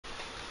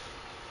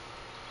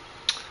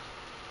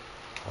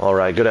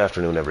Alright, good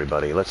afternoon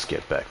everybody. Let's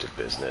get back to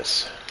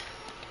business.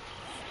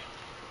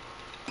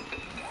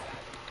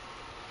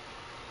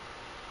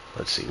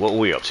 Let's see, what were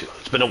we up to?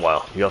 It's been a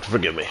while. You have to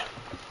forgive me.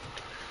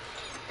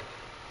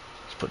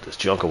 Let's put this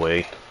junk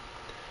away.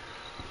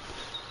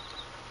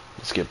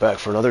 Let's get back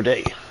for another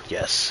day.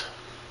 Yes.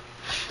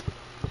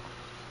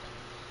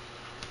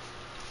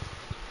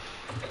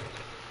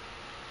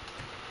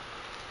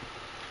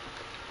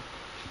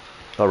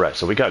 Alright,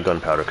 so we got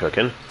gunpowder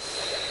cooking.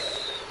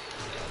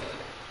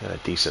 Got a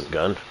decent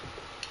gun. I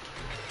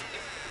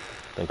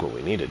think what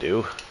we need to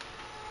do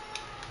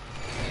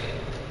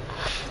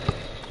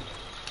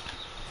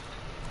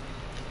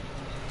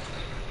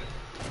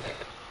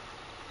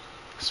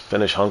is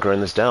finish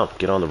hunkering this down.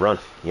 Get on the run.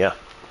 Yeah.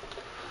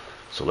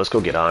 So let's go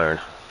get iron.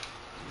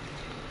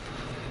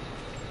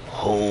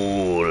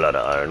 Whole lot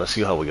of iron. Let's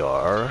see how we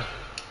are.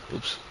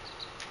 Oops.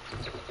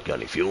 Got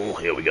any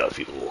fuel? Yeah, we got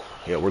fuel.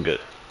 Yeah, we're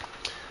good.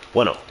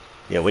 Bueno.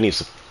 Yeah, we need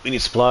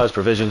supplies,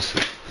 provisions,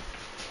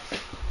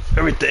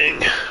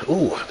 everything.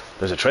 Ooh,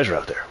 there's a treasure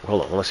out there.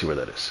 Hold on, let's see where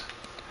that is.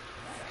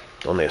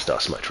 ¿Dónde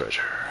está my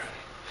treasure?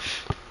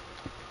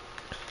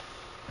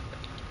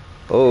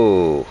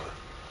 Oh,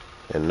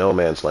 in no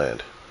man's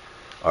land.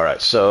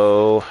 Alright,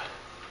 so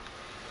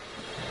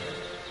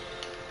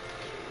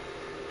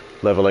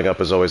leveling up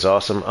is always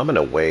awesome. I'm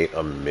gonna wait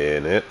a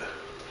minute,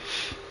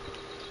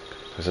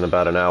 because in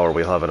about an hour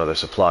we'll have another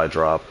supply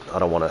drop. I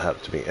don't want to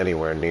have to be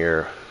anywhere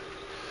near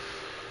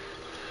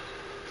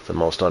the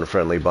most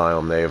unfriendly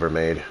biome they ever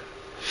made.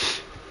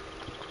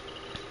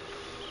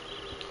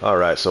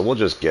 Alright, so we'll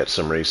just get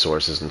some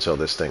resources until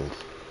this thing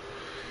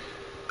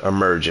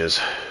emerges.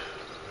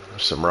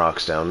 There's some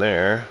rocks down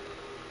there.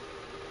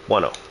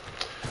 Bueno.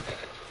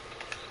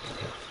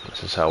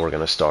 This is how we're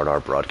going to start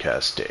our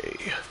broadcast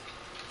day.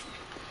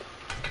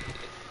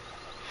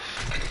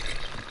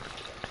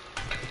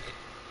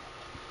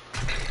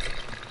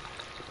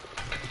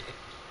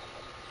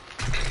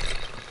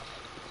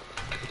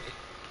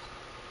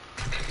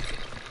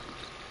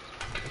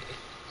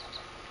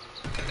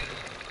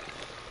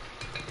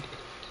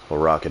 We'll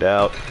rock it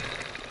out.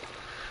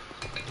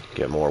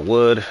 Get more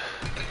wood.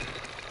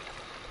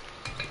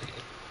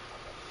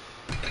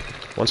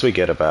 Once we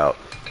get about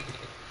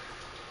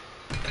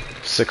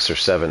 6 or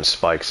 7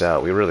 spikes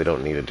out, we really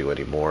don't need to do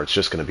any more. It's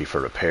just going to be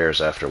for repairs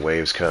after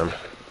waves come.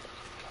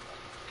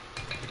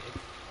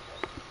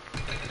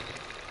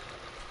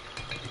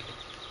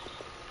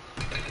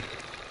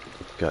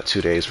 Got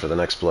 2 days for the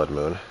next blood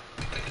moon,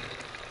 so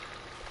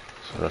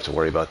I don't have to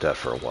worry about that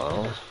for a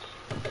while.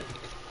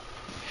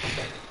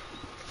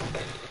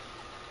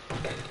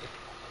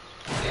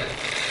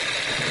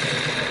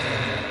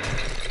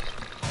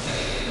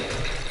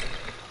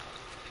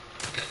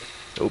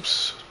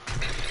 Oops.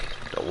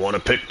 Don't want to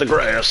pick the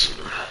grass.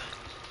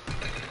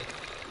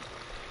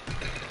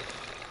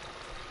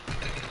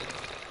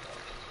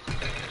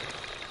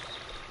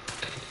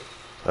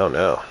 Oh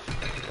no.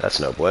 That's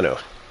no bueno.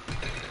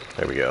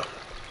 There we go.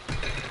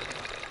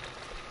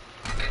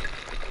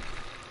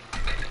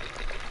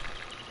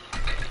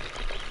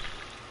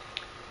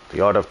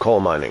 The art of coal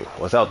mining.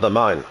 Without the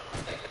mine.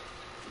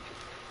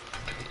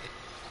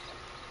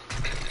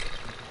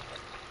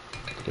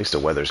 At least the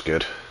weather's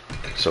good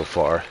so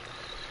far.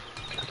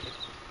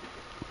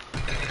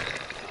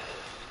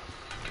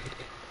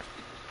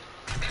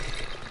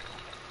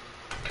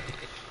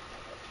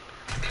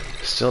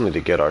 Still need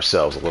to get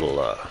ourselves a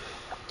little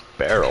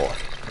barrel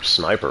or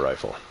sniper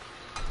rifle.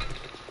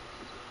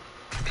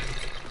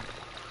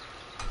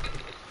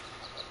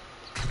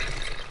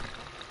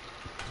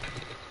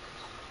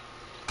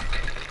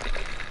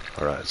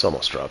 Alright, it's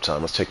almost drop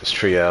time. Let's take this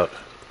tree out.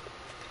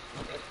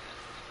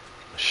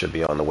 Should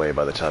be on the way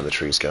by the time the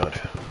tree's gone.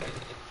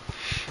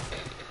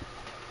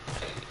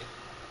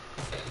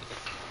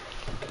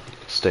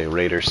 Stay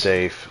raider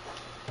safe.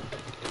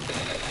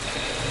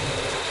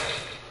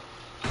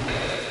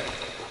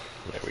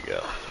 There we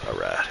go.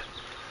 Alright.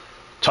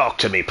 Talk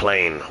to me,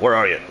 plane. Where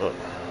are you? Oh.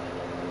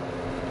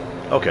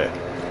 Okay.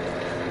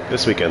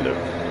 This weekend, do.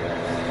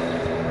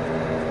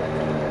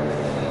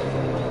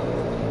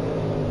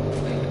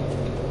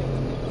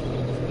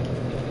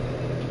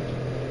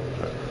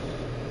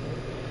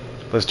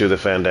 Let's do the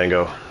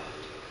fandango.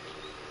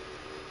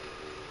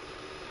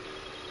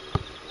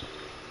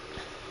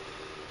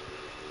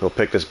 We'll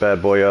pick this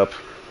bad boy up,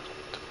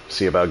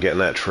 see about getting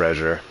that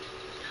treasure.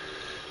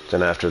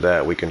 Then after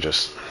that, we can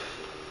just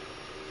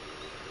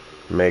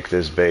make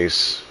this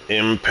base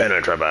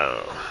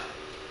impenetrable.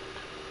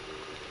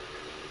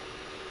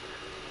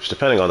 Which,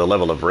 depending on the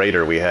level of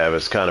raider we have,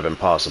 is kind of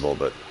impossible,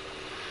 but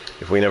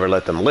if we never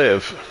let them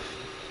live...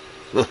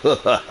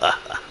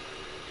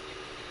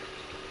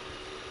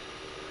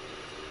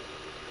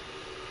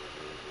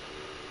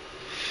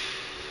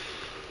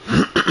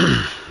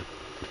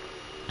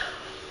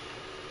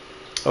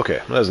 Okay,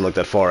 that doesn't look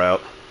that far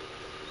out.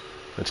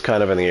 It's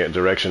kind of in the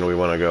direction we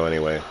want to go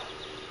anyway.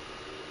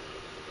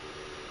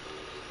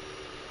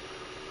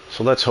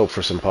 So let's hope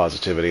for some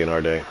positivity in our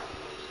day.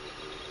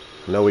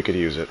 I know we could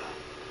use it.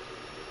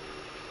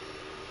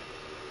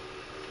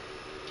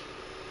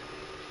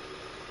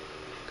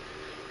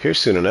 Here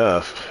soon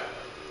enough.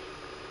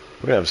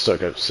 We're gonna have to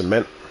start getting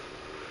cement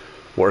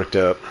worked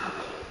up.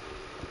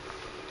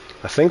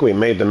 I think we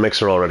made the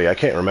mixer already. I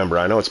can't remember.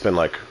 I know it's been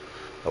like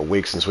a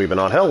week since we've been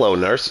on. Hello,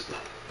 nurse.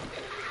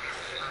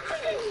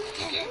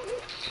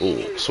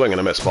 Ooh, swing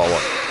and a miss, ball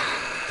one.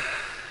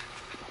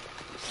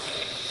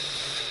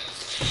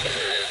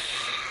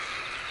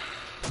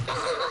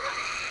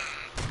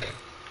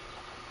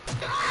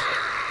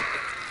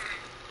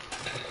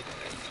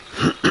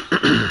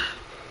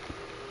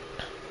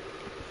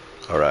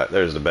 Alright,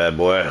 there's the bad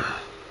boy.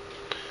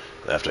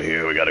 After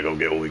here, we gotta go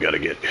get what we gotta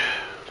get.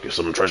 Get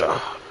some treasure.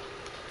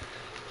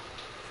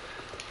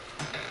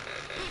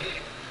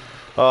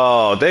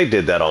 Oh, they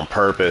did that on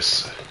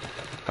purpose.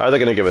 How are they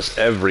gonna give us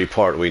every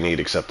part we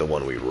need except the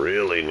one we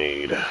really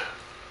need?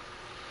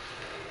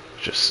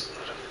 Just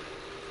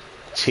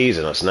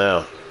teasing us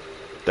now.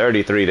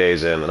 33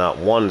 days in, not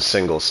one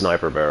single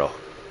sniper barrel.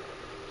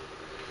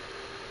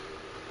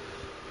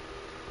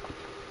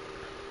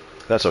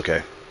 That's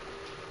okay.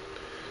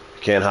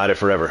 Can't hide it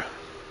forever.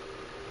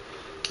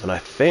 And I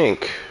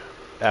think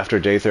after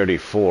day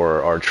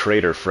 34, our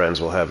trader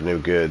friends will have new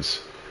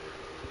goods.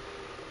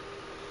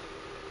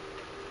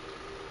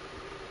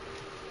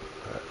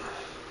 Right.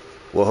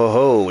 Whoa ho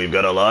ho, we've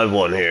got a live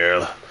one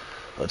here.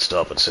 Let's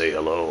stop and say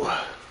hello,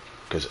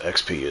 because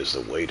XP is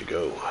the way to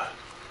go.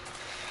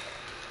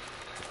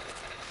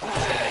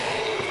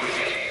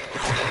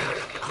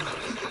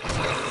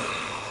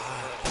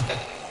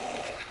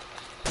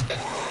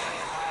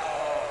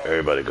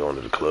 Everybody going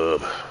to the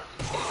club.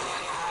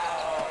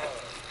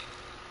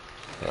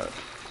 Alright.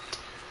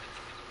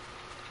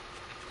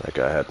 That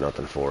guy had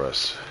nothing for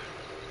us.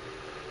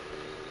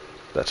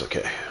 That's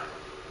okay.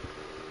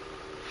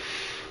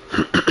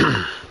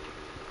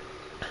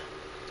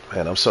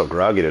 Man, I'm so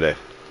groggy today.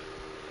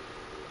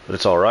 But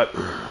it's alright.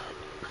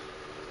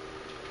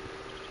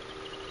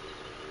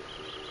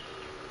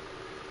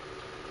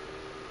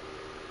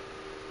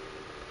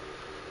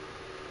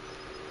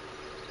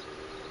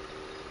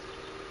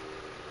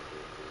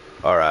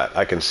 Alright,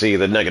 I can see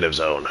the negative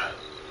zone.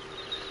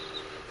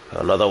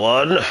 Another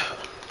one. I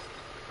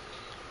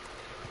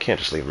can't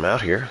just leave him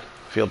out here.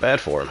 I feel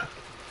bad for him.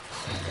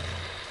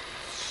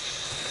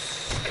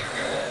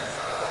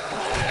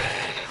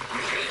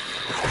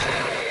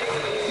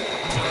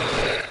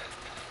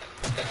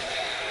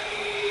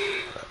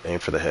 Aim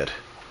for the head.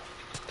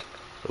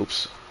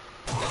 Oops.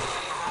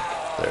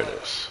 There it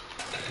is.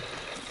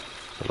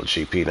 Little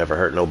GP never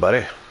hurt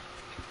nobody.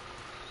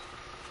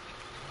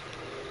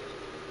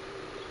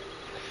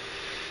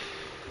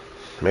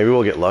 Maybe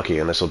we'll get lucky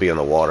and this will be in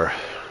the water.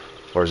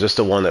 Or is this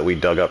the one that we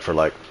dug up for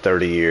like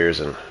 30 years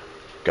and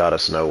got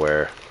us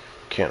nowhere?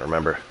 Can't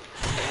remember.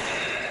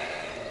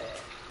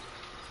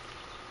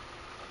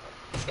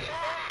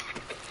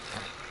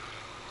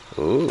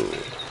 Ooh.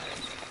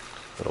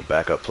 Little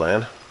backup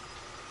plan.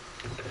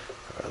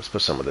 Alright, let's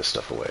put some of this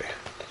stuff away.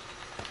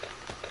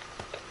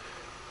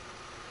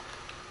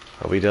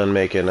 Are we done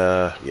making,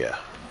 yeah.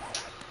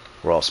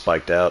 We're all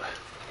spiked out.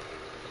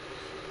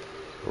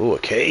 Ooh, a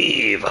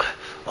cave!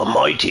 A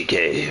mighty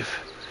cave.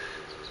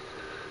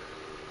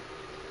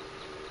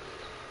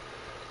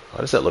 Why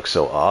does that look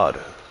so odd?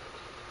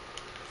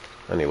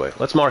 Anyway,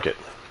 let's mark it.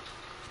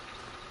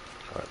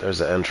 Alright, there's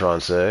the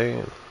entrance.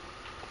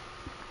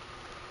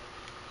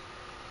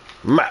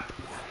 Map!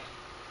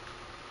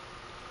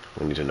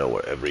 We need to know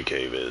where every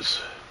cave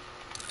is.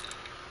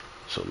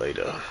 So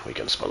later, we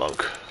can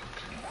spelunk.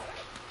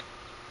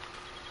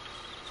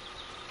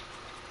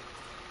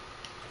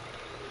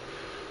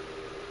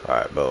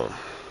 Alright, boom.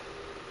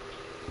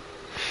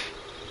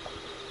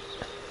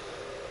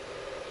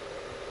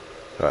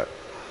 Alright,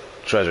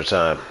 treasure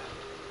time.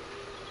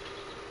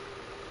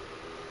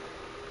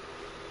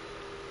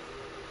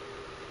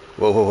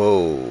 Whoa, whoa,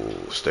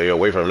 whoa. Stay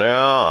away from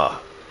there.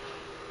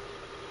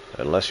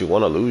 Unless you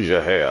want to lose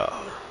your hair.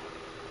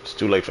 It's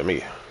too late for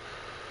me.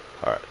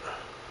 Alright,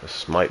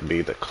 this might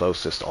be the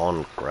closest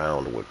on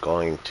ground we're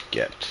going to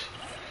get.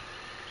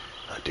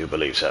 I do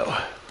believe so.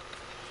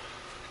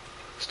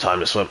 It's time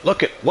to swim.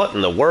 Look at what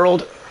in the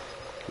world?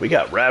 We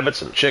got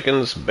rabbits and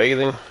chickens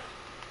bathing.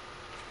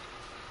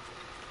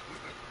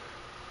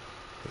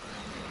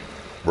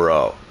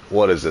 Bro,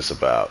 what is this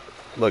about?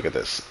 Look at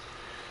this.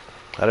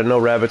 I didn't know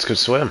rabbits could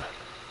swim.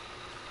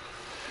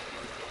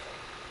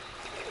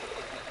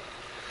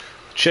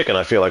 Chicken,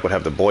 I feel like, would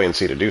have the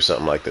buoyancy to do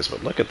something like this,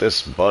 but look at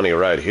this bunny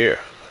right here.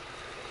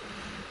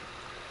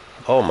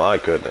 Oh my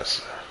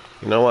goodness.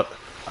 You know what?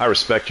 I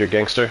respect your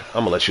gangster.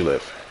 I'm gonna let you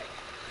live.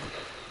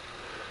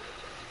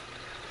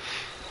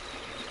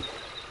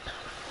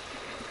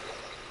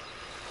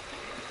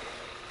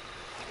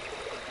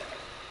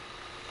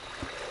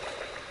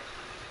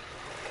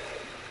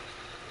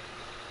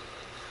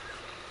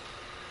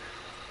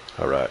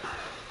 Alright.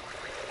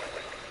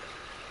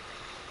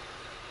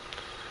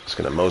 Just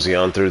gonna mosey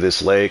on through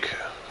this lake.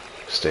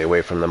 Stay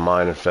away from the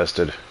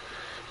mine-infested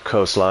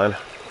coastline.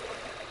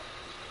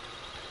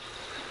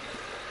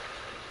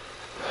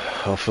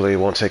 Hopefully it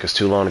won't take us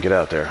too long to get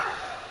out there.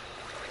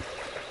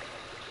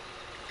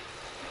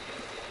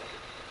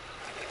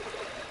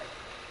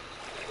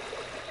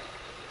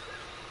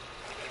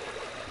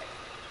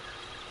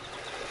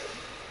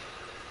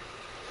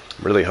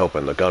 Really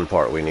hoping the gun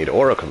part we need,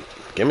 or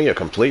give me a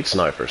complete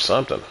sniper,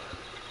 something.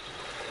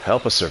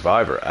 Help a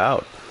survivor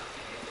out.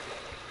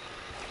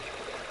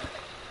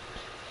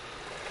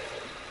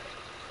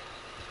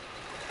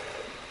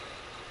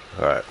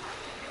 Alright.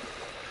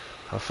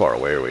 How far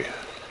away are we?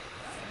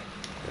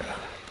 Yeah.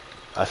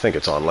 I think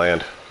it's on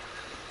land.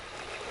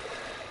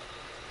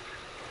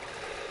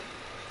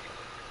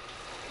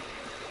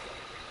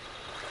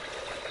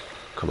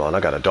 Come on,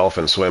 I got a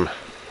dolphin swim.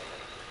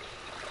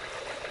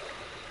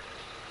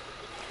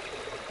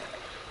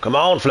 Come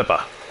on,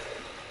 Flipper.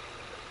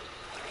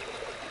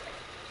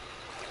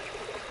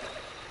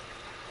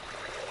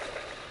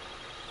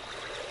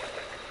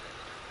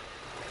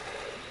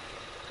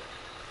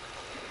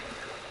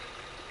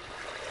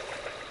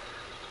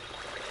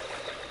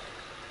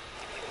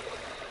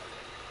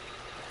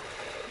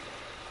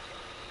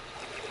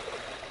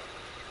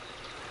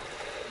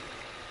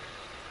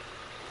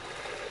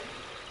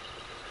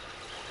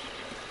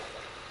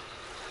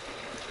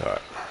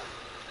 Alright.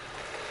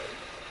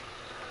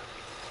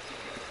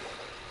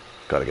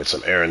 Gotta get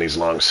some air in these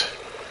lungs.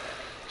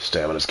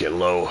 Stamina's getting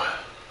low.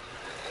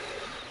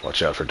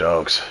 Watch out for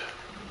dogs.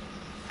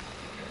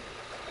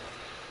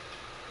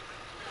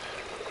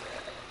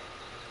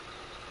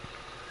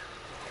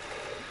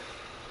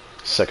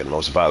 Second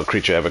most vile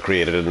creature ever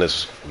created in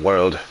this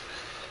world.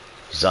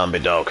 Zombie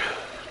dog.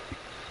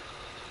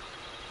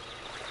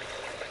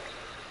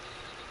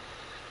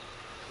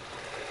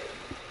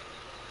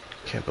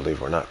 Can't believe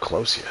we're not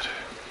close yet.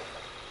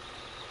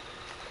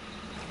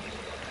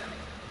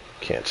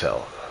 Can't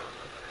tell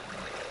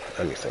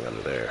anything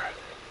under there.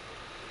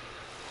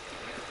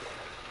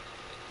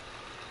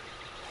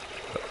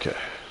 Okay.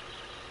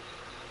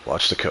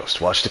 Watch the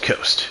coast. Watch the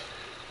coast.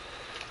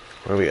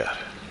 Where are we at?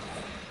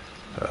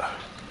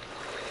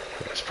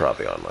 It's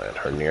probably on land,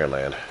 or near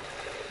land.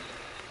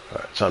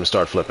 Alright, time to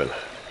start flipping.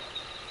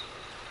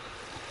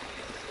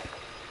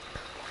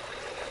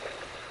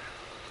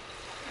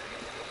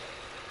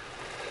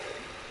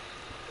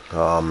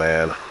 Oh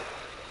man.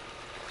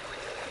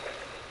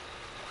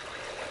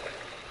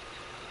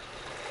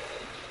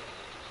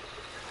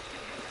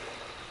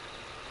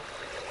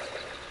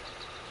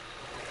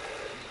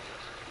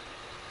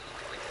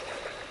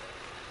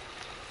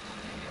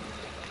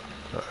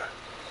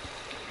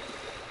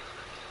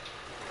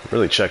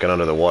 Really checking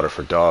under the water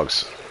for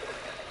dogs.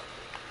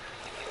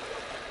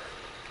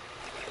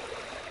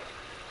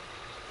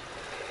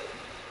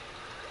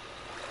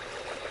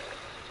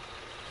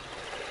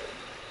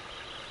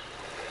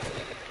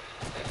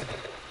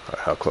 Alright,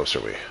 how close are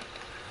we?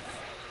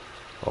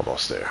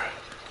 Almost there.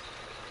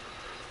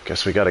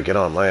 Guess we gotta get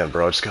on land,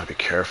 bro. Just gotta be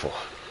careful.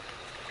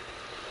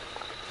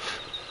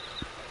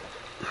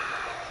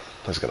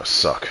 That's gonna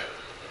suck.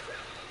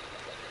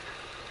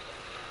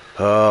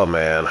 Oh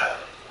man.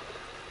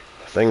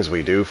 Things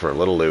we do for a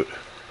little loot.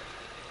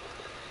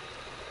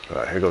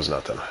 Alright, here goes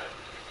nothing.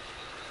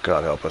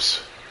 God help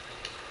us.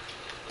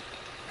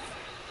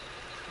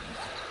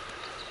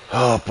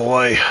 Oh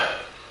boy.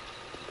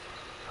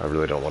 I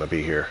really don't want to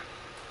be here.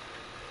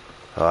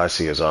 Oh, I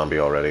see a zombie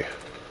already.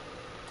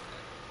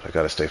 I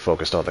gotta stay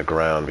focused on the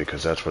ground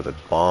because that's where the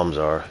bombs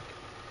are.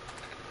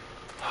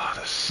 Oh,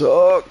 this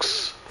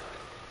sucks.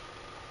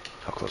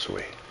 How close are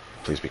we?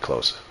 Please be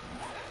close.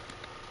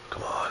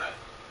 Come on.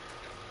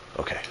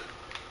 Okay.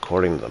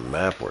 According to the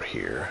map, we're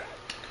here.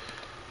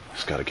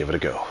 Just gotta give it a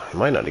go. You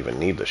might not even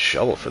need the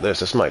shovel for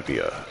this. This might be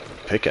a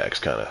pickaxe,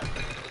 kind of.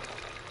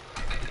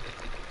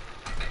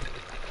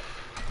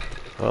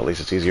 Well, at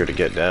least it's easier to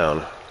get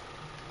down.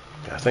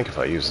 Yeah, I think if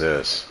I use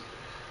this,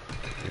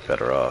 I'll be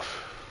better off.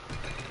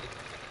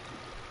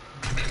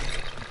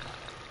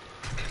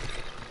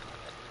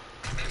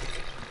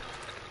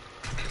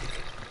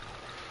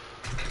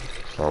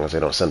 As long as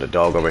they don't send a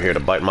dog over here to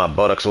bite my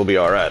buttocks, we'll be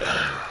alright.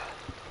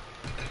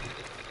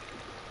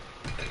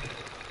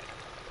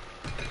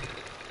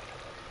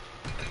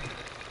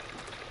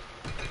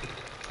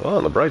 Well,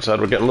 on the bright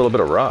side, we're getting a little bit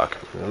of rock.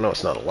 I know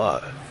it's not a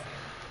lot.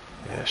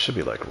 Yeah, it should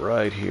be like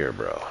right here,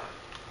 bro.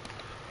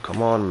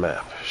 Come on,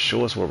 map.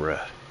 Show us where we're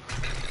at.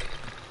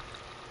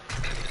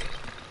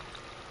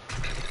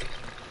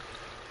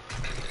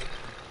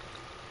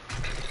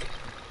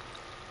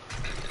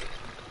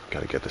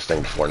 Gotta get this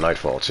thing before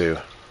nightfall, too.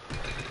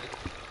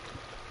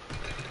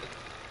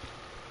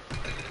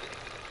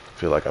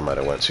 Feel like I might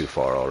have went too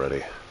far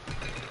already.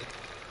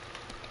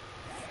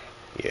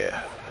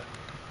 Yeah.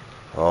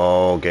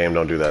 Oh, game,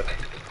 don't do that.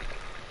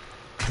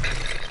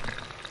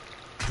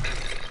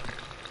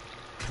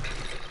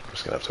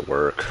 Just gonna have to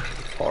work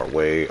our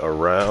way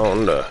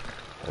around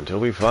until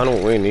we find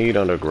what we need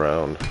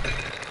underground.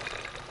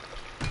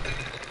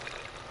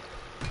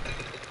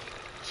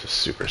 This is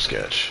super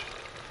sketch.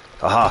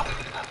 Aha!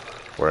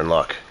 We're in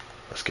luck.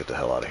 Let's get the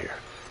hell out of here.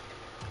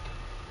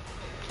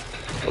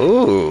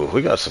 Ooh,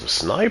 we got some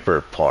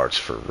sniper parts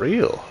for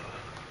real.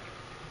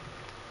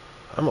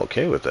 I'm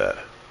okay with that.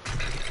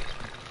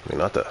 I mean,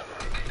 not the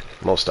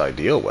most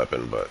ideal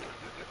weapon, but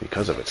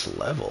because of its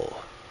level.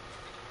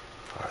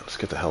 Alright, let's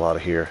get the hell out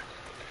of here.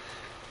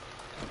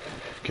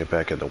 Get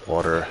back in the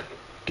water.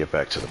 get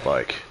back to the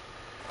bike.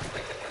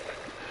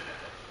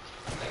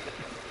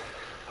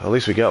 Well, at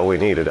least we got what we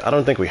needed. I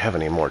don't think we have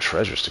any more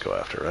treasures to go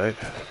after, right?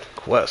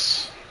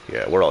 Quests.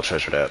 Yeah, we're all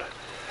treasured out.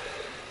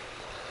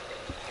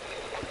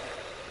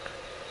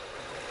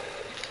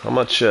 How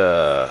much,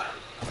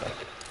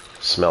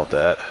 smelt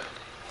that.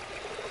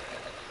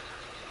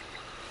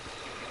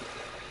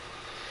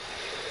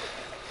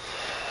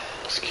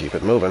 Let's keep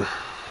it moving.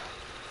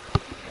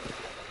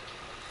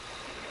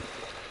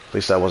 At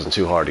least that wasn't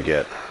too hard to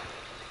get.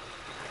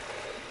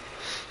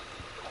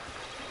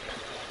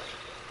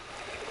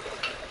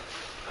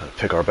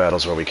 Pick our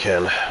battles where we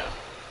can.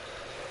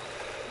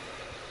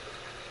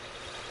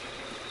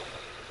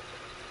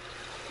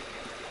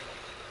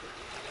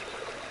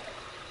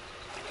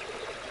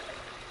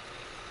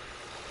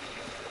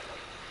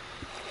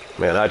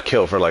 Man, I'd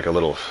kill for like a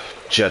little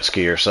jet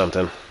ski or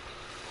something.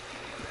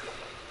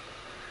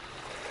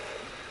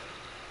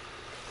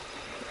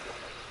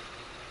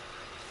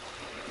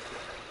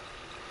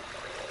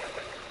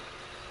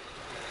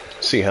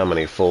 See how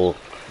many full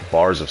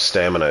bars of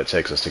stamina it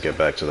takes us to get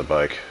back to the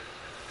bike.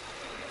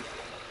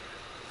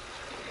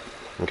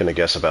 I'm gonna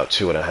guess about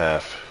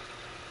 2.5.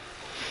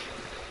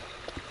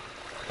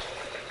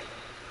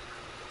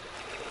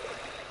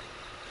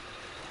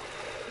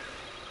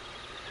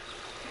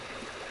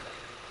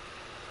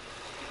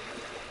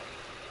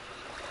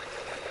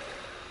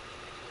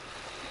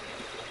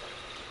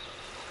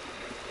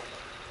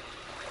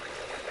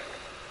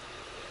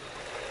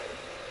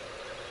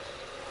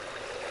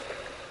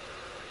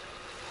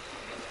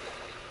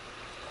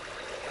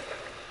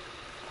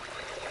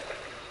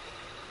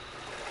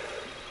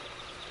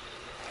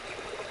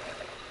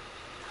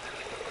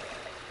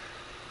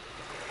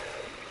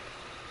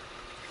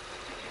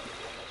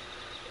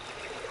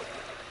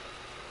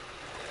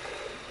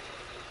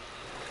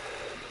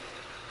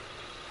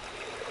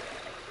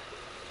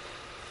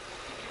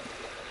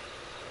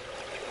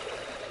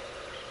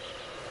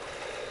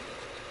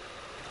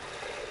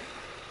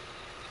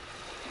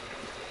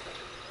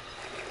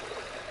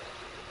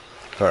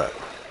 Alright.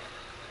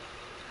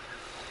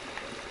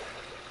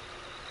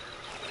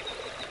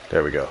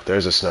 There we go.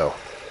 There's the snow.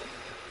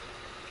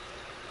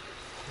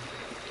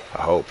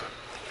 I hope.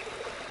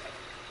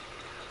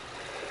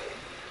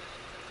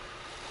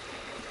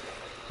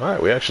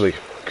 Alright, we actually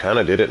kind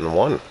of did it in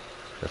one.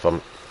 If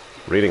I'm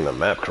reading the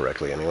map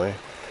correctly, anyway.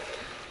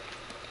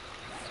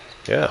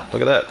 Yeah,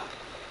 look at that.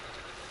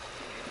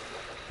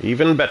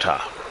 Even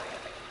better.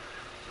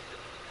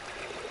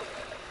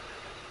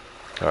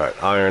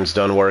 Alright, iron's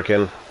done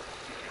working.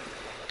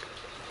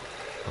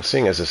 Well,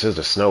 seeing as this is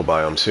a snow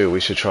biome too, we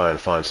should try and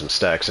find some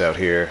stacks out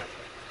here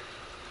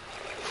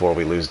before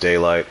we lose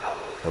daylight,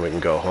 and we can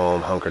go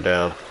home, hunker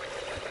down.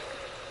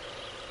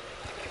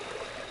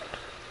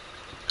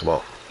 Come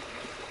on.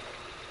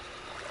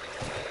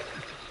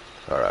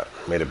 Alright,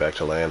 made it back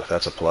to land.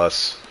 That's a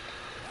plus.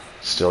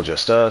 Still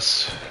just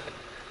us.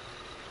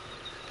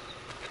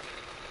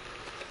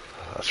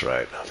 That's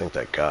right. I think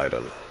that guy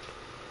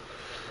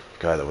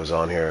that was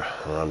on here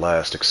on our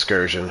last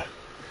excursion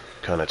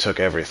kind of took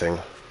everything.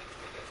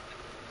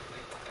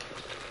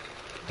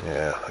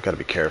 Yeah, I gotta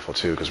be careful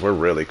too, because we're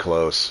really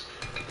close.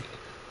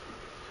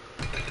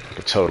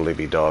 Could totally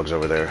be dogs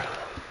over there.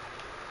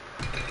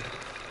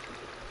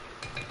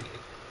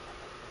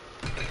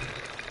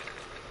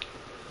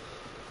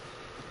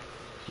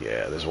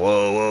 Yeah, there's...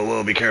 Whoa, whoa,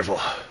 whoa, be careful.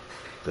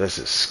 This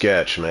is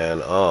sketch,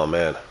 man. Oh,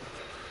 man.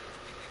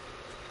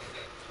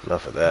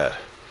 Enough of that.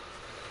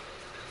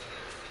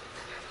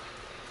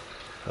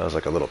 That was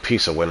like a little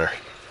piece of winter.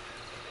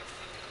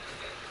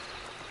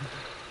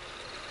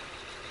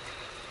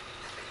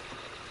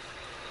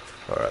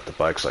 Alright, the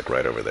bike's like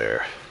right over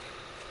there.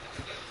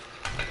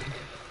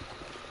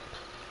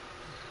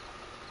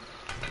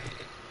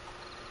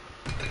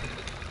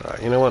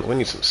 Alright, you know what? We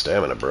need some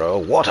stamina, bro.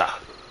 Water!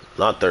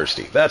 Not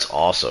thirsty. That's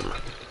awesome.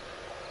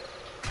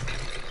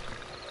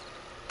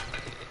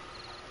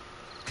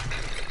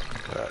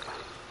 Alright.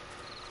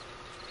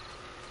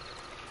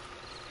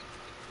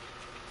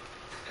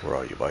 Where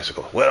are you,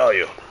 bicycle? Where are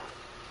you?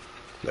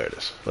 There it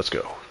is. Let's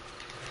go.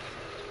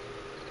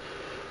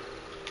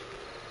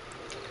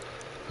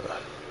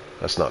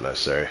 That's not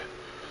necessary.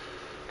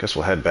 Guess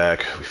we'll head back.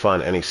 If we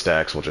find any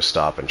stacks, we'll just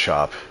stop and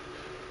chop.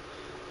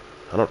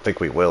 I don't think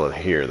we will in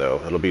here,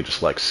 though. It'll be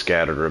just like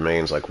scattered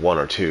remains, like one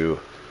or two.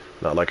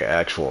 Not like an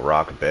actual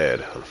rock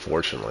bed,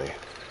 unfortunately.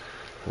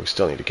 We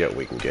still need to get what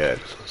we can get.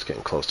 It's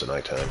getting close to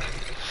nighttime.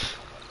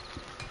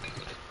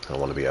 I don't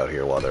want to be out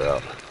here while they're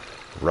out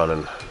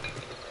running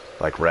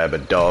like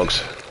rabid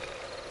dogs.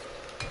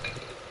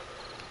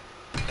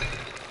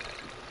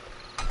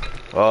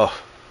 Oh.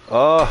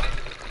 Oh!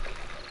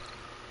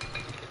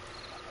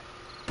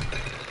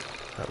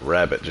 That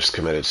rabbit just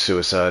committed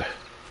suicide.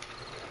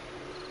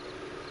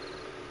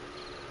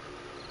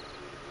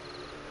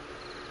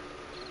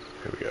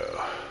 Here we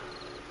go.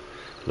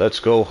 Let's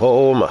go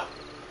home.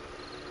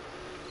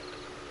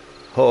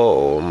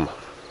 Home.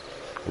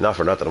 Not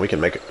for nothing, we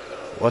can make it.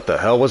 What the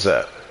hell was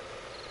that?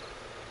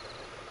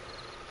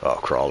 Oh,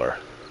 crawler.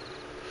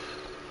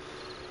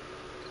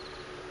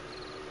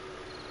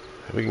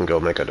 We can go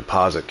make a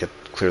deposit,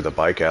 clear the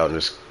bike out, and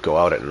just go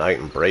out at night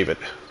and brave it.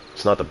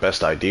 It's not the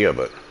best idea,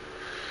 but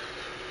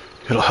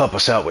it'll help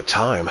us out with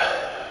time.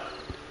 I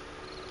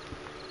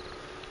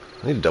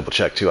need to double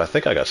check too. I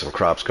think I got some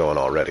crops going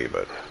already,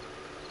 but...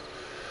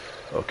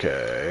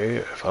 Okay,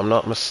 if I'm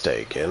not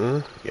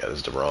mistaken... Yeah, this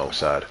is the wrong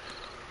side.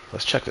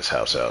 Let's check this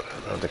house out.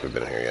 I don't think we've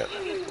been here yet.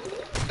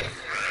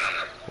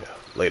 Yeah,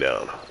 lay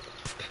down.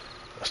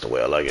 That's the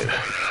way I like it.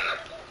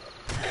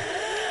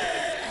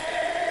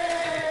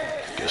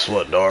 Guess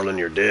what, darling?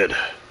 You're dead.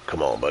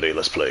 Come on, buddy,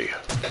 let's play.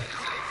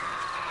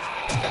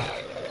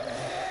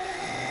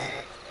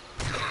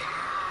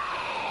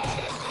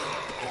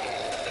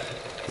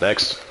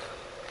 Next.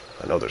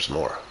 I know there's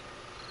more.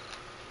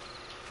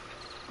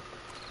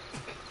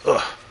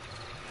 Ugh.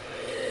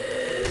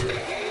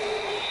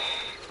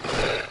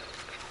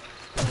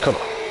 Come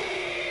on.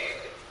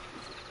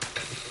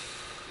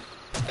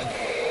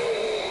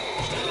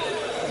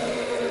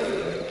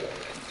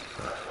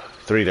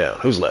 Three down.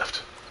 Who's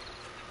left?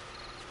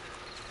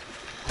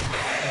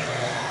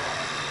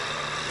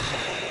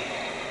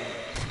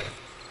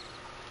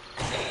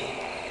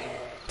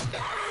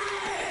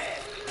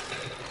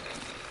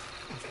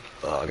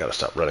 Oh, I gotta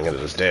stop running into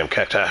this damn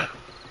cacti.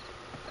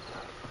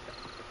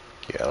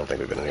 Yeah, I don't think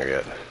we've been in here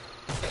yet.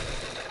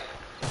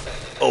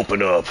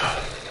 Open up.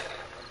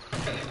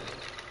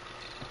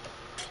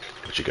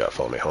 What you got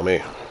for me,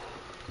 homie?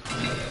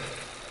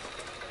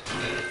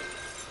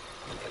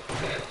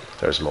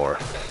 There's more.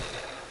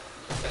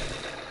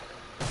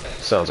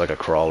 Sounds like a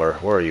crawler.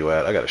 Where are you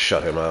at? I gotta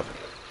shut him up.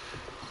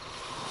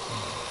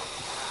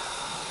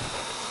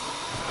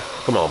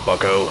 Come on,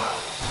 bucko.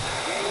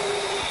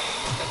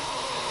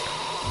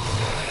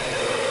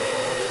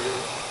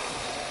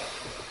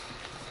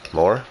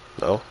 More?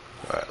 No?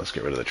 Alright, let's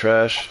get rid of the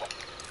trash.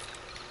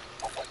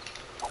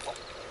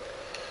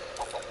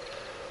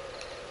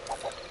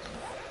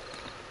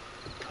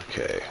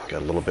 Okay,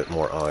 got a little bit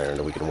more iron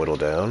that we can whittle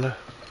down.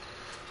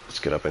 Let's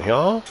get up in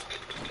here.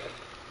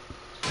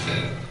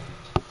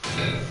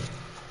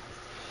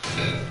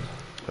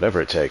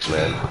 Whatever it takes,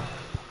 man.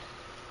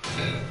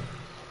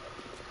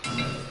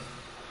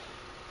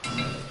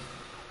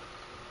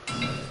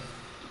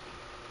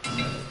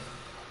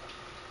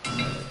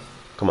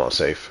 Come on,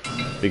 safe.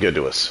 Be good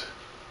to us.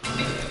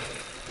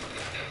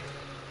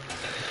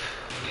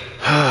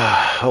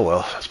 Oh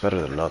well, that's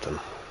better than nothing.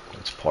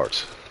 It's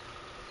parts.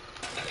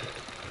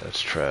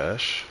 That's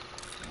trash.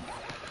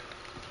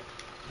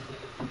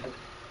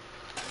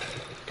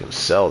 Can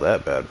sell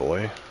that bad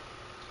boy.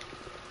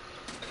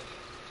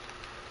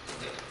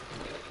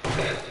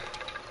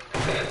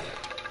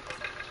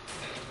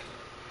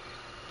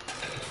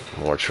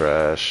 More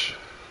trash.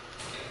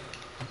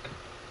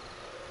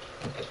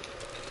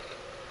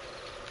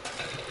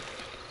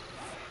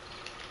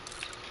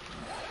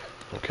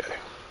 Okay.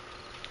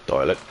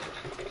 Toilet.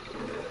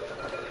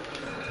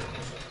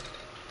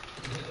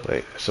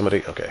 Wait,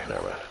 somebody... Okay,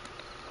 never mind.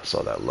 I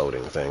saw that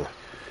loading thing.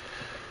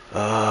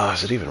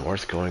 Is it even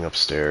worth going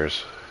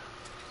upstairs?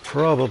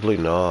 Probably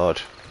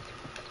not.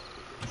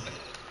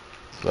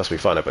 Unless we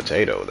find a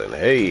potato, then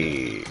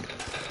hey!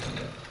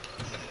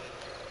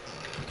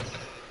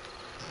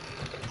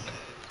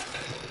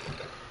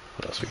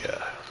 What else we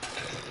got?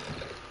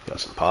 Got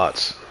some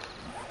pots.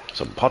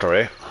 Some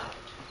pottery.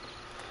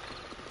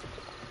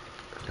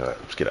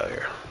 Alright, let's get out of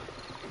here.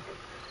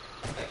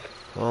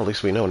 Well, at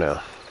least we know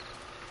now.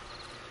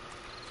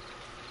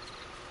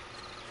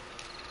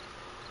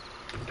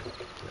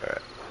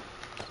 Alright.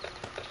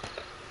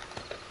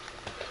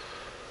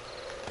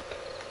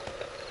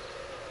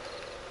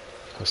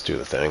 Let's do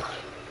the thing.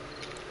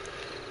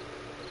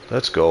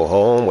 Let's go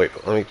home. Wait,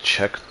 let me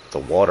check the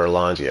water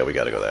lines. Yeah, we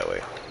gotta go that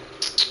way.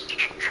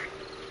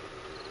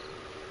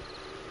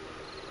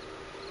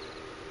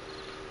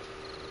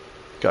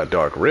 Got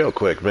dark real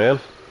quick, man.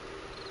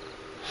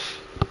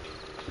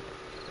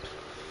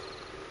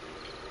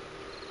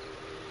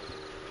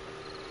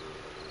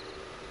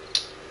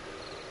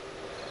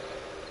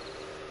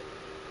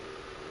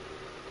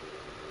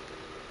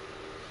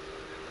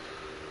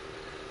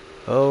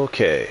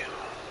 Okay.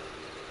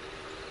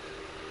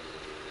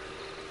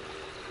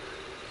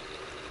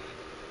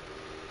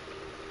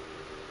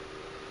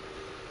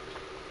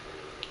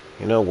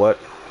 You know what?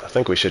 I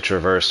think we should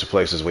traverse to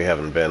places we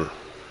haven't been.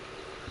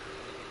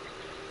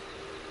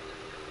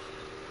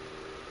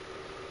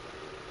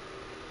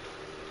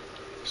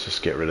 Let's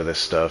just get rid of this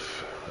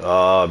stuff.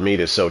 Ah, meat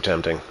is so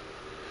tempting.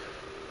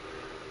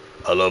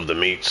 I love the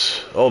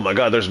meats. Oh my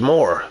god, there's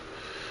more!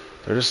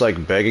 They're just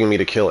like begging me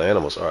to kill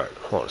animals. Alright,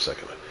 hold on a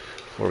second.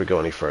 Before we go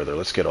any further,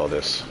 let's get all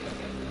this.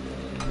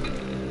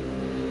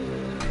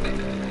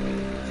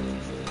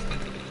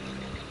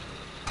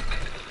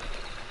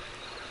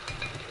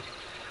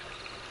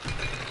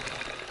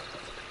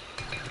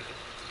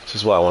 This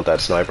is why I want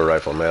that sniper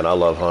rifle, man. I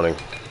love hunting.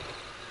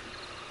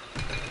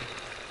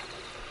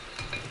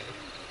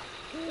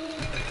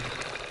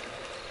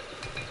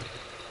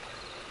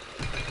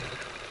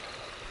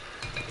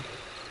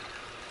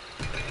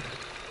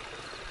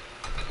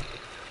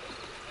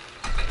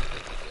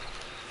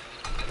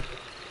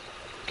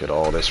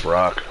 all this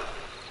rock.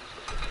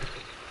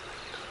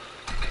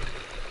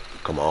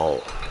 Come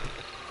on.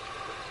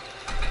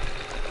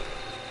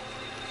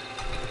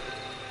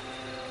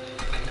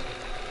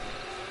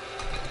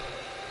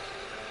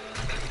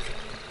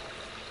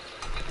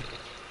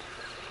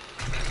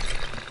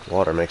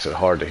 Water makes it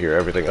hard to hear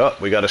everything. Oh,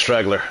 we got a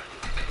straggler.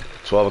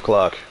 12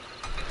 o'clock.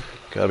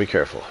 Gotta be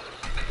careful.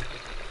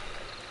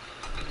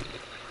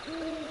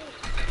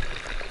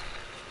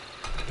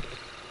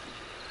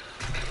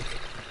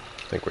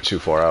 I think we're too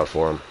far out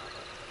for him.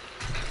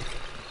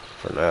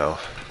 For now.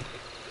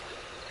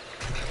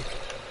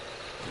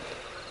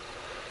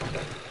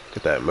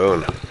 Get that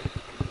moon.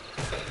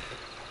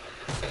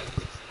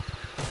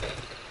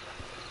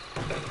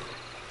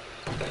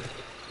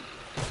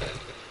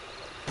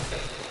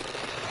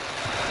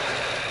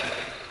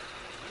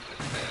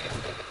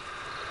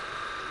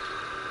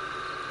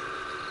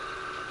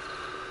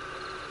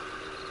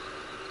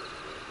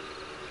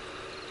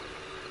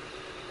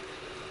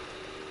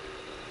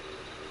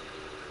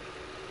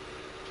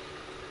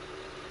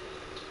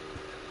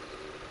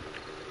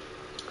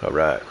 All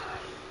right.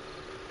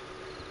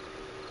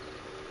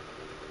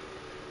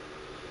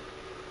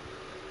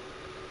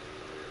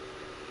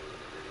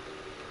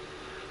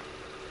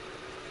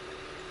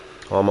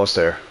 Almost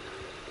there.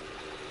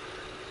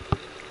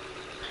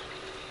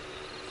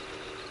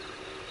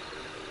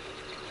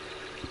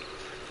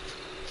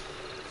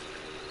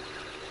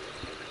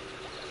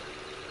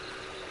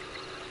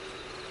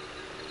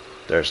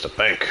 There's the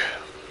bank.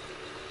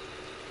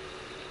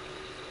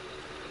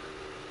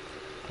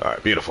 All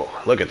right, beautiful.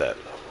 Look at that.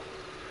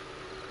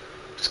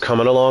 It's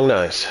coming along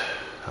nice,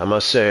 I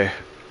must say.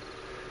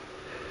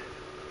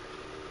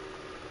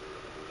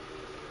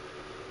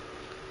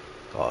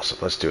 Awesome.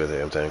 Let's do the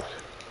damn thing.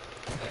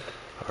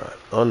 All right,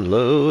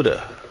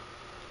 unload.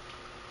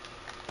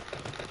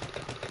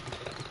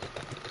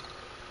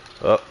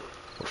 Oh,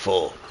 we're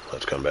full.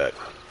 Let's come back.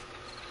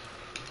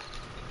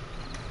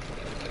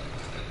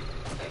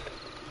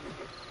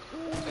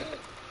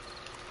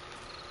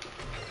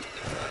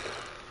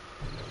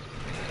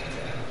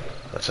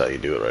 That's how you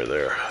do it right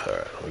there.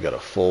 Alright, we got a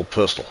full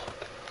pistol.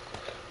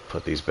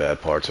 Put these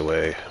bad parts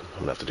away. I'm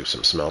gonna have to do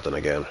some smelting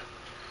again.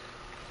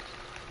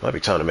 Might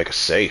be time to make a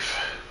safe,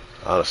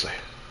 honestly.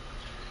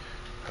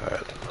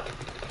 Alright,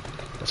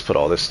 let's put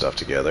all this stuff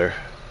together.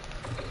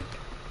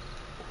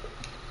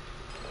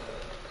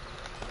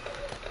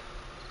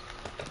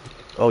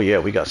 Oh yeah,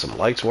 we got some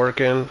lights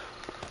working.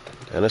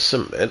 And a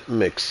cement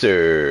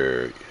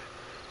mixer.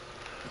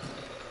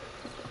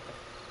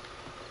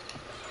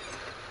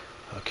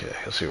 Okay,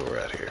 let's see where we're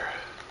at here.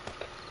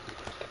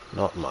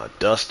 Not my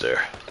duster.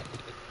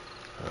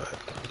 Alright,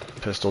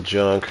 pistol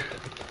junk.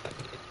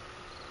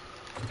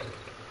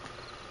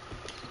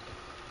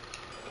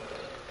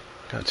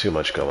 Got too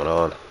much going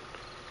on.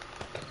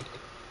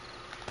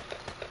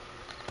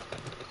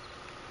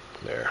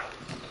 There.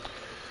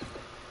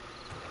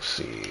 Let's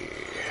see.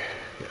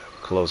 Yeah,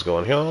 clothes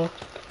going here.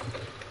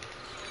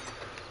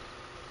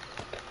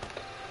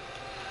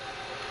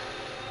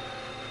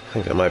 I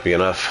think that might be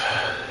enough.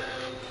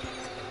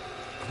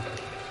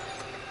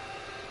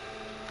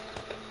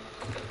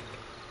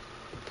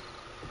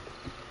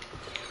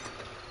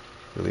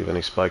 We leave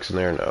any spikes in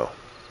there? No.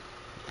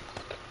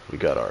 We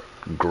got our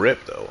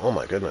grip though. Oh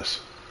my goodness.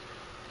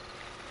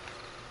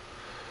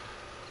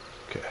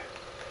 Okay.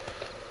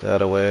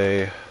 That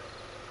away.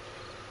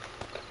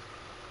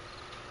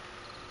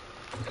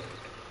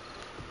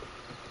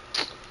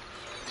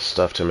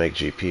 Stuff to make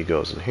GP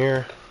goes in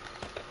here.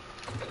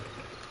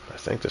 I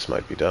think this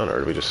might be done,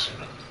 or we just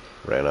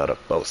ran out of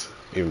both.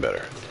 Even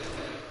better.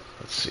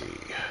 Let's see.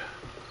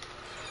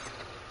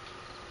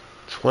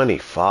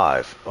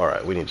 25.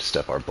 Alright, we need to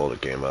step our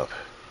bullet game up.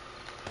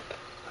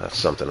 That's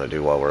something to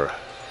do while we're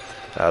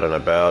out and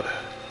about.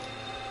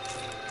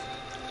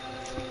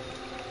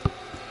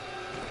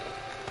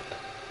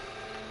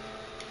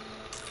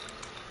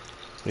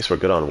 At least we're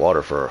good on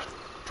water for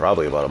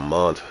probably about a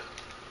month.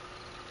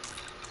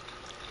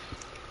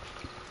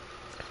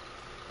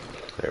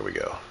 There we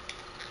go.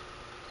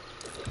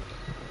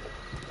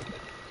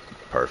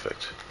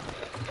 Perfect.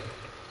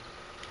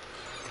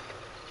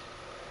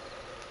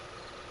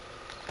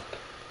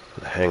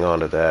 Hang on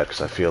to that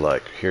because I feel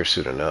like here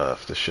soon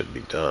enough this should be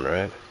done,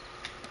 right?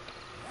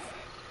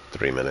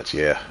 3 minutes,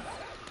 yeah.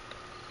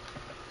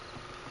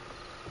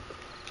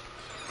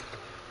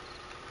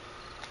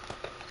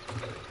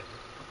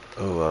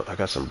 Oh, I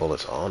got some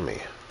bullets on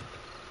me.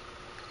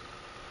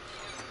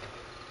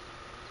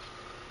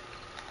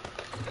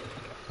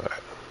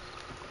 Alright.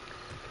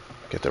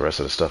 Get the rest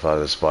of the stuff out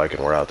of this bike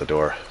and we're out the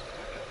door.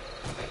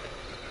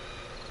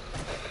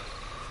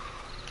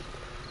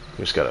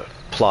 We just gotta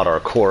plot our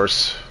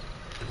course.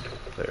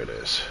 There it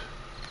is.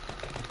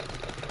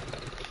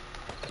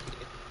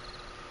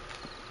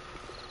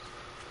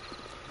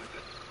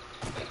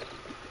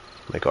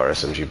 Make our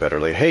SMG better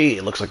later. Hey,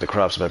 it looks like the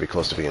crops might be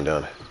close to being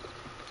done.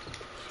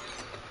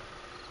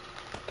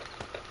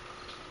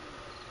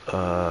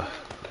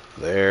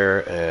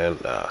 There, and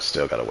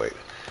still gotta wait.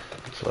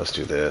 So let's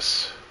do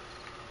this.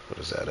 What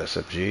is that,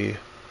 SFG?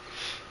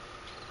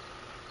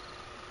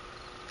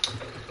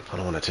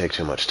 want to take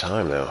too much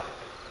time, though.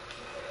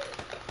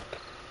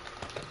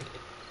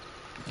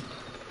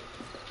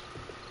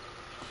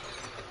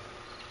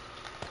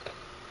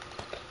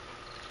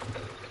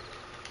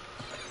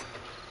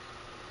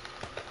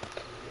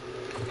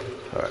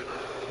 Alright.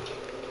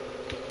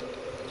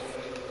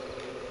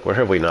 Where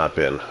have we not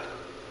been?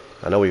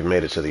 I know we've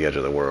made it to the edge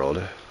of the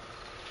world.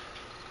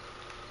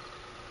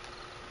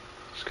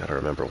 Just gotta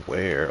remember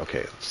where.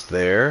 Okay, it's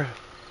there.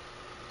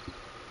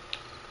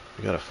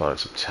 We gotta find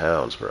some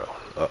towns, bro.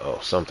 Uh-oh,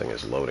 something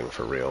is loading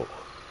for real.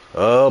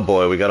 Oh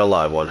boy, we got a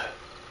live one.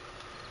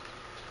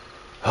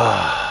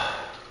 Alright,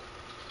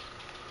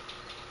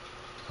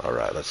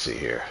 let's see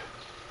here.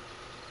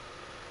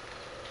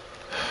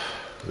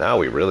 Now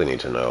we really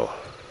need to know.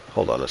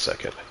 Hold on a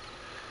second.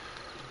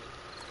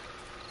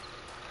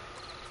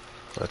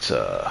 Let's do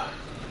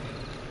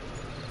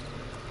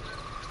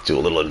a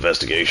little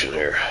investigation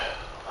here.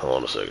 Hold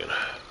on a second.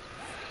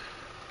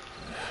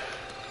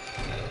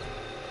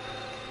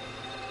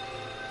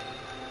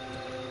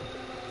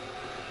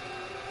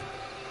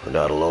 We're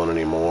not alone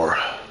anymore.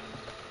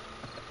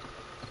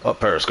 Oh,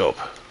 periscope.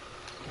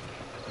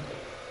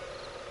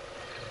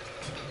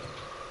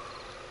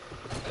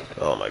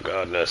 Oh my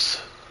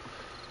godness.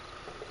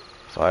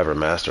 If I ever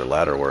master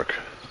ladder work.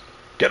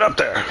 Get up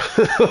there!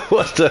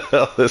 What the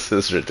hell? This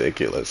is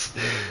ridiculous.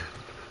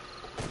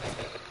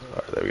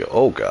 Alright, there we go.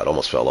 Oh god,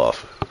 almost fell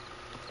off.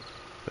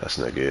 That's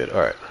not good.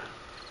 Alright.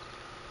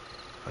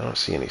 I don't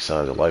see any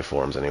signs of life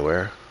forms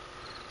anywhere.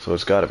 So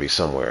it's gotta be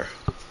somewhere.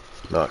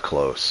 Not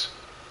close.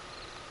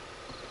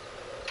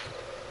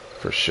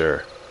 For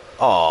sure.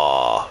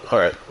 Aww.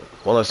 Alright.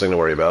 One less thing to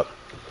worry about.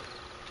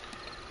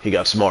 He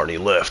got smart and he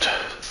left.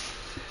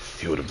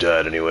 He would have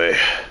died anyway.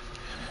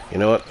 You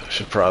know what? I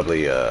should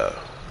probably,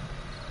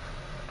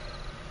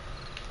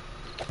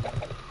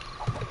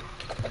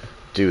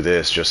 do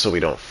this just so we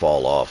don't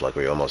fall off like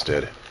we almost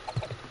did.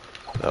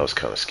 That was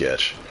kind of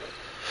sketch.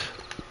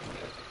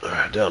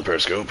 Alright, down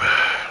periscope.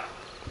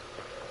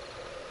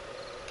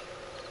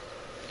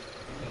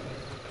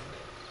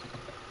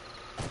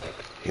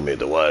 He made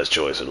the wise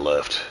choice and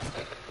left.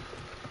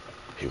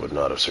 He would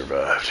not have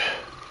survived.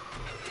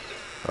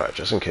 Alright,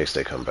 just in case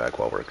they come back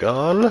while we're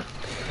gone.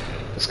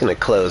 Just gonna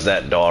close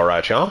that door,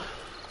 right, y'all?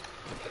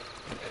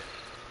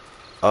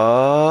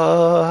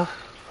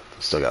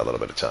 Still got a little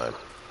bit of time.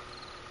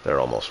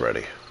 They're almost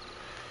ready.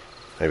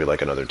 Maybe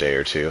like another day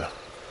or two.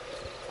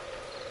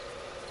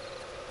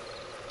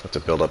 Have to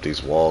build up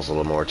these walls a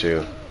little more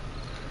too.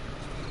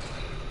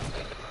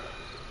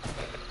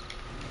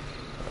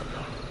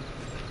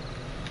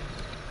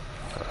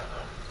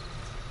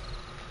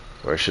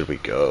 Where should we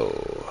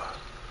go?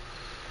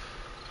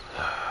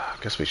 I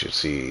guess we should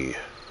see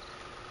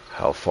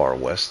how far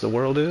west the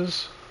world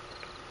is.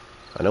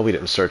 I know we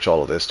didn't search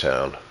all of this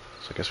town,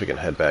 so I guess we can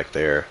head back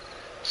there,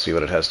 see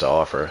what it has to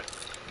offer.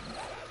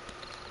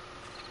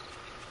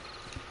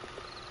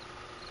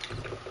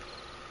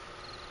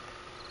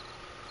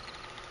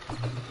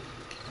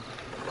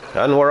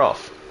 And we're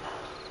off.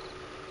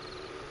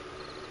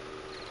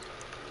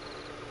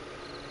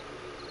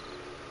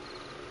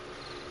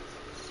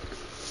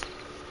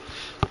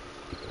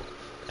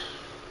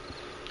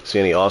 See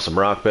any awesome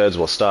rock beds,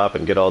 we'll stop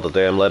and get all the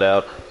damn lead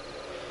out.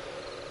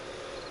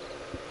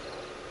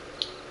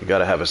 You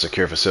gotta have a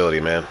secure facility,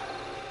 man.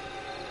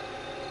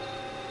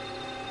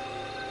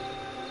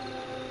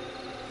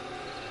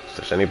 If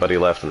there's anybody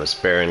left in this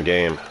barren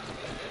game,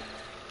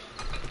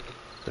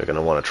 they're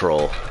gonna want to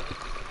troll.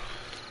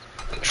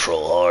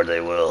 Troll hard,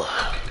 they will.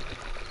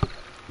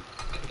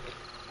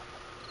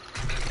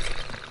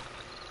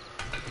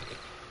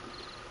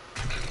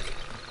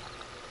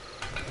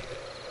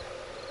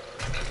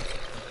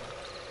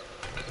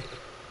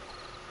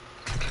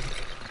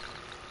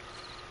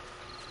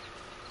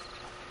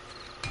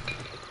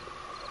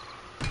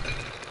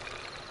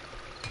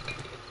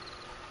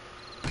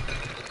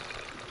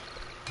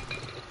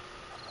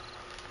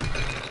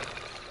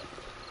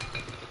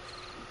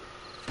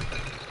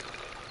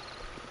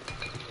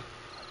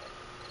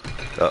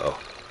 Uh-oh.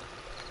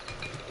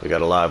 We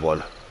got a live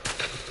one.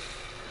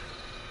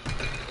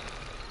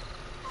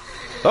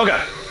 Oh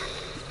god!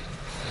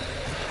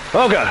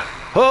 Oh god!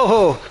 Oh,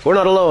 oh! We're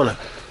not alone!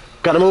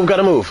 Gotta move,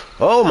 gotta move!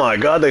 Oh my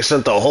god, they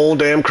sent the whole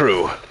damn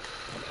crew!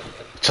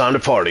 Time to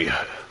party.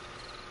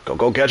 Go,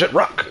 go, gadget,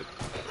 rock!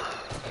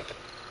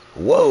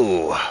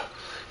 Whoa!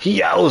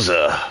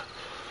 Yowza!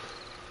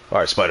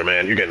 Alright,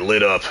 Spider-Man, you're getting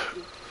lit up.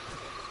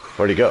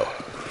 Where'd he go?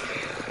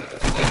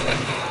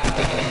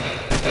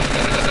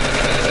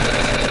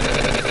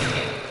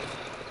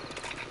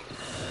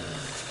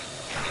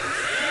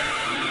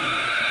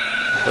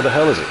 Where the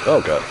hell is he?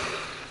 Oh, God.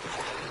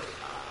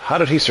 How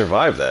did he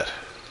survive that?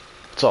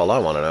 That's all I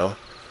want to know.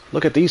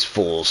 Look at these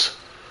fools.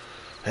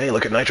 Hey,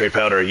 look at nitrate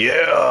powder.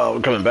 Yeah,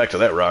 we're coming back to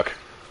that rock.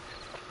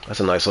 That's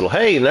a nice little...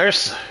 Hey,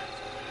 nurse!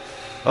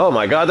 Oh,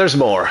 my God, there's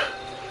more.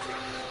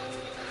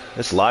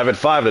 It's live at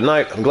 5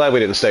 tonight. I'm glad we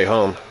didn't stay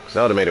home, because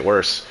that would have made it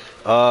worse.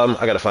 I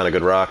gotta find a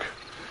good rock.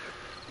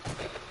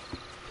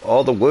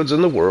 All the woods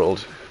in the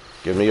world.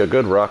 Give me a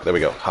good rock. There we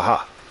go.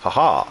 Ha-ha.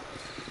 Ha-ha.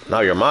 Now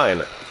you're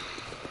mine.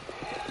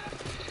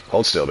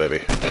 Hold still, baby.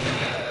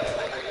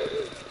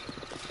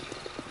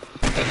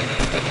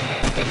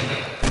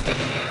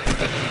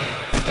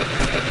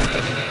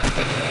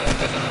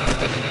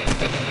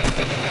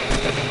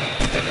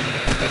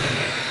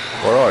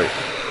 Where are you?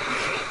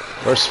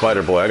 Where's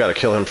Spider Boy? I gotta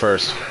kill him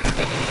first.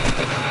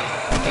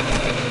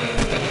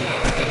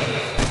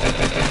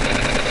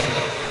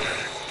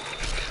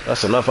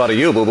 That's enough out of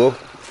you, boo-boo.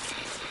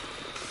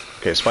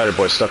 Okay, Spider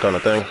Boy's stuck on the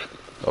thing.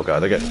 Oh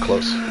god, they're getting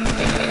close.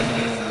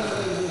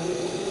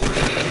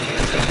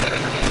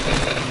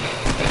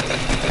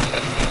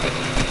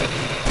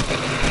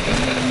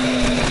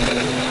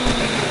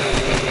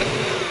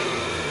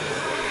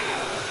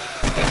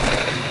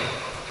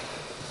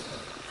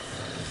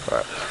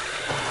 Alright.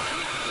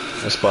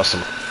 Let's bust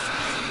him.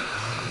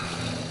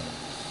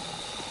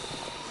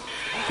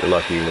 You're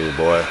lucky, little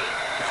boy.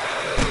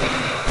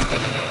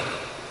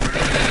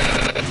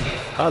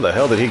 How the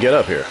hell did he get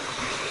up here?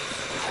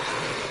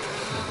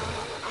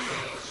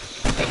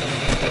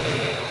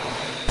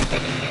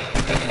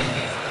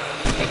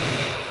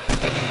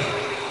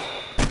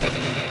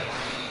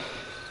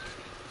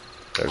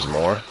 There's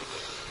more.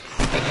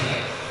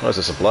 What is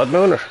this, a blood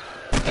moon? Or?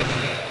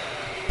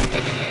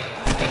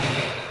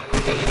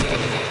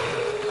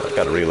 I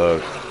gotta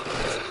reload.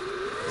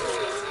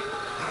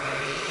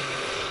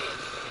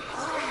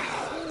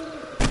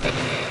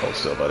 Hold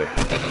still, buddy.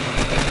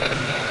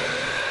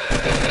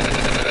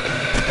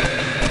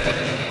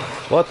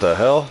 What the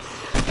hell?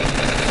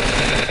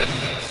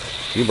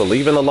 Do you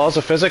believe in the laws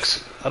of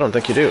physics? I don't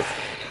think you do.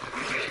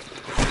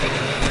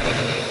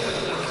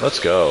 Let's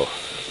go.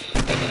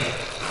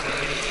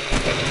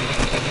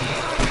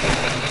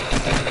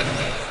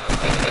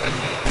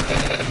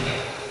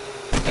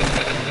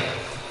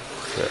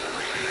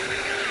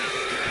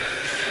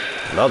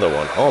 Another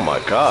one. Oh my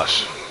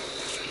gosh.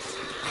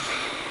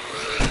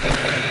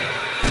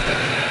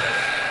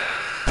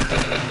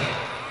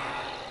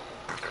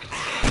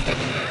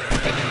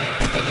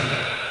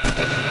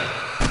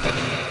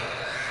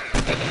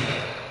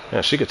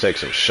 Yeah, she could take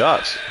some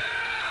shots.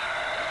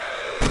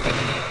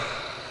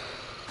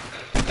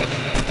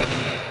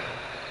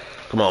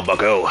 Come on,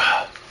 bucko.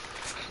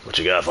 What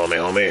you got for me,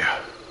 homie?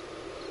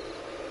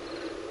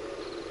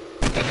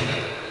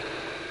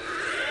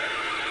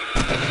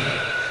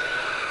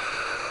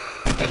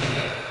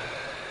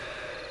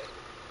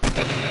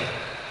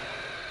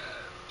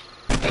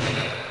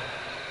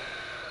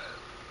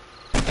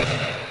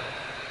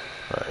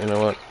 Alright, you know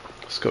what?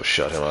 Let's go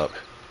shut him up.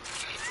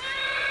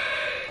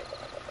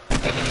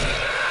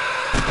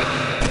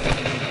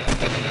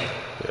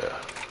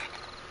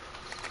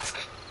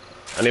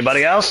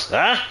 Anybody else?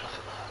 Huh?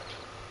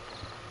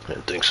 I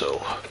didn't think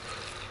so.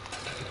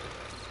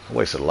 I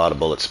wasted a lot of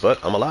bullets,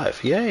 but I'm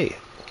alive. Yay!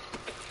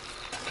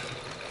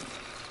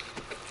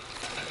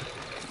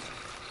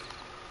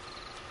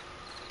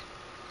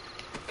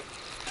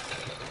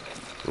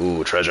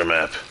 Ooh, treasure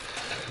map.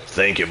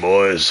 Thank you,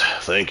 boys.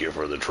 Thank you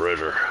for the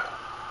treasure.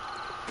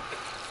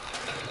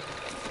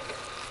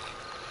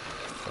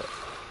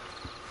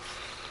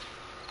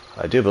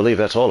 I do believe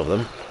that's all of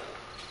them.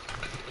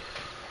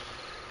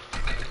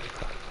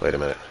 Wait a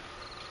minute.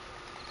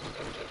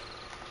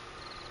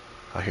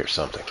 I hear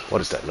something. What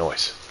is that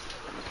noise?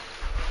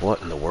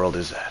 What in the world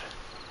is that?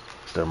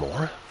 Is there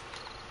more?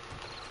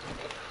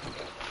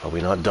 Are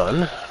we not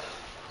done?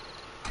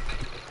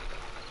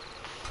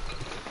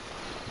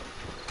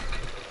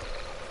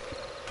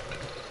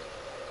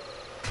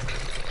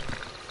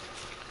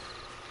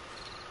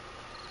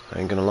 I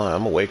ain't gonna lie,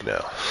 I'm awake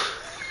now.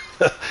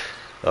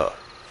 Oh.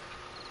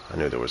 I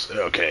knew there was...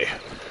 Okay.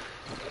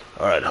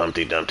 Alright,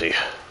 Humpty Dumpty.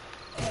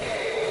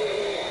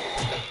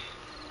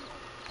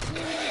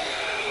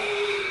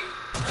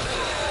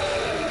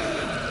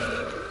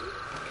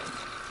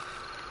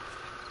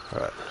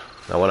 Alright.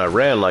 Now when I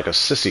ran like a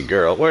sissy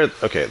girl... Where...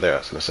 Okay, there, I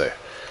was gonna say.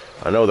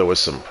 I know there was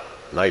some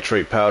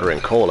nitrate powder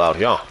and coal out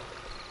here.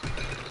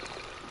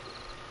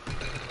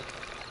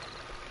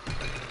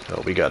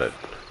 Oh, we gotta...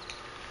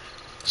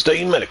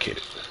 Stay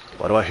medicated.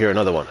 Why do I hear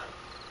another one?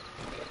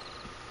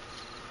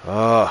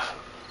 Ah.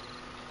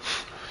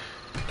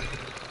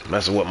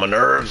 Messing with my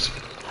nerves.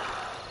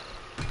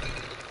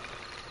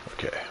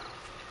 Okay.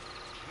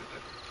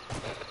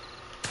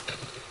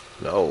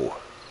 No.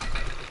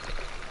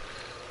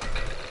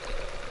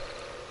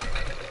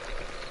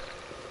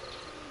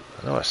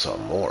 I know I saw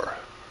more.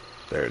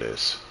 There it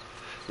is.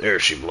 There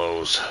she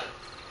blows.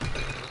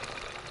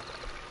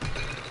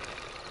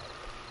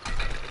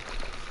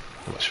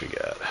 How much we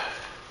got?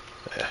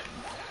 Eh.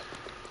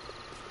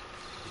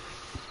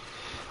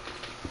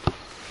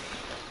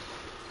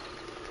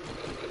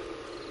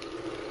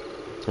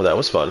 Well, that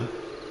was fun.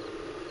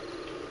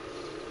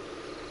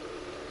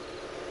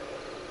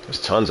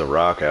 There's tons of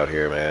rock out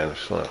here, man. I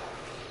just wanna...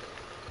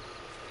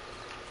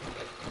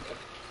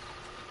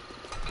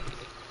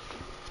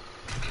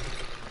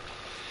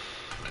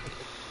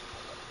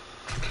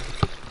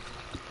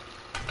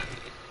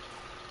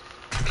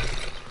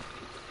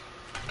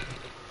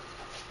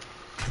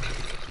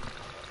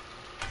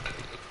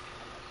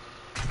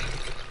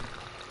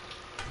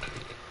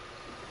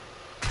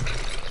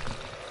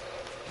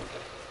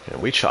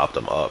 We chopped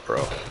them up, bro.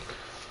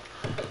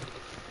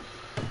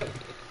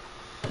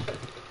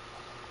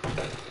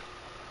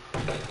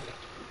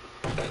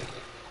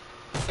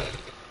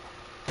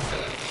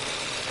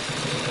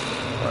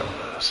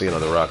 Alright, see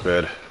another rock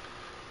bed.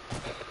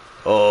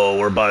 Oh,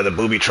 we're by the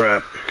booby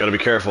trap. Gotta be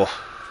careful.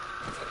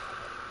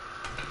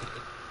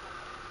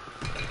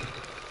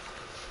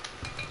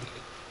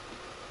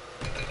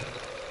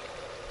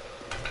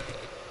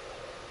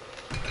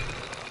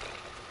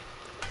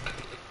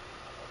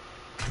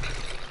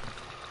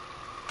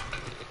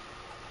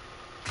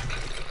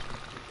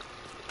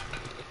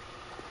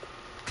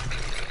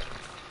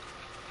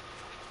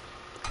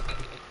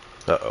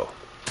 Uh-oh.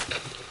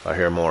 I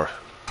hear more.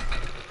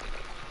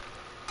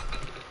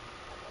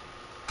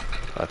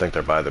 I think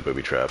they're by the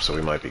booby trap, so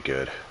we might be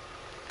good.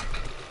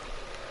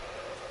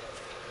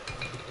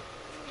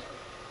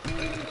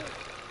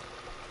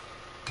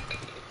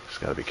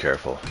 Just gotta be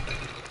careful.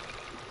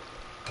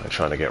 I'm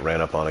trying to get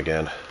ran up on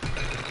again.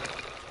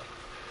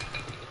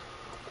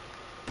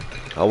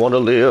 I want to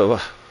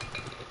live.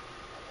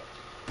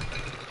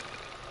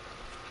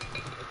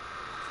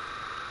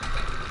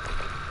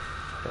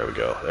 There we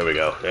go, there we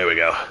go, there we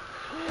go.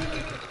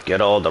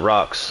 Get all the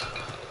rocks.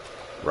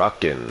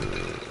 Rockin'.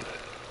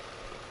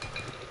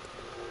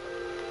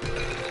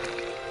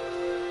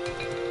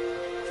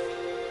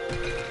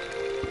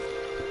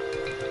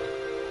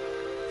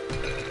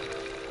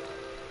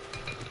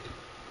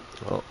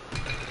 Well,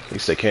 at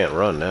least they can't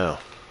run now.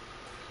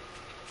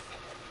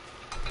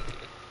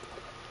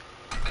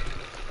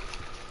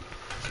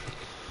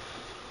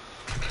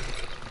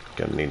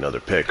 Gonna need another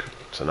pick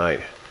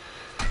tonight.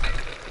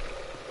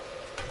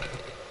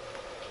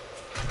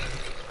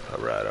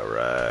 Alright,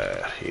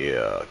 alright.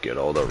 Yeah, get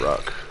all the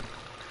rock.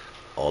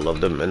 All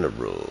of the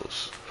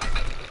minerals.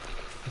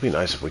 It'd be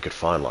nice if we could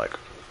find, like,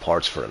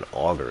 parts for an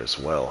auger as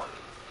well.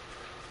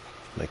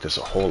 Make this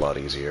a whole lot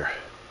easier.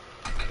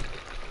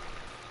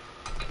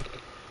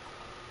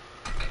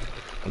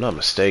 If I'm not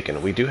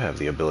mistaken, we do have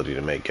the ability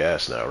to make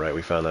gas now, right?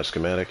 We found that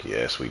schematic?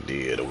 Yes, we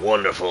did.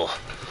 Wonderful.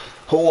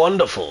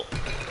 Wonderful.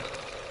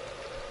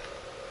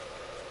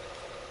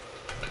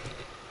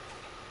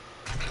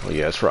 Oh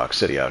yeah, it's Rock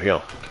City out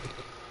here.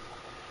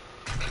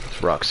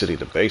 It's Rock City,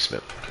 the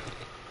basement.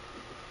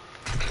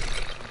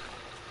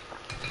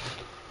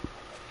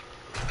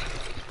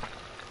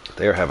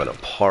 They're having a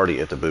party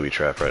at the booby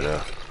trap right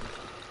now.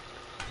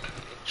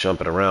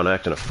 Jumping around,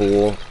 acting a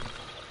fool.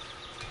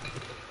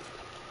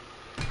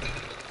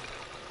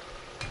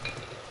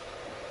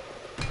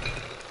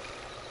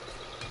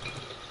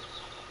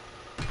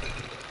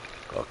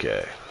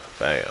 Okay,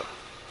 bam.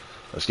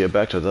 Let's get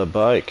back to the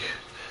bike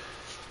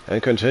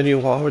and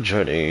continue our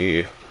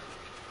journey.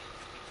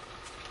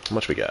 How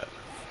much we got?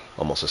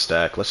 Almost a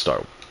stack. Let's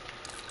start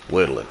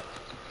whittling.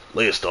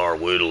 Let's start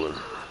whittling.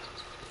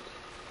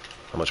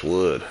 How much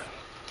wood?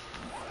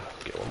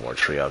 Get one more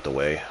tree out the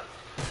way.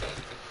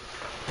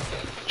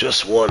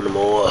 Just one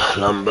more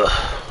lumber.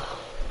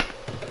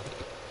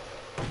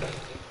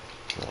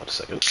 Hold on a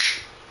second.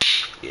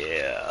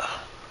 Yeah.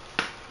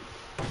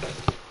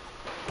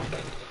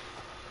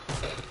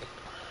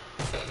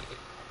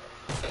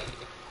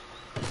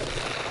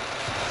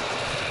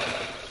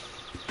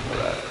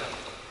 Alright.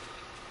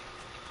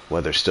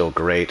 Weather's still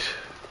great.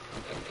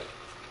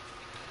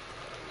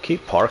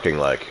 Keep parking,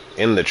 like,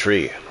 in the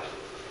tree.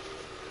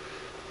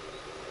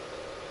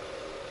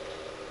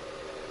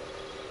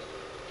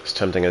 As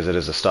tempting as it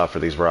is to stop for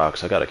these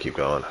rocks, I gotta keep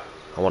going.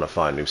 I want to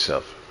find new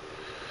stuff.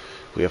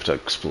 We have to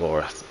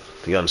explore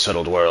the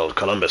unsettled world,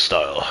 Columbus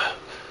style.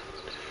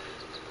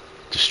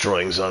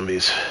 Destroying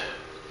zombies.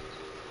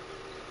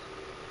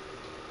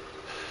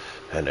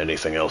 And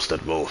anything else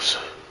that moves.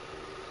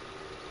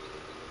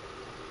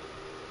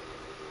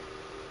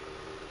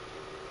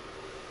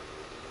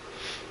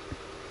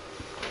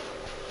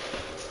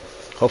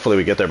 Hopefully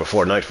we get there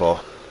before nightfall.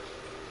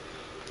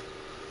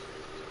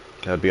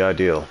 That'd be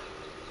ideal.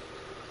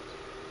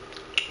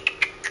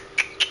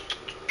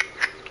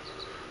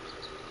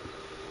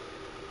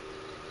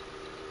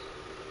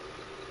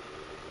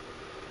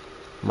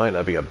 Might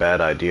not be a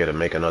bad idea to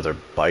make another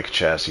bike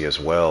chassis as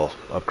well.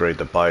 Upgrade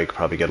the bike,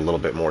 probably get a little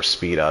bit more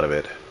speed out of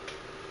it.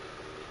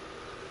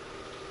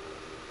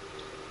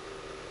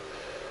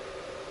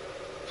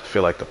 I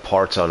feel like the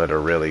parts on it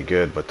are really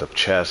good, but the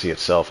chassis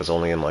itself is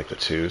only in like the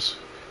 2s.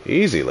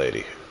 Easy,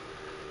 lady.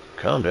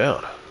 Calm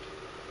down.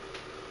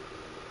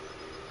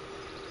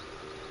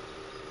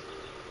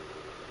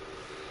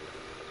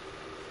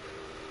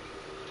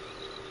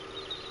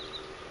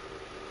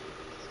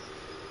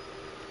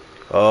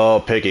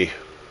 Oh, piggy.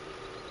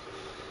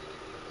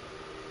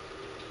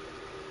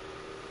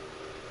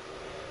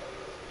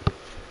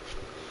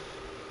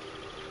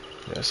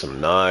 There's some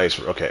nice...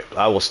 Okay,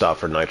 I will stop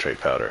for nitrate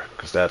powder,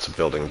 because that's a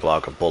building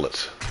block of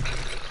bullets.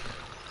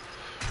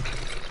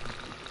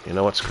 You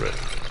know what? Screw it.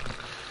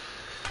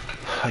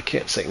 I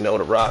can't say no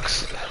to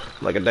rocks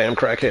like a damn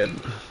crackhead.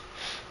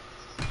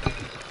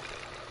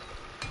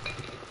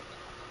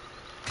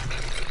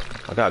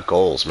 I got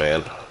goals,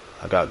 man.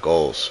 I got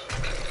goals.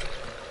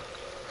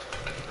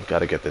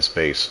 Gotta get this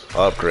base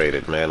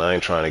upgraded, man. I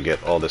ain't trying to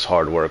get all this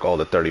hard work, all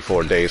the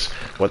 34 days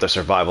worth of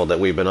survival that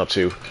we've been up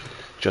to,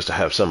 just to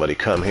have somebody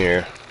come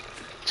here,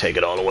 take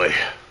it all away.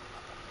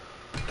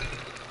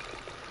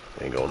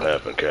 Ain't gonna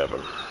happen,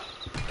 Captain.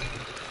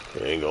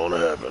 Ain't gonna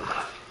happen.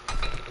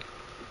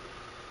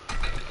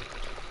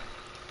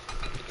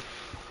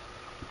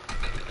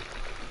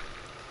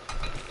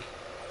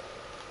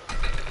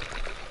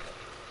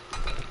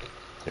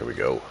 Here we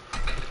go.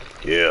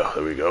 Yeah,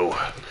 there we go.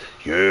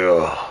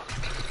 Yeah.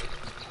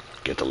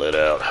 Get the lid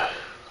out.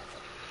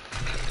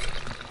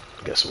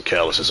 Got some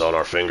calluses on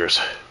our fingers.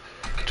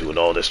 Doing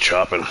all this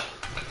chopping. I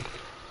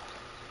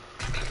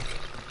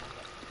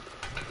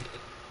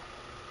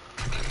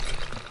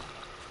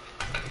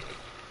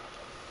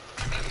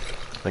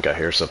think I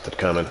hear something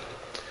coming.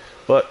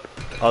 But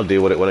I'll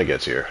deal with it when it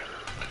gets here.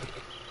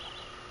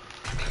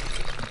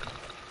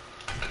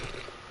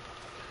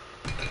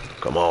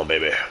 Come on,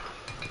 baby.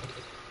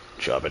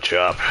 Chop it,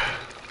 chop.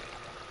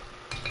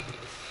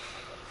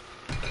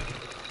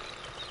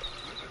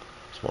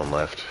 There's one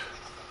left.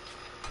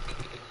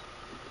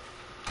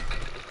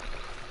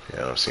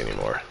 Yeah, I don't see any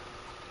more.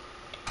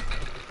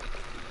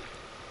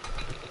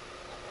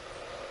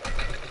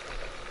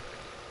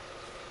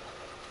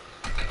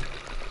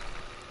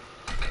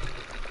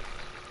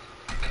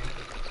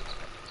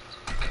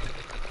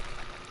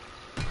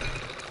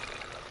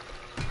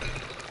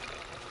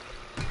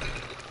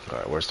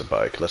 Alright, where's the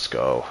bike? Let's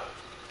go.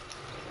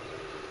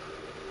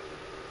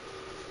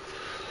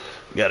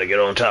 Gotta get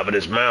on top of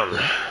this mountain.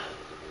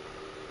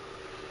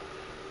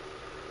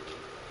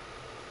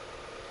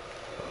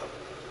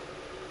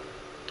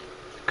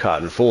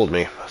 Cotton fooled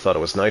me. I thought it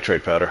was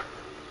nitrate powder.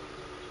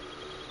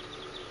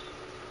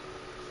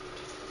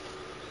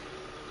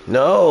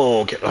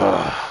 No!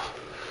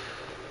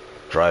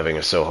 Driving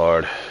is so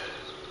hard.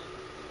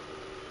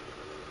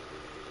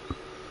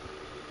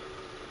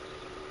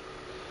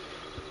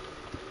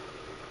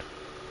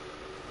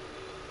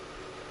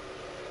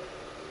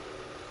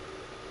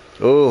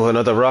 Oh,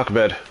 another rock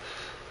bed.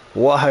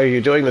 Why are you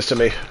doing this to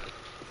me?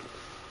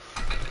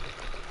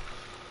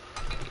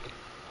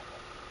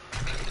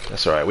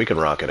 That's alright, we can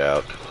rock it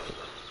out.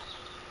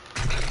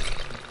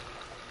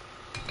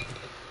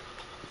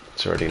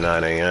 It's already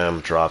 9 a.m.,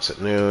 drops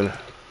at noon.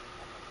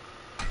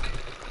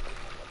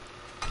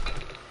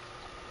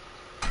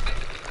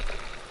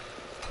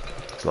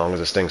 As long as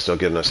this thing's still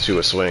getting us to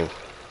a swing.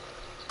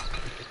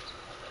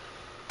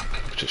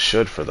 Which it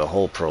should for the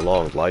whole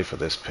prolonged life of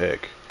this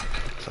pick.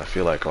 So I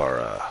feel like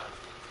our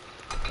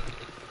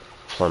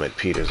plummet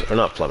Pete is, or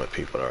not plummet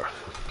Pete, but our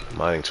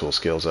mining tool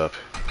skills up.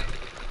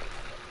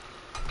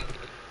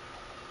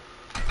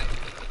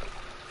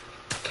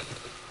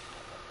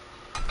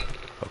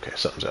 Okay,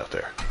 something's out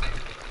there.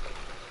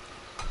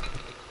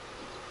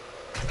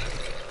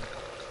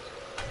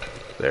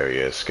 There he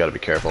is. Gotta be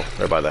careful.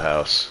 They're by the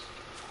house.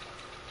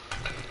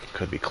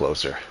 Could be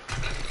closer.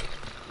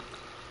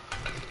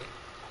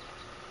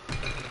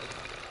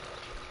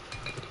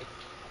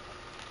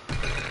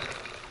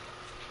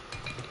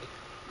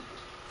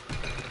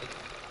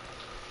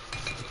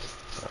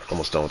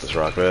 Almost done with this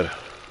rock bed.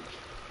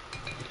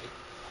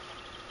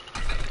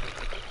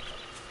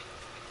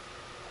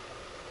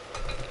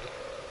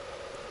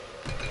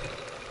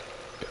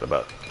 Got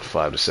about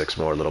 5 to 6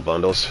 more little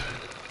bundles.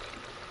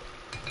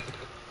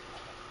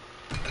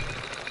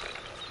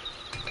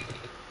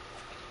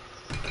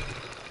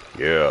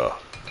 Yeah.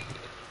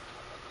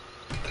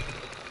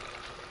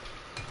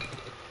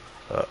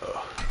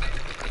 Uh-oh.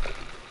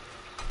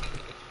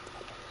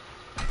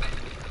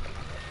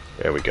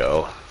 There we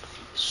go.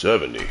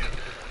 70.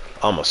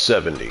 I'm a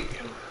 70.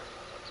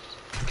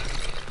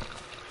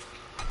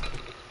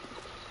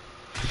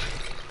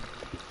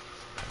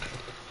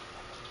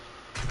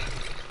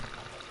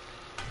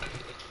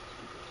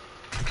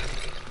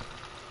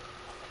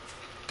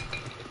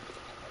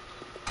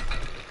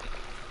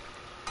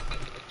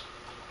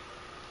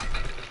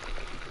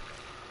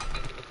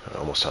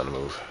 Almost time to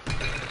move.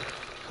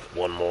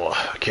 One more.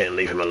 I can't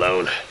leave him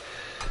alone.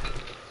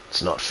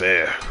 It's not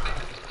fair.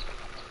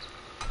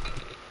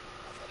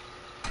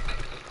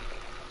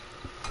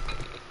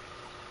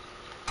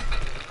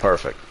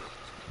 Perfect.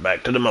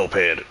 Back to the moped.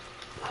 I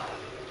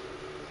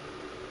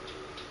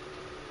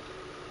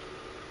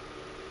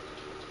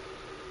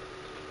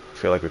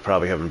feel like we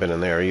probably haven't been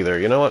in there either.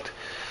 You know what?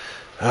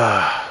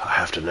 I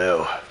have to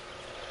know.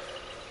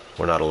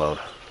 We're not alone.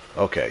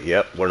 Okay,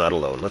 yep, we're not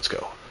alone. Let's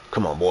go.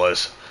 Come on,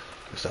 boys.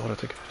 Is that what I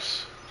think it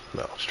is?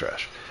 No, it's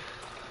trash.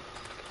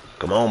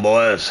 Come on,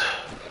 boys.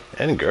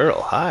 And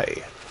girl,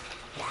 hi.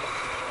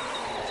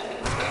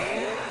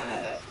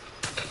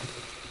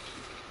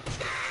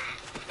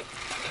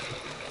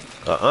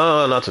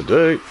 Not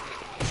today.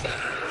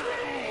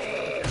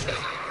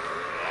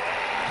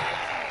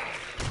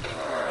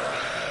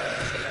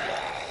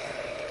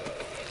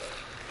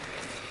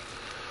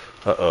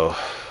 Uh-oh.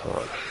 Hold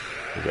on.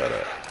 We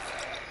gotta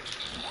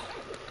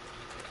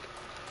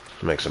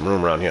make some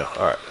room around here.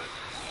 Alright.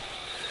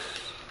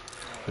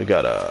 We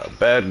got a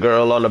bad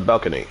girl on the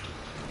balcony.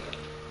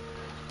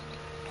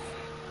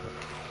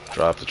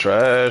 Drop the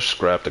trash,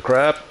 scrap the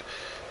crap.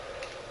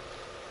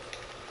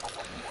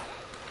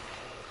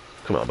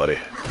 Come on, buddy.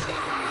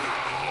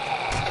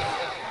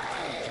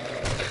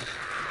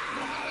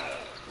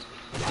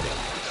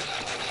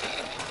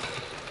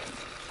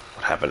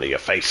 What happened to your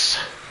face?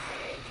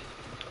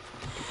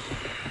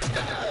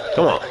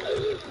 Come on.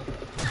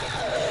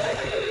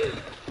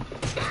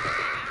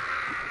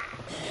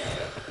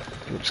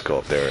 Just go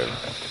up there and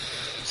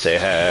say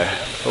hi.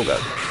 Oh,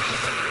 God.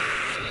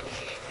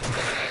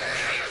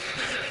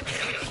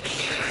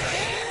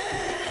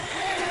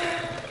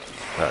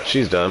 Alright,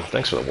 she's done.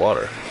 Thanks for the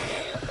water.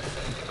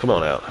 Come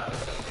on out.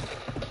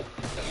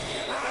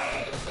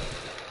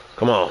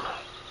 Come on.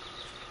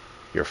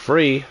 You're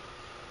free.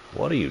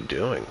 What are you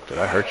doing? Did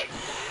I hurt you?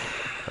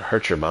 I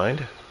hurt your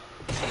mind?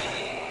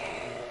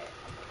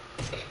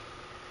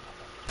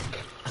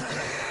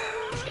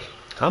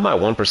 How am I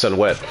 1%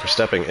 wet for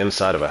stepping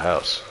inside of a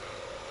house?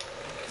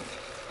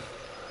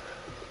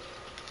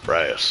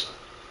 Brass.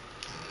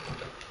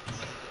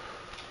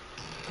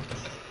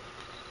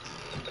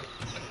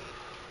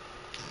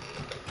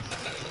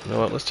 You know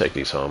what? Let's take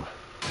these home.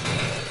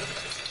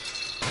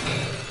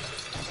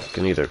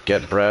 Can either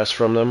get brass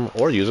from them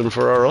or use them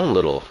for our own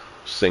little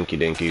sinky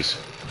dinkies.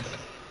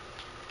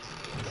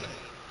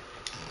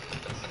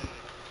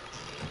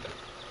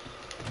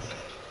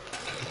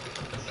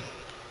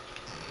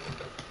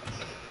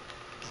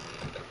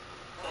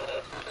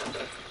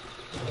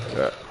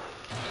 Yeah.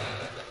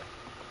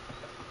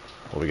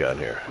 What we got in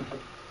here?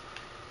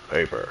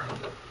 Paper.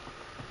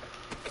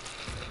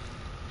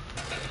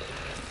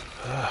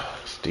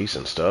 It's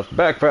decent stuff.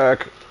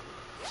 Backpack.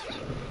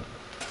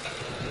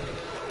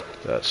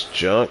 That's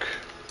junk.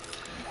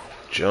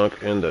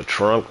 Junk in the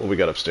trunk. What we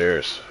got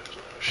upstairs?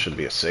 Should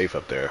be a safe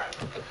up there.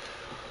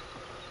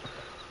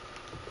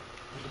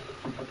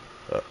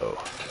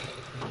 Uh-oh.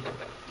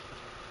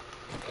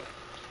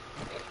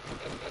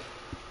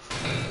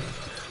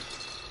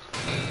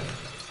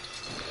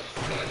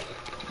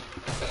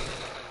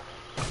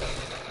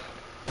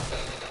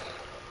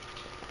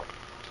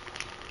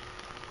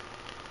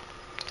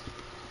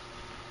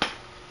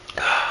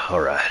 All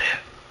right.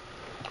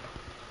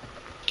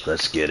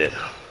 Let's get it.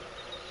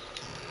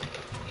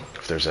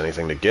 If there's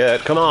anything to get,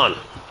 come on.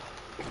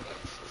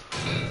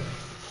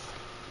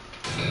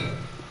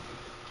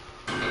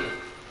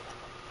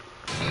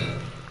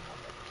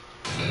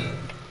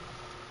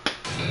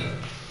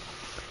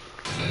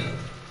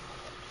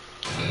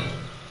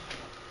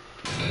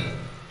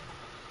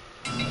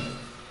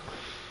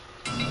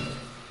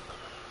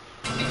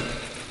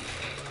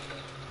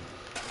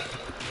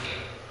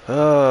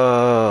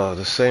 Oh,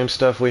 the same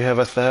stuff we have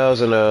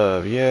 1,000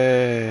 of.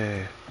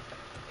 Yay.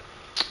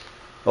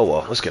 Oh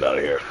well, let's get out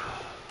of here.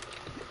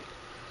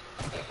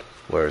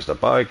 Where's the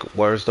bike?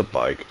 Where's the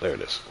bike? There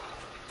it is.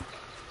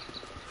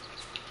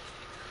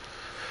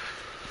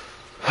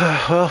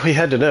 Well, we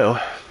had to know.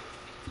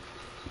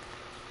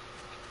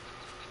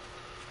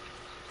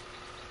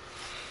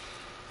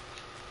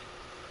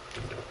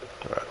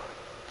 Alright.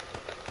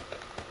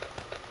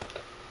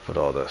 Put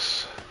all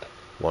this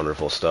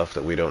wonderful stuff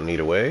that we don't need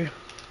away.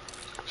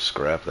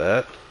 Scrap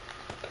that.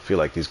 I feel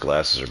like these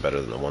glasses are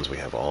better than the ones we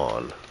have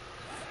on.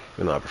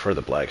 Even though I prefer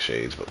the black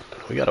shades, but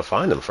we gotta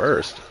find them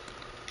first.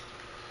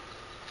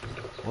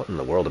 What in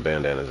the world of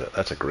bandana is that?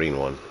 That's a green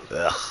one.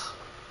 Ugh.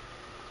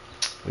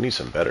 We need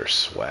some better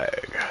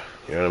swag.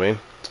 You know what I mean?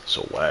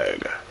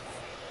 Swag.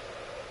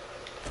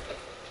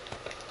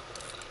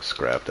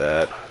 Scrap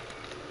that.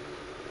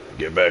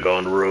 Get back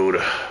on the road.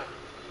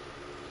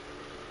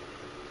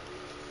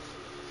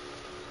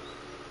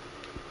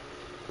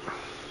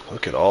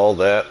 Look at all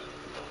that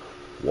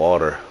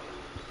water.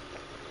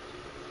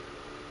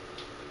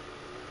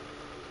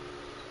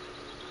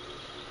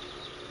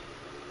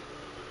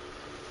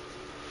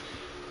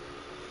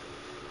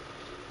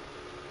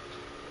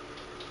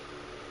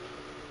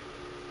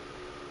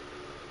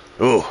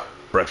 Ooh,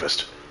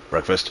 breakfast,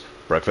 breakfast,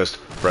 breakfast,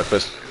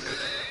 breakfast.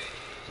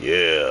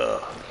 Yeah.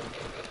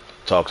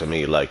 Talk to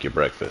me like your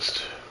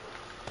breakfast.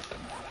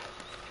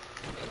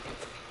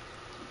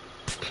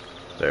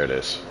 There it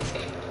is.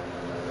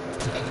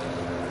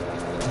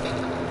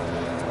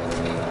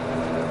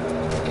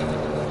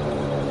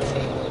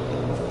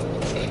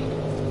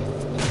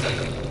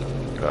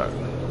 Alright.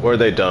 Where'd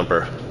they dump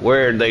her?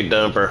 Where'd they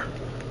dump her?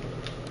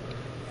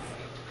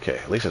 Okay,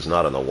 at least it's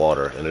not in the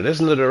water, and it is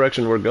in the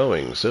direction we're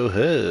going, so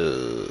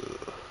there's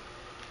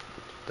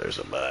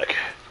a bike.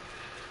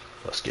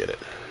 Let's get it.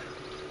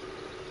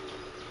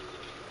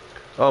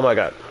 Oh my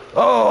god.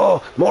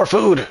 Oh, more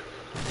food!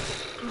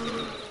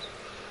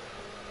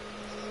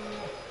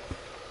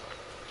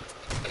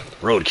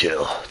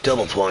 Roadkill.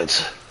 Double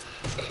points.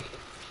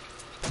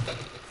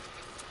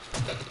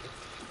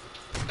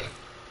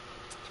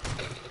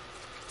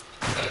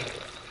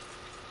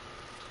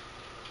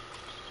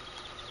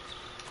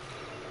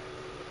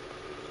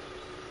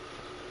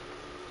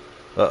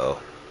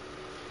 Uh-oh.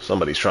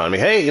 Somebody's trying me.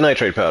 Hey,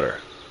 nitrate powder.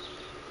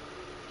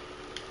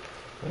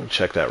 Let me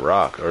check that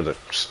rock, or the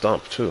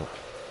stump, too.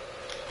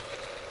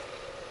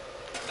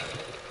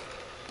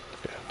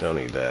 Okay, don't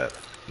need that.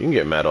 You can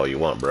get mad all you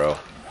want, bro.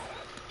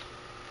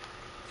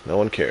 No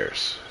one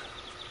cares.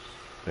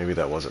 Maybe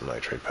that wasn't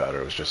nitrate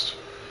powder, it was just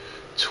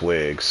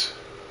twigs.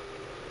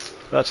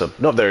 That's a...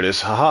 No, there it is.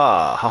 Ha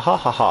ha! Ha ha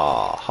ha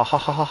ha! Ha ha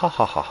ha ha ha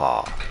ha ha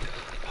ha!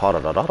 Ha da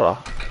da da da!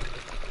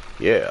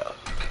 Yeah.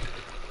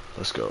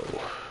 Let's go.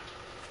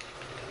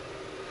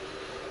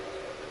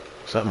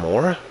 Is that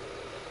more?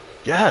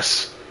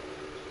 Yes!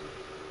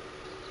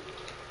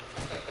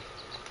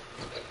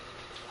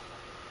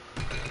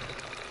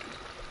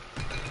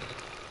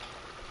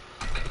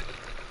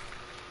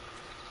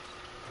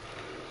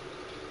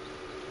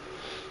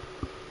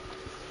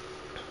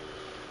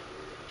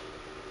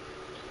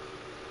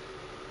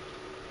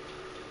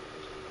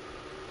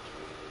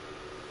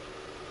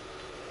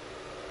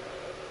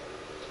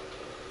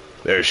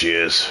 There she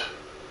is.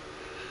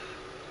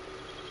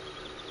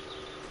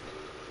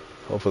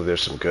 Hopefully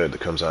there's some good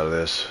that comes out of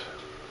this.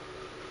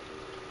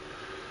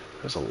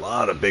 There's a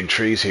lot of big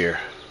trees here.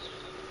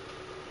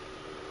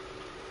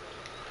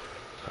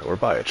 Right, we're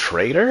by a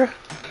trader?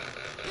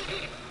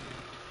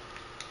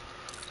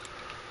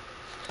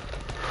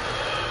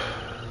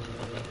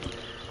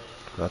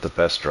 Not the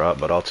best drop,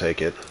 but I'll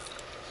take it.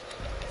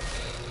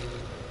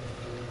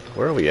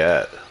 Where are we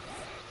at?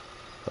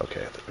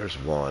 Okay, there's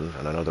one,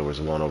 and I know there was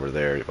one over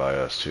there by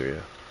us too,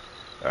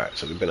 yeah. Alright,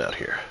 so we've been out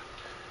here.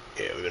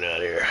 Yeah, we've been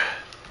out here.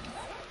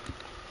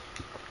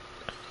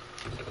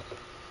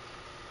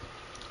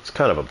 It's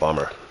kind of a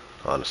bummer,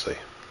 honestly.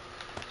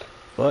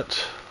 But,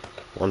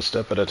 one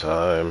step at a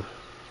time.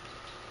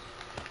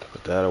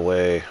 Put that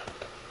away.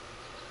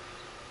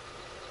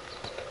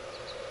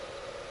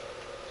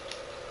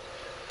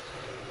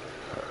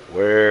 Alright,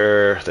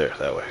 where? There,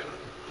 that way.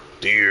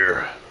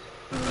 Deer.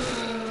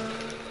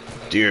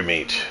 Deer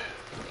meat.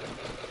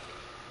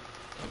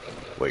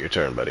 Wait your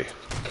turn, buddy.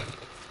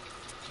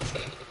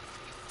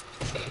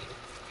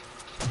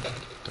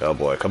 Oh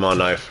boy, come on,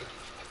 knife.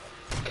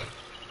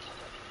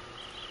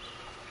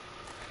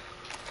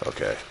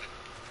 Okay.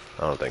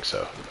 I don't think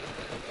so.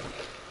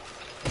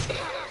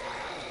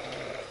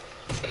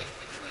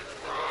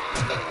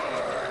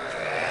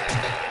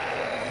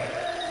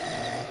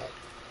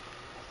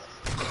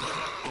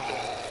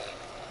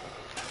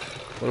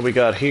 What do we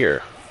got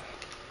here?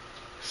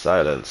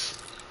 Silence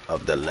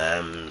of the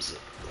Lambs.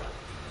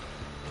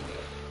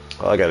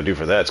 All I gotta do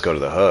for that is go to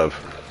the hub.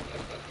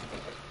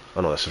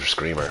 Oh no, that's a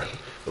screamer.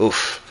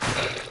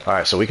 Oof.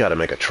 Alright, so we gotta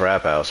make a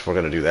trap house if we're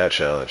gonna do that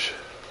challenge.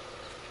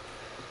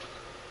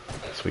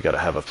 So we gotta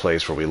have a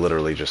place where we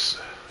literally just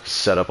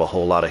set up a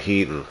whole lot of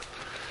heat and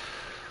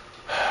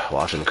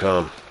watch them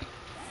come.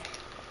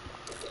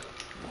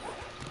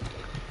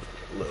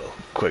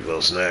 Quick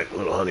little snack,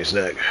 little honey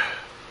snack.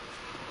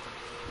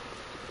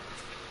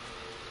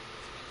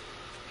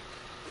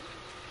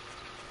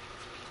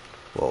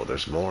 Whoa,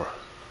 there's more. What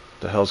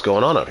the hell's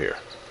going on out here?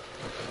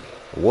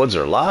 The woods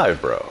are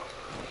live, bro.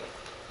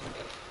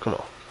 Come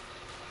on.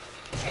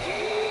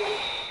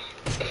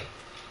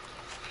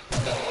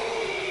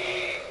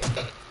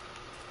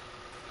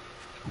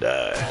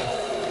 Die.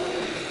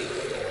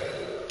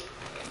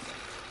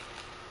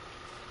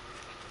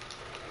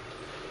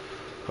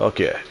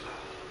 Okay.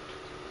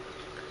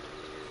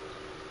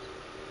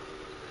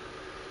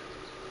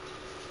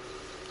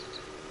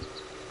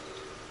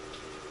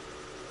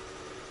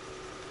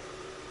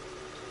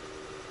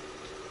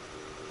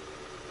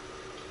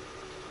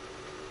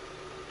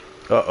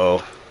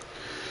 Uh-oh.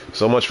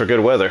 So much for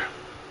good weather.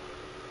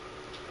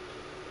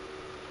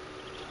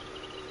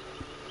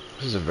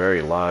 This is a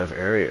very live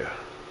area.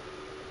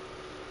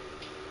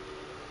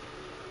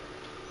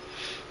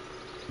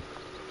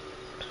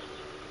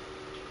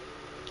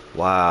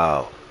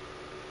 Wow.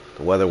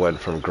 The weather went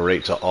from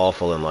great to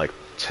awful in like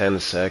 10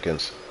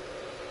 seconds.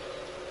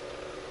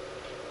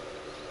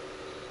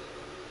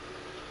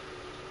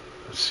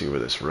 Let's see where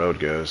this road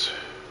goes.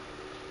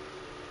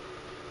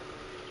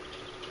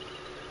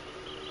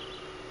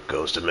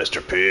 Goes to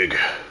Mr. Pig.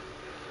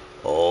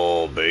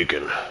 All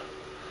bacon.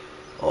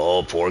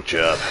 All pork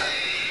chop.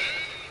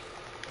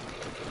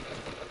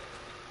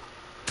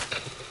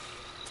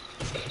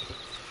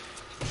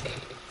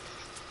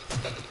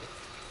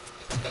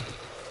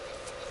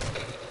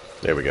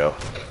 There we go.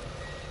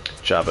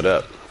 Chop it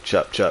up.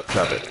 Chop, chop,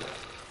 chop it.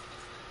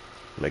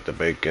 Make the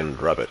bacon,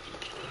 rub it.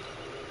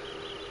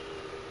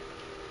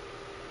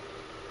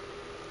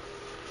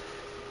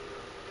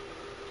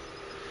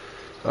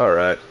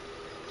 Alright.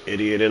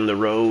 Idiot in the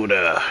road,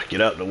 get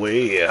out of the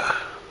way.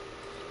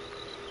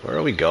 Where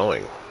are we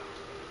going?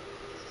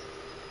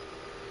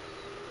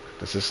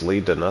 Does this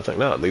lead to nothing?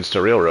 No, it leads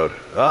to railroad.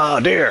 Ah,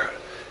 deer!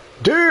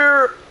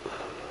 Deer!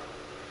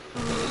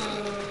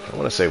 I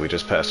want to say we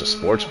just passed a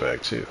sports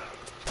bag, too.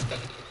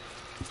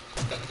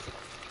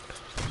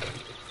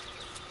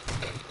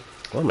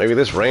 Well, maybe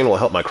this rain will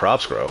help my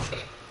crops grow.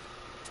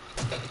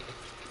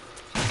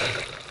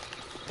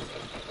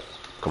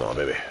 Come on,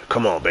 baby.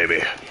 Come on,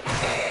 baby.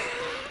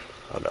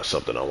 I got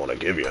something I want to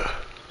give you. I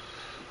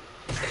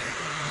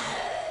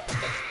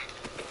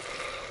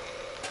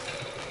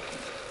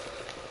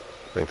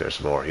think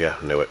there's more. Yeah,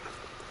 knew it.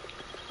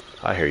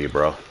 I hear you,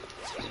 bro.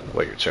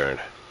 Wait your turn.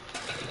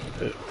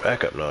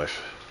 Backup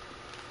knife.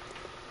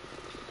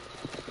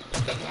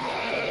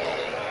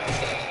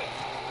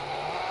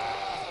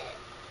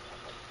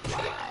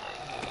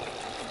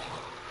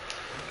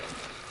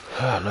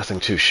 Nothing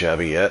too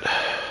shabby yet.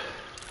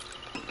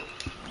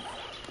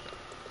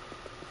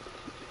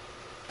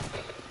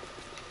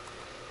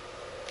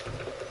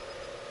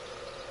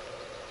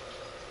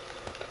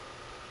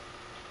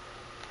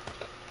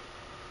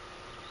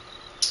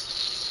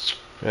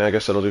 Yeah, I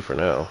guess that'll do for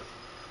now.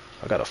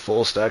 I got a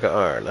full stack of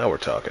iron. Now we're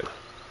talking.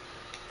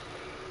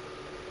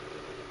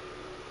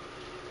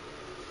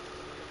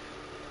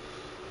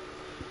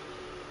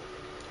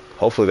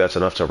 Hopefully that's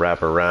enough to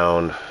wrap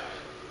around.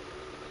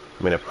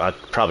 I mean, I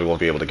probably won't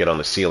be able to get on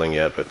the ceiling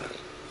yet, but...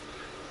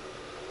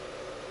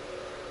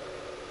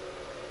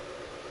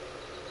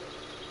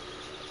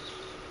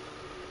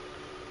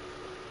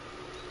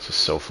 This is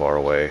so far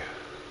away.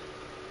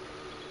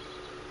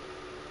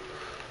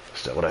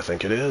 Is that what I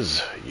think it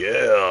is?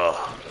 Yeah!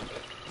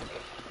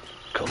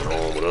 Coming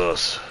home with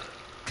us.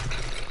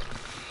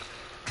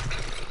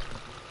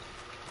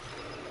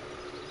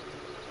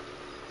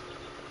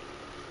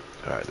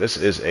 Alright, this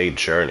is a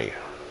journey.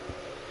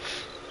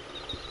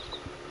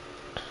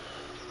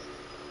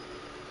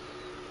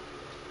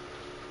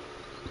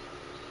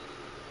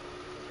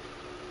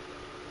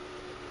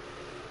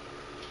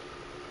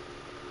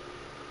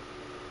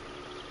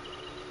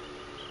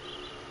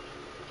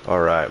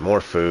 Alright,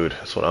 more food.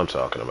 That's what I'm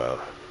talking about.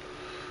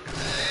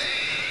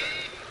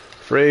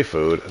 Free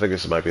food. I think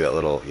this might be that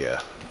little,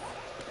 yeah.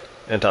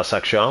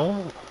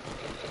 Intersection.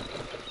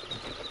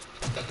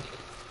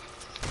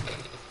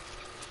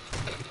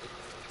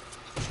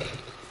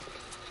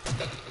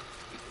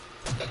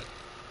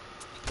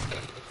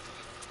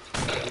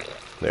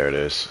 There it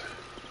is.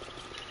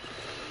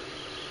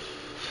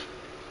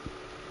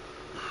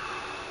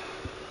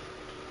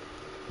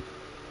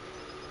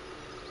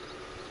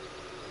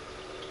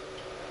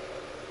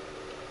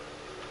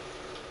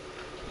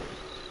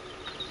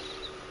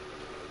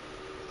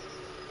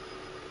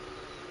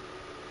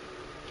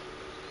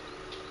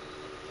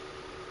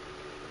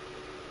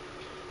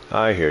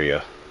 I hear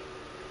ya.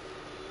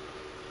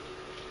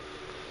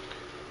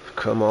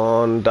 Come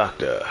on,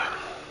 doctor.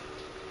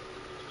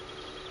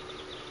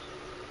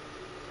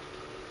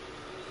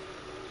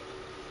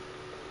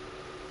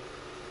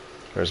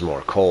 There's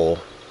more coal.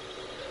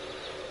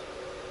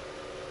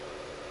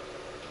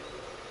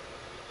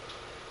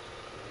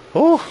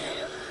 Oh!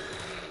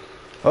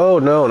 Oh,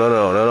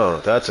 no.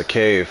 That's a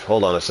cave.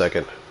 Hold on a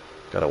second.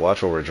 Gotta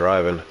watch where we're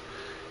driving.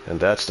 And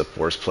that's the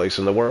worst place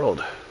in the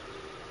world.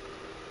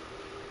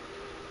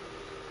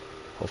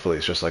 Hopefully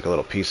it's just like a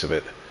little piece of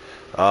it.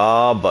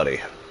 Ah,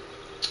 buddy.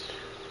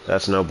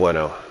 That's no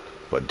bueno.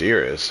 But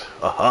deer is.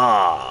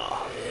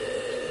 Aha!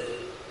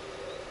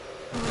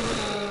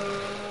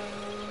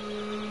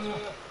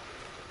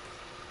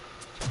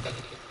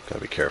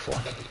 Gotta be careful.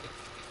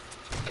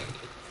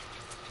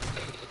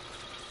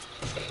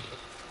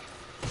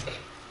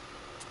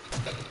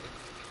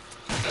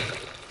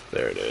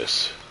 There it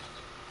is.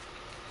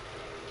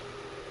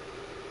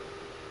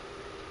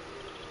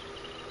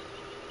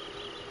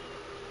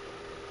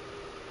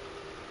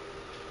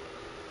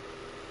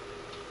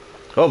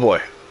 Oh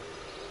boy.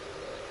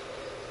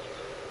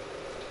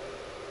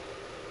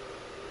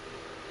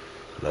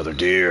 Another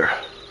deer.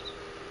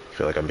 I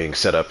feel like I'm being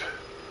set up.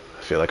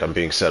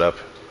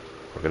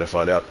 We're gonna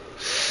find out.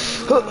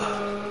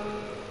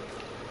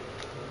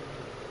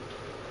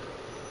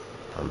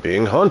 I'm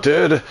being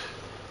hunted.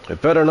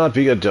 It better not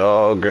be a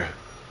dog.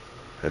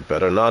 It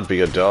better not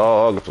be a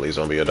dog. Please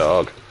don't be a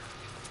dog.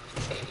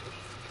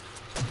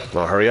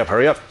 Come on, hurry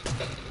up.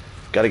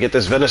 Gotta get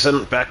this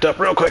venison backed up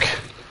real quick.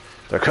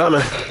 They're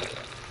coming.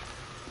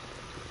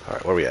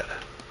 Alright, where are we at?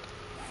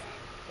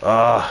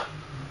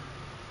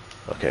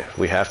 Okay,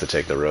 we have to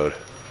take the road.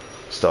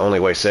 It's the only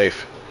way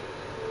safe.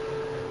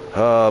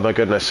 Oh, my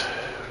goodness.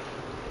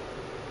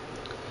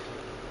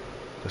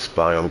 This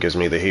biome gives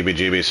me the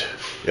heebie-jeebies.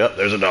 Yep,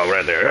 there's a dog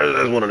right there.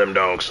 There's one of them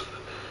dogs.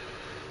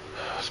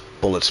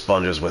 Bullet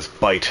sponges with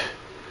bite.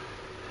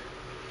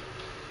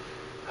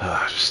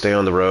 Just stay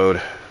on the road.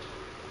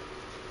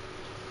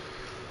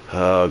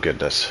 Oh,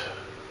 goodness.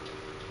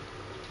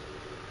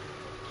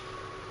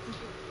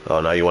 Oh,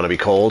 now you want to be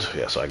cold?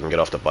 Yeah, so I can get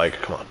off the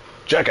bike. Come on.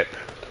 Check it!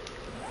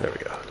 There we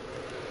go.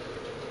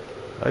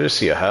 I just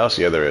see a house.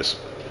 Yeah, there is.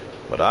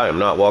 But I am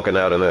not walking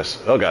out in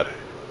this. Oh, God.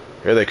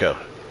 Here they come.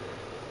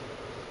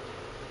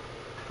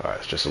 Alright,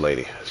 it's just a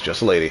lady.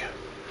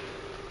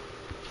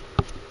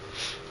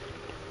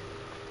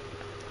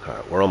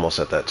 Alright, we're almost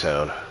at that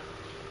town.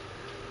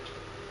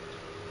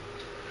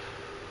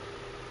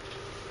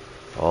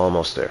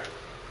 Almost there.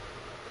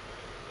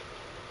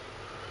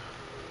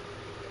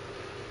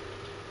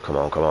 Come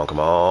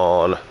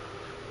on.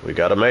 We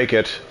gotta make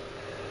it.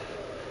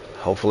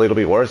 Hopefully it'll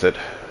be worth it.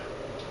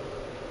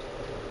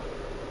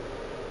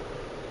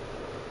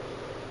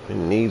 It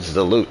needs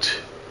the loot.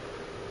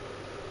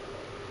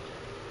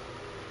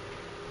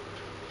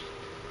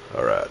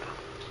 Alright.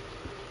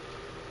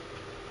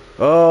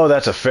 Oh,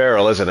 that's a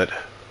feral, isn't it?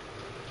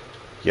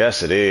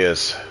 Yes, it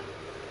is.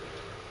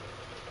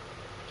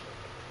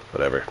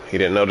 Whatever. He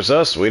didn't notice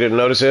us. We didn't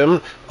notice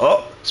him.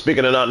 Oh,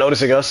 speaking of not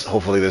noticing us,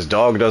 hopefully this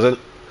dog doesn't.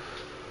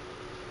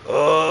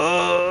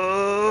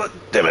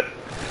 Damn it.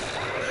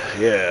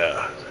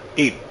 Yeah.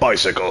 Eat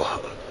bicycle.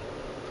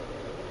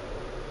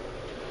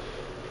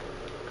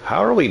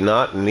 How are we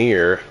not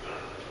near...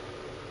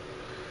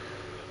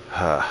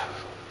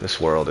 this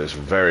world is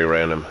very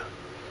random.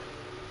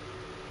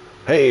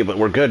 Hey, but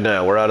we're good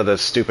now. We're out of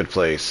this stupid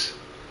place.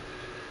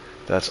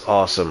 That's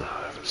awesome.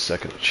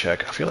 Second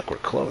check. I feel like we're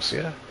close,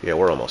 yeah? Yeah,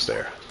 we're almost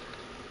there.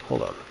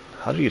 Hold on.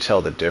 How do you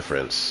tell the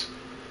difference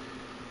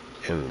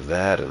in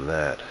that and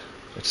that?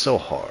 It's so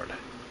hard.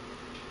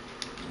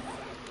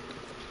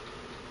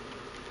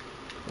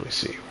 Let me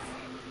see.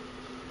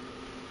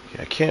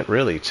 Yeah, I can't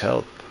really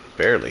tell.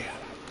 Barely.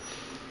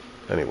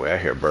 Anyway, I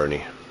hear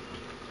Bernie.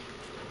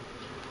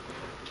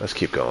 Let's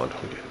keep going.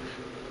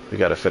 We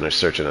gotta finish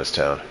searching this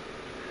town.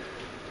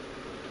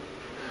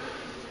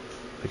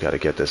 We gotta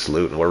get this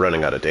loot, and we're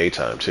running out of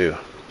daytime, too.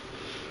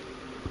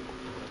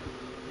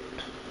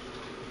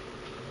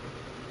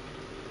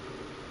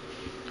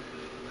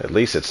 At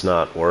least it's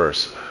not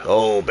worse.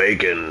 Oh,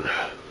 bacon.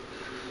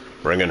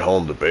 Bringing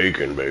home the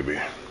bacon, baby.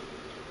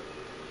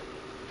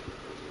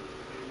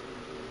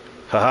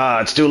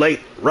 Haha, it's too late.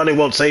 Running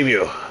won't save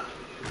you.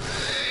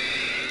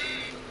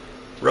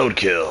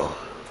 Roadkill.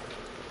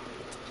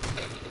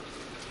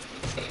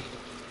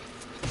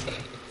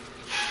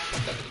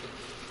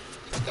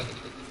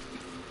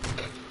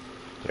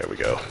 There we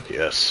go.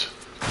 Yes.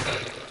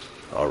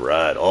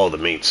 Alright, all the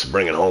meats.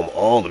 Bringing home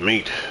all the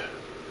meat.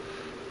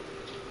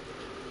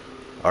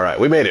 Alright,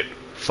 we made it.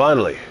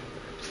 Finally.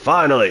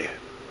 Finally!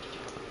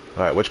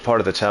 Alright, which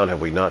part of the town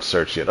have we not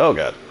searched yet? Oh,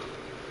 God.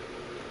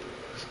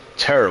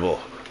 Terrible.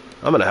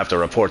 I'm gonna have to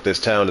report this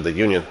town to the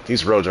Union.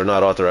 These roads are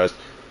not authorized.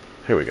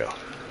 Here we go.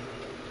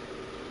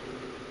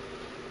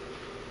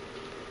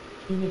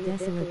 In a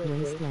desolate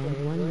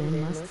wasteland, one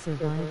man must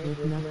survive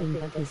with nothing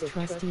but his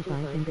trusty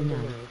bike and a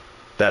knife.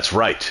 That's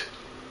right.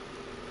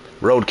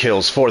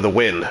 Roadkills for the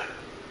win.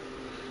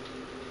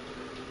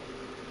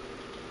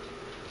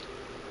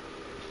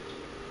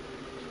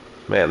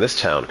 Man, this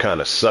town kind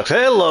of sucks.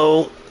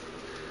 Hello!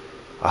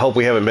 I hope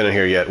we haven't been in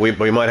here yet. We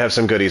might have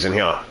some goodies in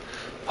here.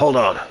 Hold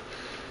on.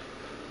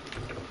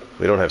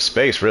 We don't have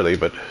space, really,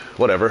 but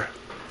whatever.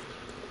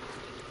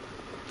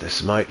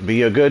 This might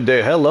be a good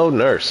day. Hello,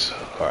 nurse.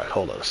 Alright,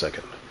 hold on a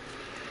second.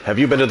 Have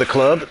you been to the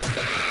club?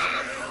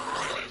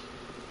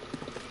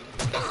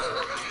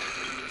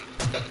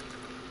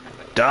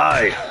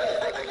 Die!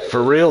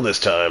 For real this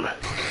time.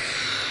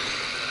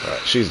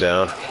 Alright, she's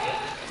down.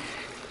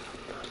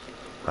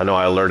 I know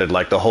I alerted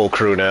like the whole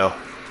crew now.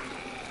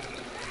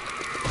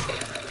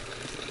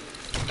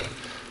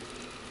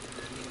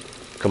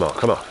 Come on,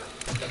 come on.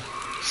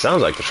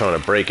 Sounds like they're trying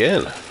to break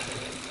in.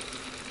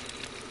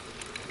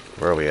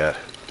 Where are we at?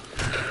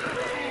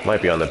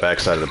 Might be on the back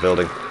side of the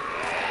building.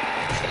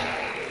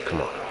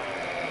 Come on.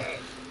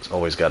 It's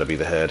always got to be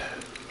the head.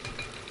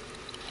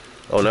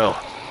 Oh no.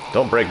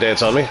 Don't break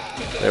dance on me.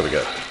 There we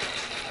go.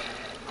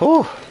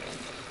 Whew.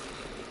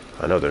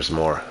 I know there's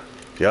more.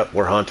 Yep,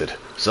 we're haunted.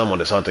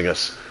 Someone is hunting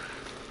us.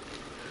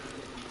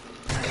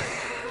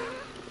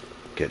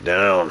 Get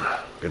down.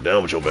 Get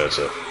down with your bad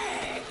self.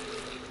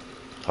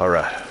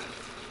 Alright.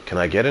 Can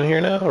I get in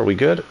here now? Are we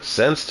good?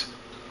 Sensed?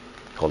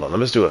 Hold on, let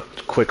me just do a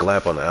quick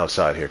lap on the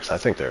outside here, because I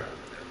think they're...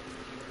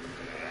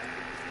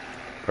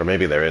 Or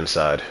maybe they're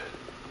inside.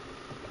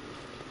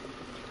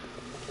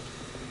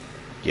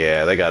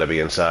 Yeah, they gotta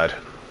be inside.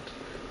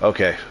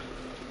 Okay.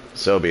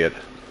 So be it.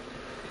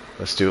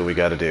 Let's do what we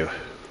gotta do.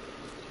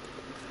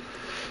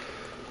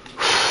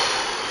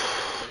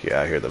 Yeah,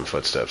 I hear them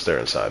footsteps. They're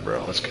inside,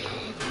 bro. Let's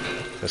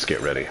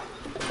get ready.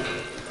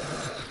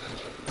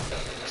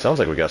 Sounds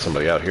like we got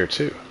somebody out here,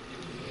 too.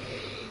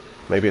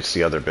 Maybe it's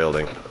the other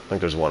building. I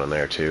think there's one in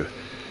there, too.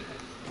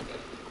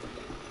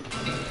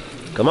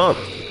 Come on.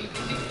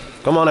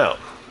 Come on out.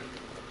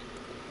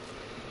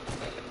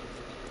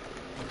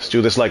 Let's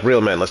do this like real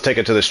men. Let's take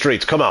it to the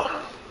streets. Come on.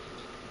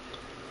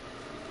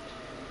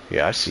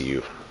 Yeah, I see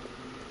you.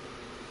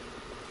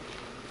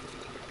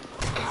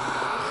 Come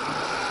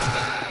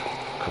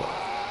on.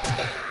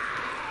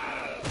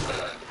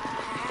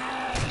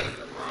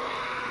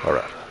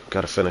 Alright.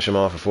 Gotta finish him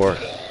off before...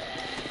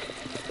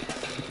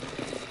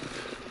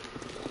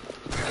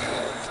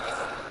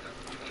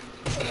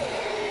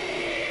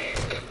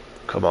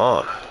 Come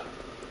on.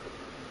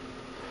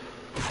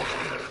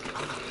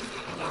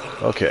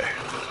 Okay.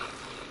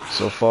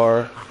 So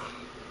far...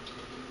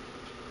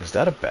 Is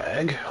that a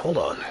bag? Hold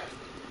on.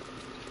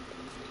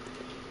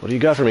 What do you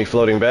got for me,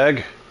 floating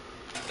bag?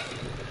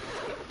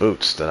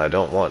 Boots that I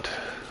don't want.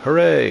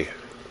 Hooray!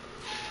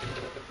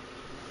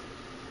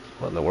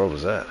 What in the world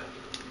was that?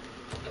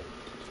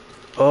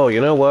 Oh,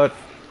 you know what?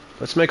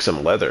 Let's make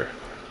some leather.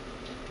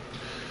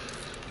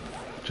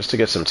 Just to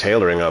get some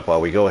tailoring up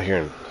while we go here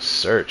and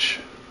search.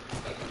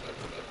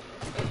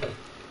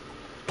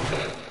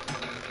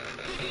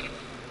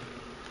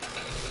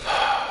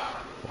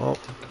 Well,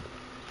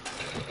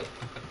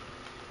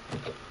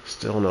 let's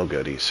Still no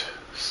goodies.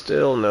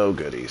 Still no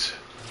goodies.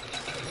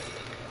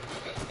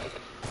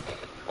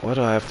 What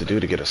do I have to do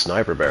to get a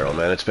sniper barrel,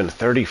 man? It's been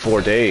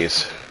 34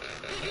 days.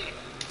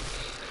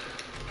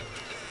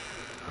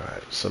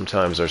 Alright,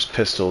 sometimes there's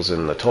pistols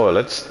in the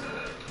toilets.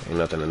 Ain't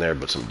nothing in there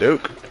but some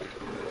Duke.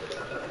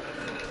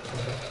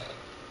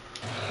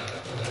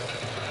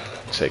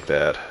 Take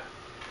that.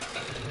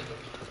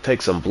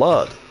 Take some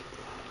blood.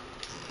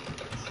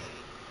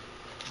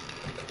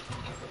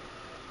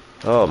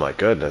 Oh my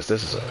goodness,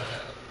 this is a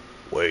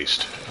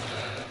waste.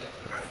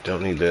 Alright,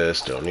 don't need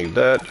this, don't need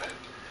that.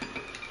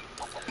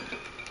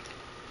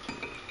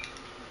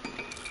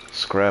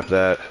 Scrap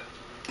that.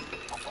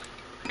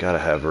 Gotta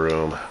have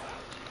room.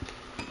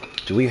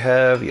 Do we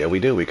have... Yeah, we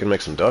do. We can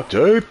make some duct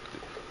tape.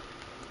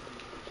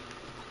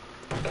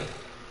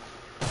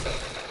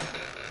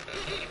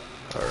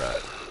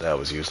 Alright, that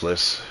was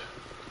useless.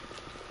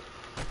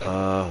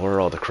 Where are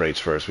all the crates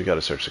first? We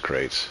gotta search the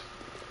crates.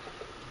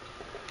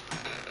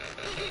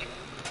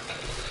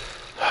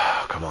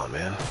 Come on,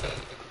 man.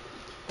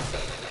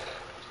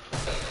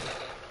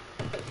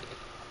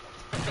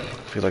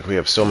 I feel like we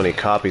have so many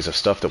copies of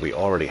stuff that we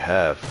already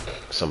have.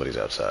 Somebody's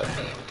outside.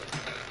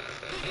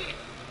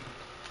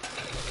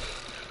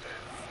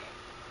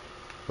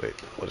 Wait,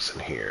 what is in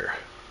here?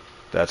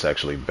 That's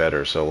actually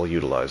better, so we'll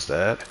utilize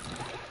that.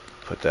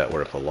 Put that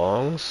where it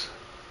belongs.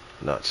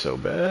 Not so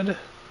bad.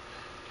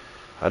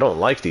 I don't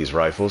like these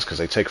rifles because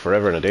they take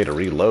forever and a day to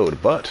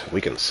reload, but we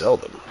can sell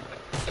them.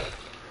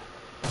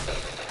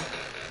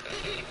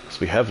 So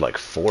we have like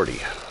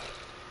 40.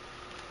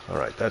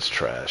 Alright, that's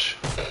trash.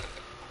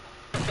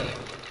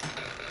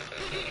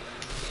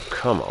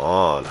 Come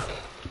on.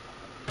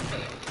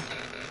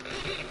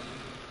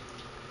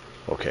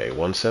 Okay,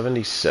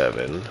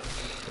 177.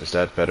 Is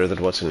that better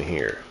than what's in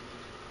here?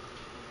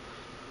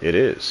 It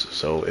is,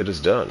 so it is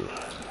done.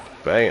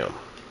 Bam.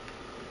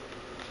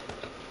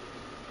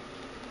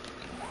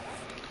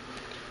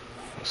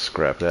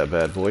 Scrap that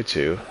bad boy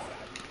too.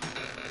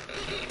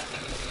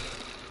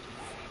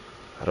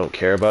 I don't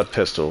care about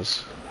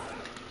pistols.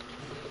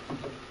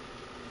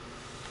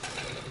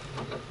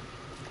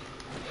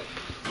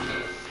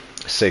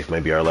 Safe may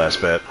be our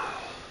last bet.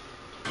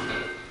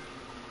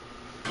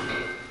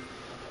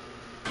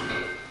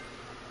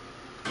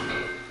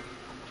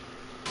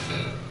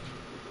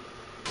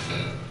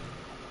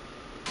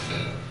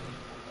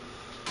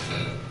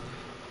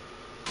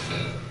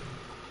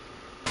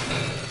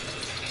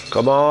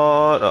 Come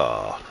on.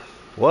 Oh.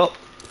 Well,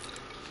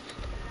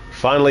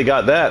 finally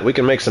got that. We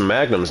can make some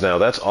magnums now.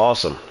 That's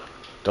awesome.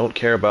 Don't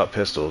care about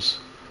pistols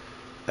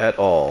at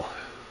all.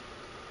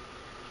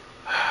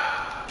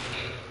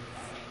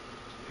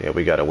 Yeah,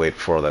 we gotta wait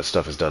before all that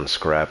stuff is done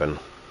scrapping.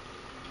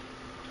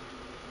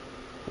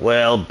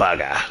 Well,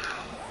 bugger.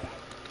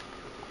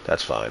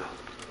 That's fine.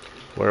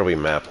 Where are we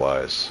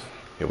map-wise?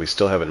 Yeah, we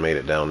still haven't made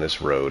it down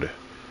this road.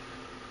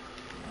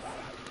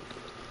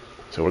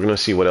 So we're going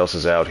to see what else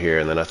is out here,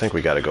 and then I think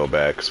we got to go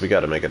back, because we got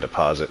to make a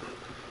deposit.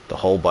 The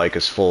whole bike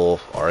is full,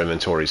 our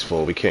inventory's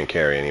full, we can't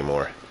carry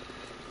anymore.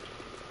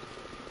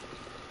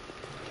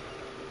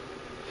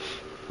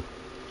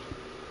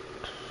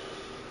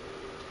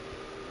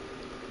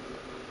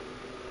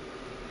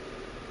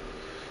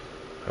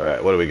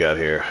 Alright, what do we got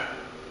here?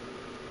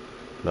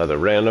 Another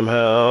random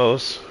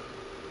house.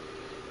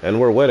 And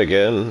we're wet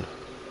again.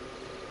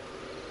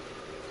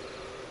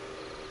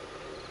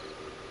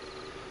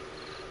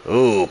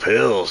 Ooh,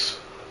 pills.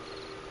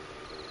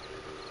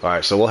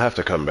 Alright, so we'll have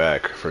to come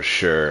back for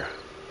sure.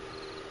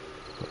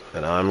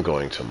 And I'm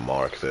going to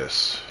mark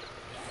this,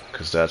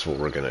 because that's what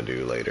we're going to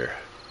do later.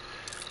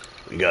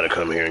 We got to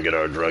come here and get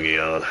our druggie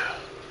on.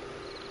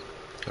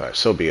 Alright,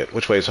 so be it.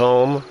 Which way's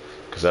home?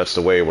 Because that's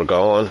the way we're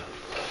going.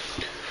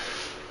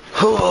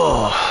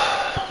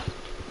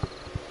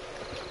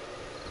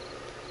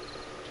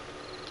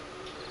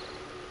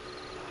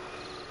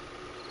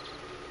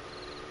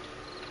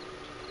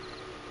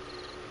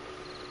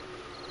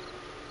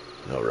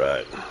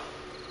 Alright.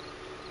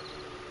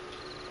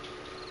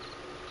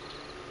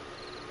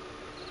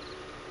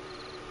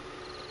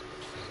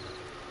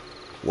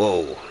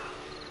 Whoa.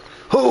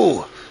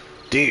 Oh,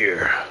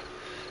 dear.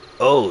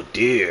 Oh,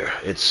 dear.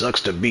 It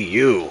sucks to be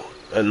you.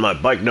 And my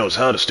bike knows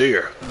how to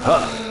steer.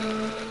 Ha!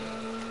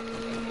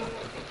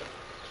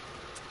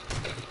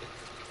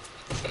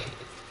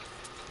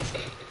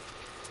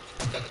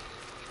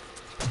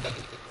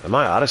 Am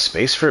I out of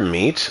space for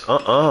meat?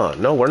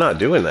 No, we're not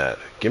doing that.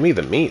 Give me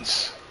the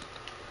meats.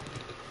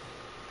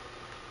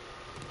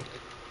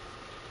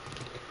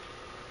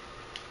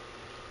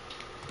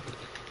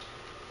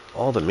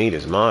 All the meat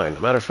is mine.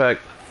 Matter of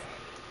fact,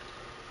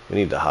 we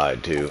need to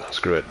hide too.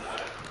 Screw it.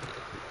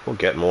 We'll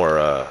get more,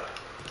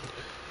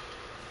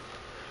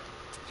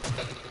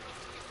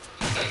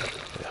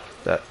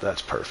 yeah,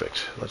 that's perfect.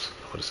 What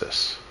is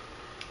this?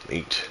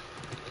 Meat.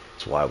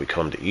 That's why we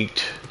come to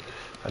eat.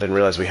 I didn't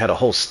realize we had a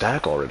whole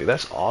stack already.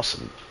 That's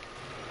awesome.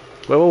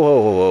 Whoa, whoa,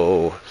 whoa,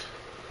 whoa, whoa.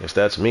 If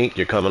that's meat,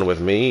 you're coming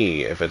with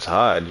me. If it's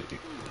hide...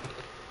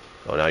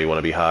 Oh, now you want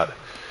to be hot?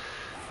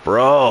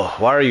 Bro,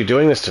 why are you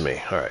doing this to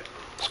me? Alright,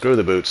 screw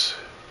the boots.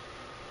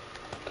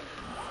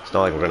 It's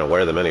not like we're gonna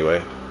wear them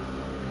anyway.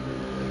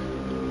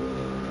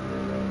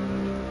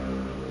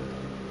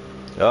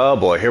 Oh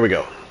boy, here we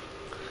go.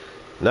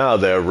 Now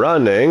they're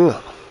running.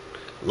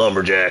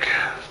 Lumberjack.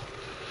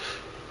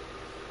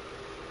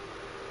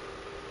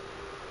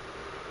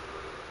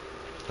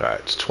 Alright,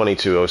 it's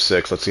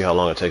 22:06. Let's see how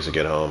long it takes to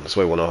get home. This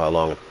way we'll know how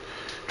long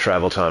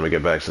travel time to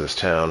get back to this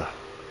town.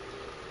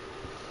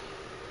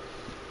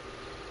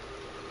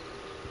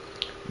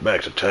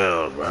 Back to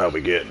town, how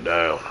we get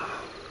down.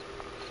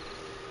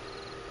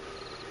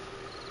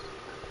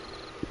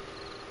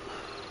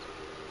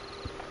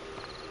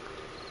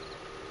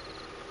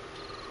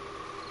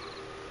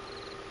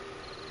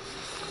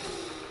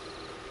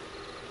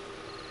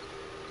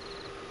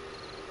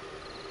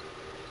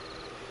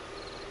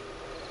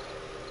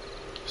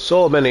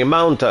 So many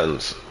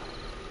mountains.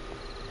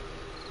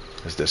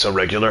 Is this a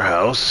regular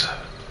house?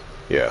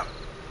 Yeah.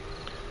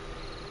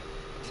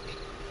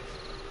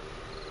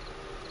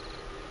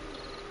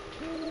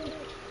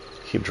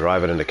 Keep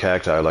driving into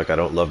cacti like I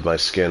don't love my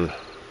skin.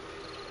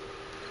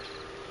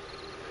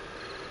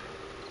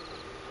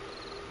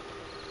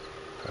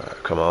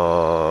 Alright, come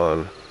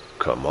on.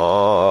 Come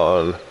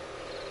on.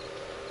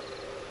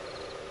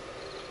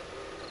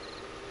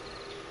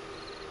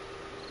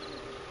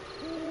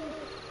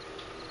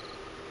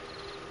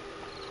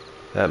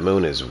 That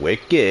moon is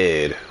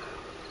wicked.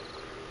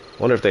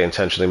 Wonder if they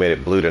intentionally made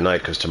it blue tonight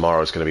because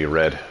tomorrow it's going to be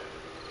red.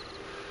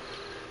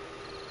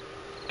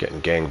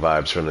 Getting gang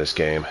vibes from this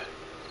game.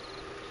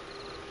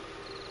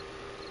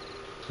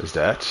 Is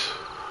that?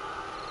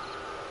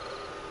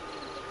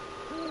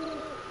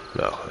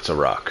 No, it's a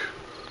rock.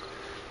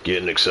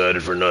 Getting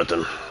excited for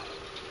nothing.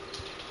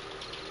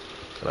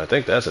 And I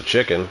think that's a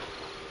chicken.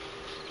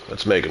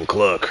 Let's make him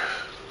cluck.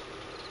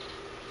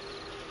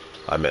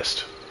 I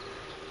missed.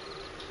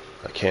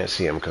 I can't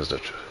see him because the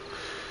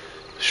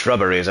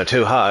shrubberies are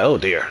too high. Oh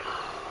dear.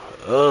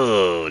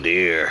 Oh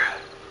dear.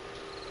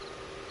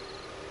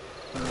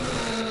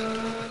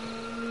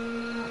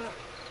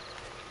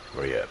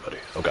 Where you at, buddy?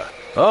 Oh god.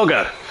 Oh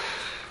god.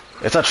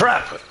 It's a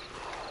trap.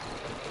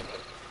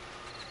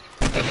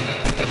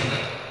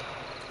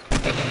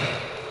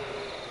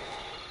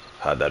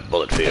 How'd that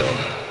bullet feel?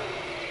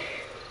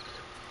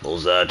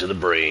 Bullseye to the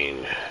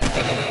brain.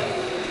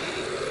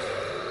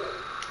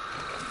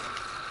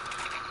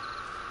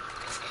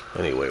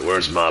 Anyway,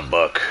 where's my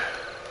buck?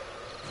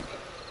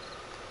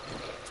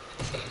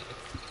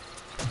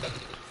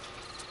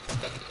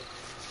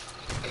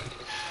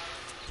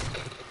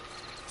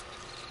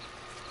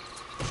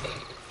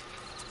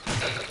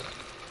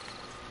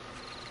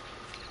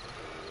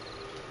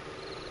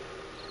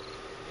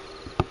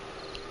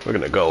 We're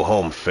gonna go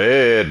home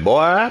fed,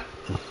 boy.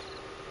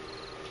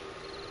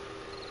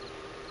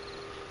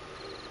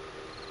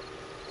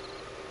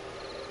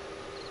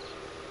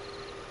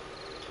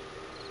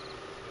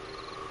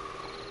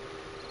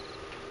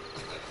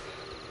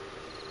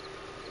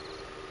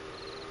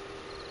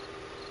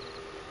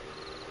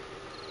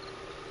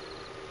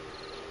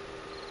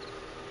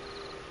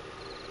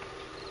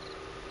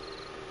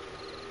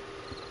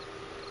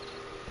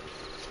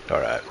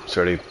 Alright, it's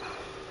already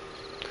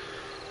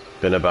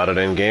been about an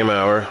in-game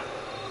hour.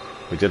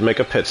 We did make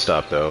a pit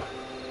stop, though.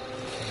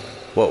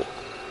 Whoa.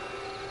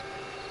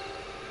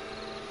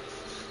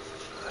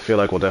 I feel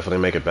like we'll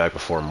definitely make it back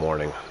before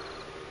morning.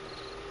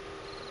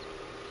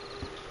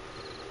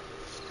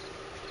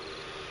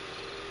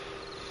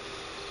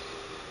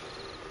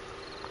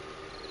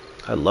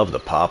 I love the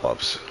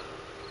pop-ups.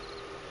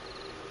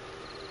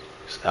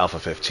 This Alpha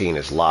 15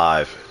 is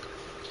live.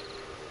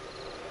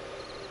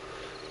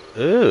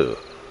 Ooh.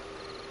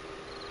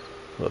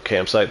 Little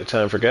campsite the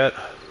time forget.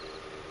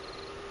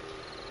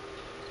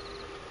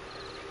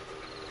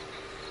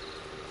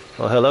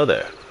 Well, hello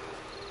there.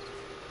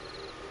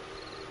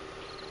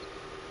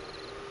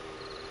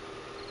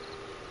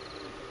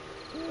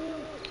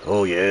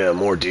 Oh yeah,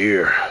 more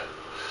deer.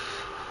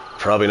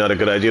 Probably not a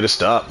good idea to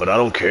stop, but I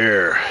don't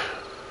care.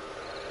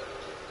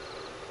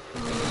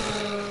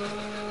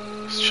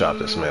 Let's chop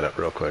this man up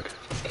real quick.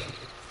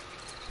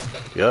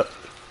 Yep.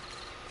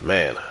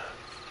 Man.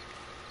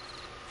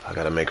 I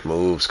gotta make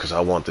moves because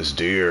I want this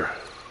deer.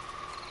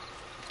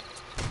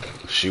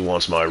 She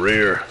wants my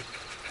rear.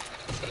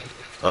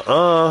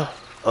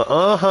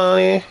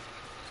 Honey.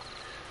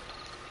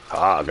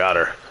 Ah, I got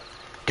her.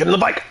 Get on the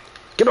bike.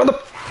 Get on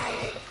the...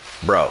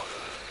 Bro.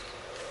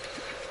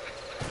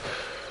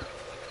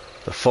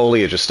 The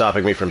foliage is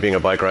stopping me from being a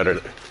bike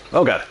rider.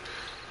 Oh, God.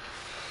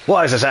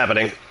 Why is this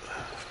happening?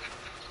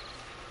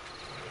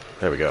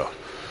 There we go.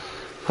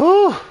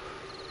 Whew.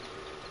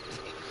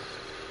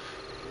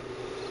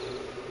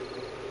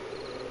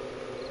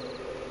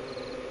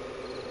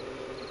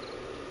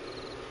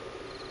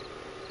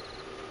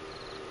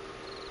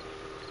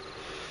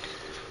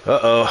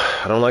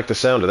 Uh-oh, I don't like the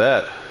sound of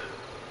that.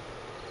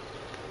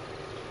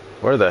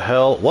 Where the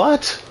hell?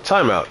 What?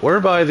 Timeout. We're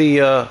by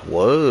the,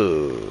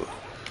 whoa.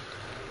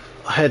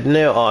 I had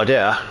no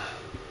idea.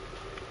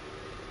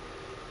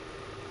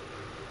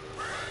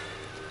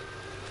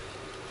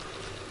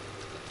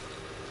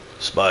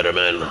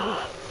 Spider-Man.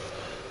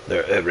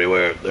 They're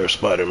everywhere. They're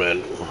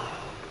Spider-Man.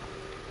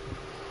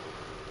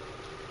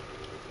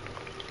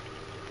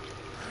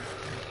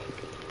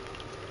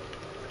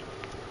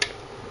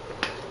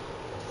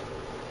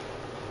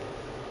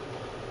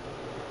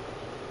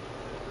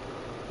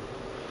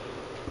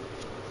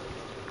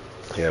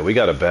 Yeah, we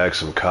gotta bag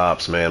some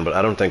cops, man, but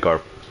I don't think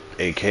our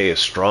AK is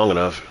strong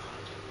enough.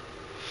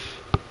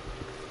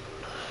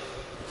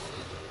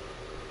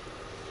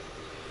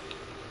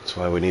 That's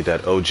why we need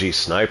that OG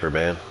sniper,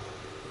 man.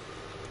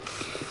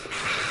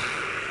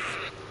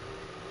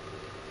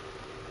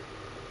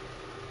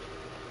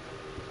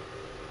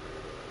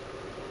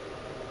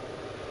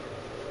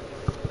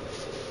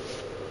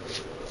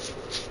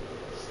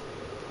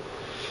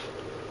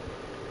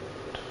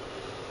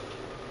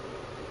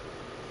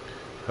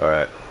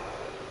 Alright.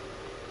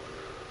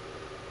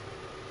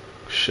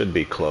 Should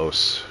be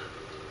close.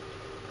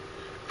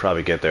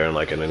 Probably get there in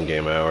like an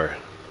in-game hour.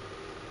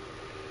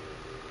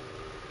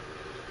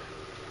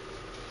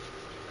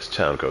 This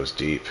town goes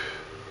deep.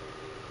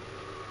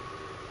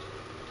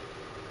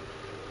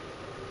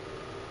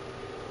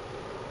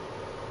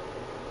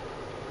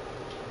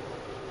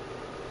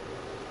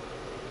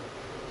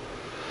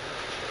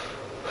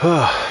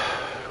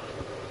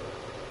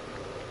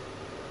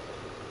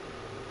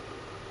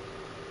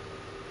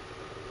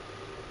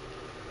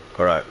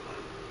 Alright.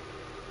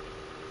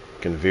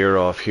 Can veer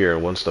off here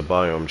once the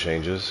biome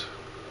changes.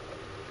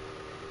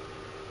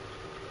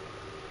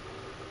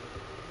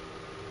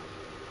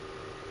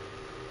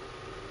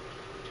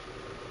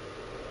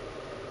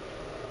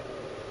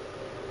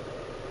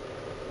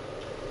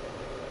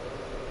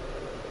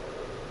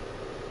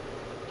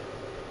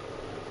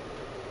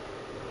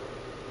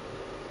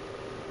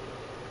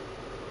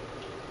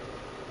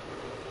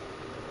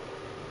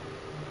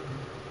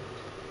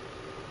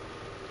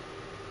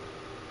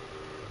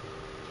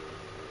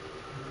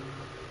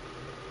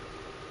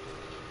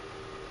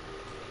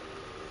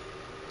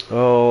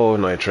 Oh,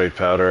 nitrate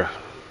powder.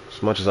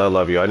 As much as I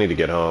love you, I need to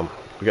get home.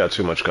 We got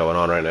too much going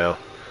on right now.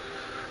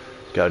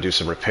 Gotta do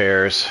some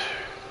repairs.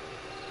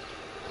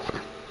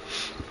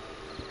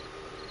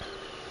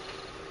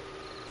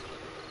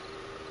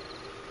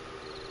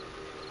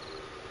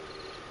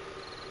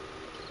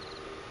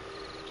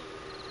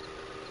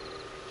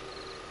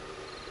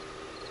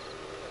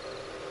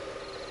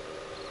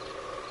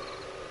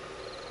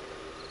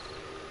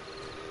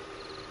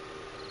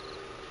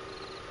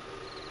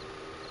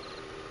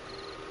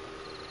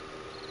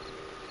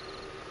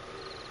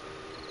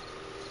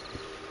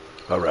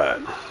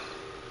 Alright.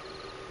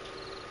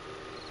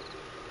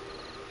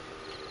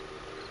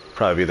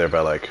 Probably be there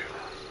by like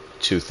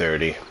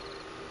 2:30.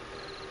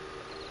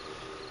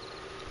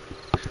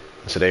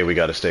 Today we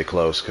gotta stay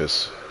close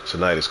because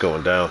tonight is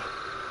going down.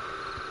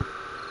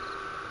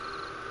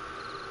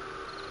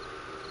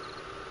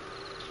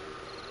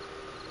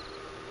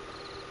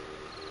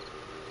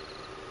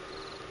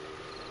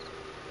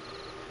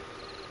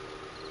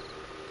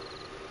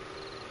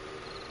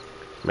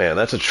 Man,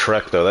 that's a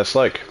trek though. That's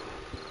like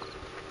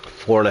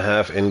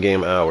 4.5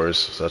 in-game hours.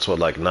 So that's what,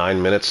 like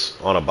 9 minutes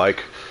on a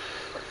bike.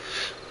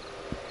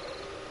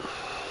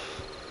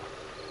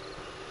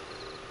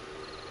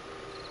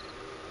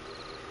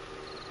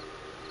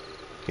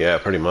 Yeah,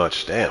 pretty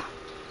much. Damn.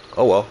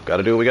 Oh well,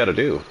 gotta do what we gotta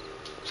do.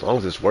 As long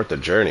as it's worth the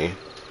journey.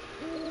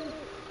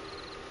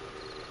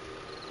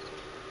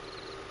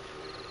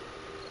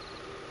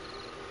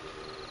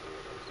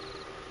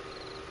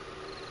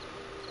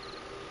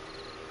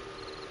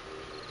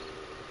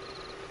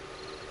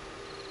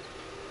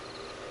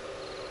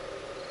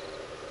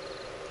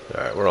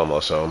 Alright, we're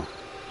almost home.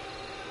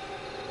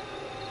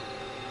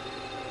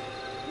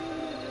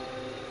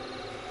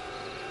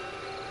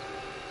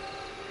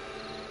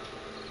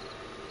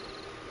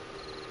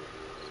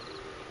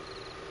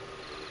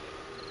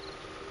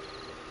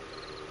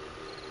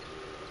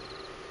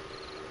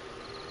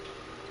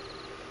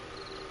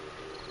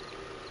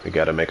 We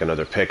gotta make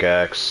another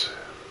pickaxe.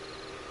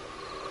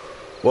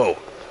 Whoa.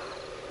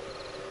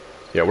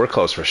 Yeah, we're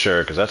close for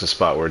sure, because that's a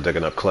spot where we're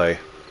digging up clay.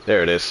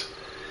 There it is.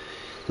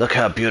 Look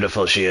how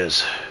beautiful she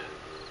is.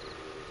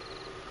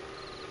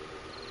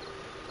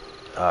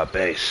 Ah,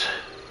 base.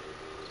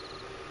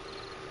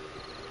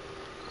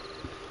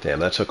 Damn,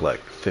 that took like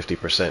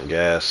 50%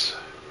 gas.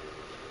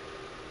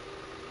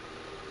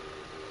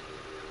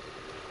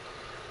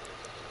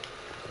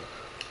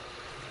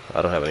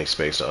 I don't have any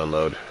space to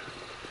unload.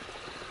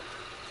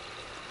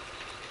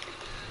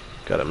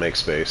 Gotta make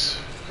space.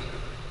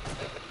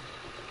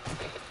 I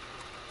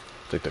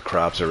think the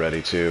crops are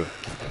ready too.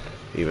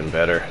 Even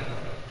better.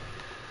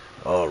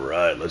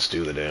 Alright, let's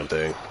do the damn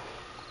thing.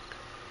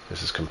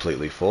 This is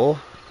completely full.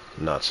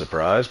 Not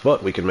surprised,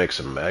 but we can make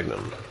some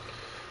Magnum.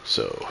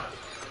 So,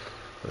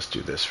 let's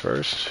do this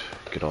first.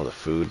 Get all the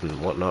food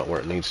and whatnot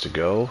where it needs to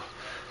go.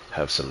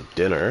 Have some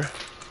dinner.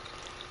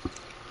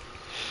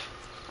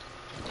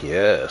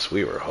 Yes,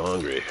 we were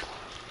hungry.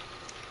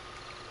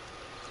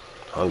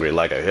 Hungry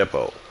like a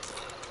hippo.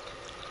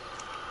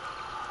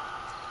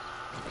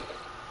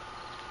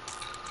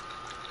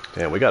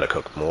 Damn, we gotta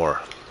cook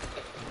more.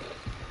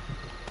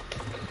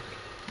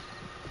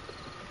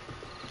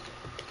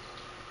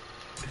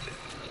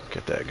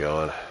 that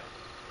going.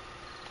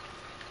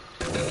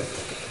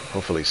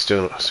 Hopefully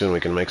soon we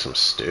can make some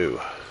stew.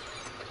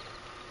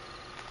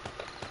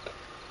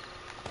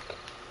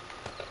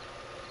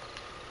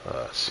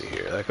 Let's see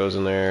here. That goes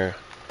in there.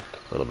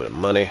 A little bit of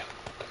money.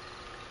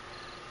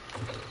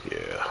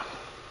 Yeah.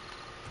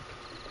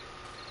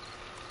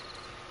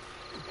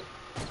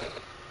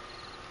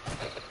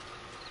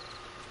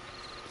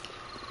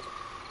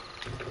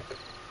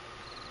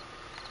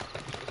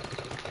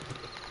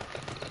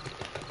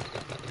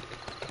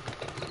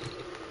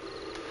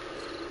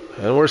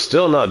 And we're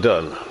still not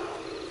done.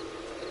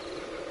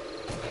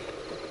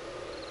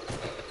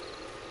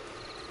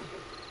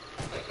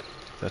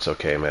 That's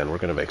okay, man. We're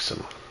gonna make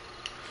some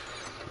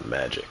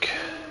magic.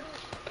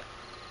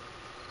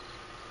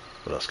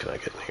 What else can I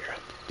get in here?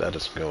 That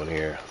doesn't go in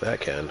here.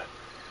 That can.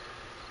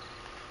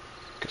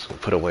 Guess we'll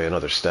put away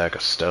another stack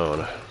of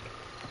stone.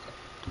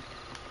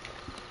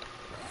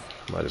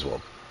 Might as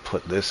well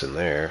put this in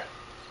there.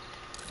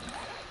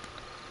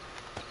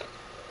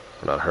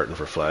 We're not hurting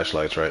for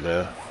flashlights right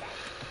now.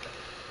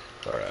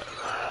 Alright.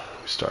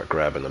 We start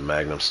grabbing the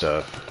Magnum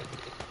stuff.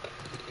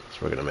 So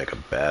we're gonna make a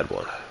bad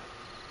one.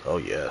 Oh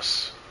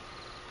yes.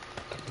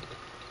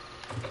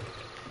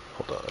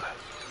 Hold on.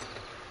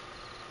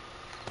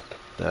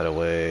 That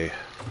away.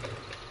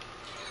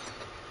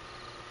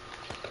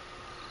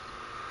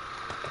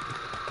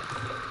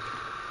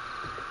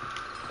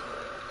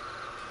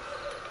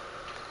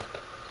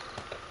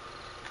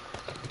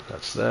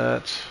 That's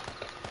that.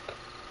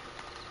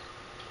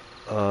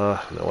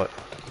 You know what?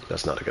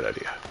 That's not a good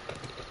idea.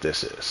 But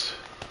this is.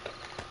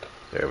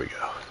 There we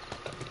go.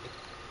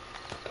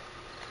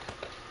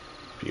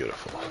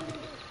 Beautiful.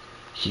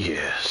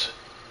 Yes.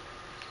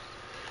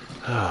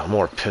 Ah,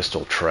 more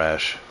pistol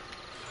trash.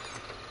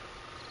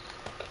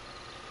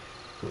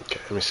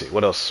 Okay, let me see.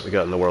 What else we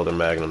got in the world of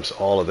Magnums?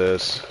 All of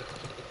this.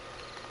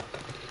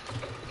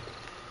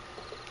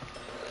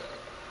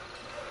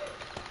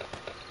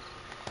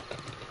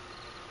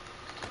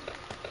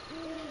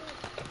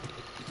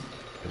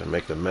 Gonna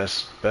make the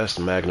best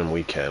Magnum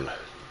we can.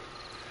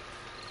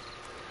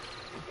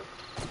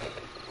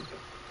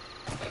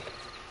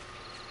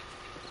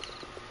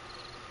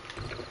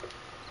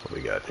 What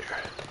we got here?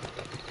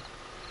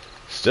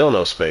 Still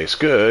no space.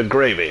 Good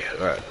gravy.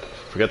 Alright.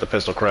 Forget the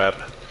pistol crap.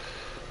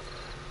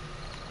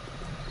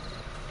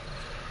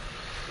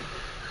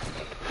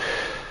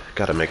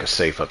 Gotta make a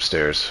safe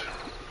upstairs.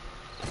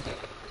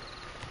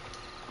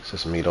 Is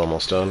this meat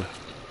almost done?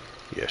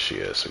 Yes, she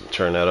is. So we can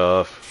turn that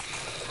off.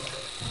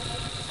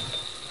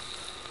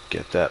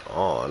 Get that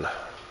on.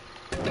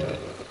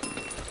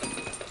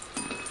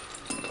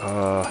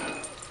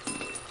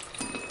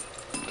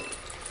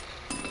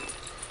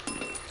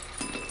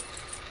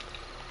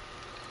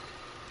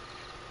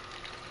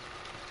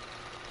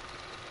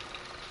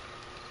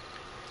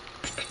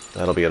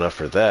 That'll be enough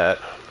for that.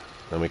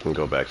 Then we can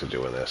go back to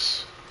doing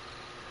this.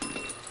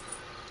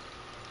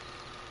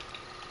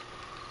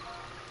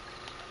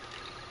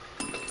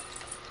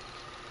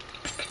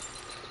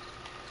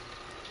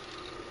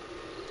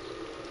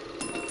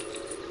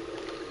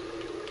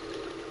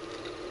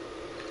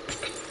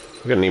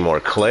 We're gonna need more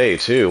clay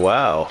too.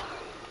 Wow.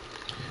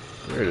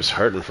 We're just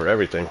hurting for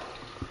everything.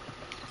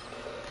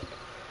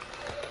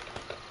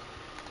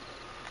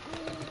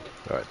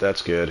 Alright,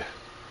 that's good.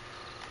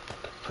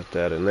 Put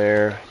that in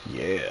there.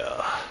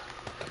 Yeah.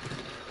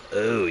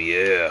 Oh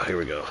yeah. Here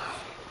we go.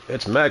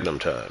 It's Magnum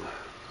time.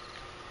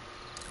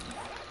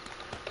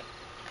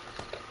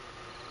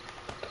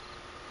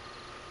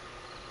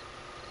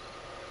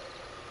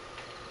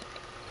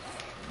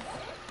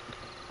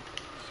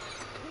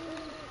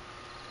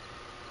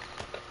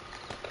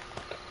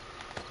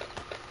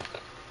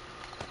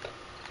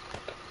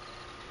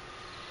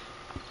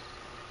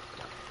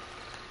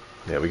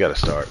 Yeah, we gotta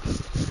start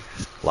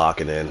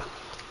locking in.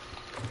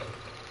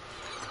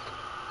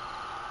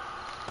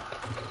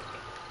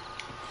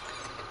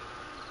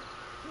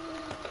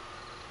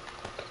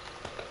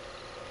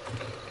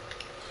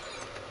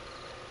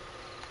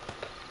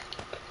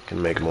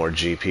 Can make more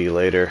GP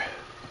later.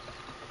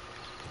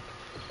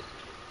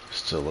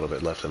 Still a little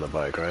bit left on the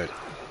bike, right?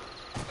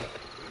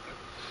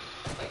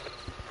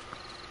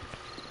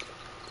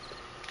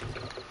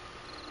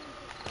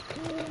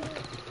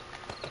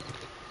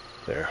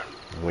 There.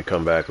 When we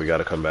come back, we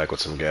gotta come back with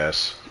some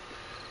gas.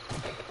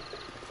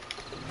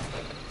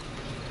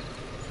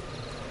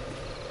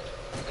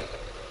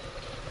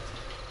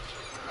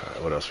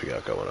 Alright, what else we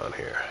got going on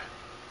here?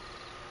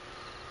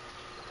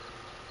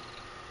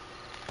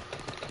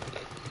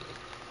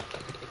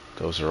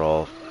 Those are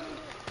all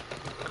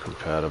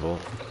compatible.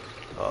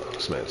 Oh,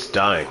 this man's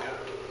dying.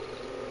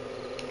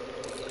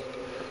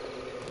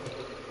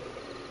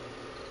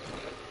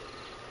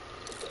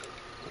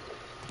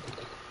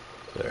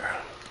 There.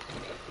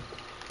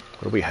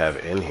 What do we have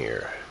in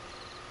here?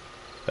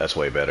 That's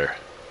way better.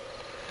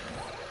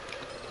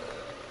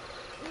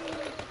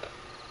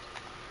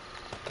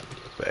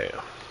 Bam.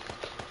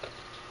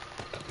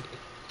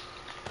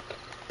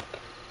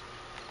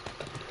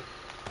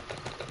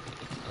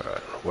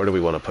 Alright, where do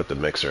we want to put the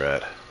mixer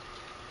at?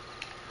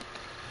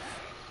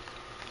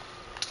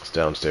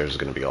 downstairs is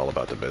going to be all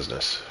about the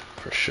business,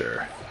 for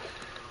sure.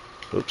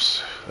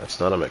 Oops, that's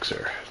not a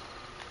mixer.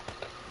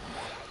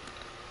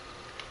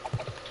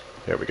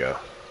 There we go.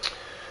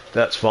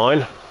 That's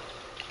fine.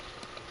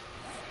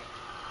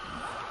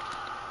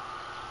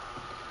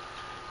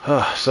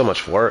 So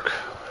much work.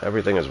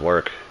 Everything is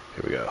work.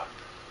 Here we go.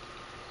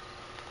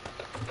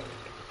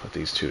 Put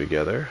these two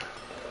together.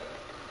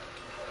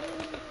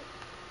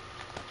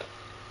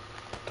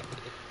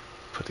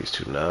 Put these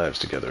two knives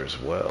together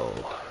as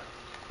well.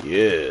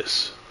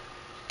 Yes.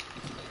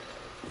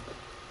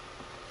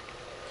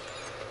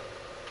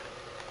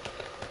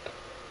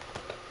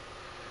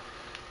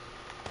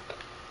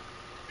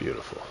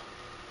 Beautiful.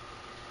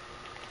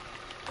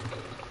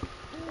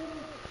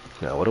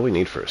 Now, what do we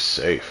need for a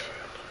safe?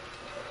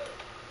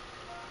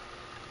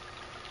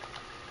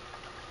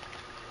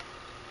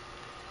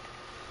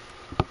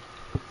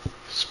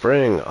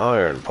 Spring,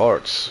 iron,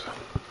 parts.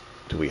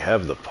 Do we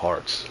have the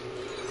parts?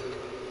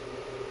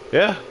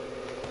 Yeah.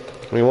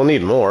 I mean, we'll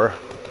need more.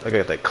 I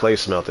got that clay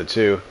smelted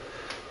too.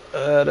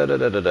 Why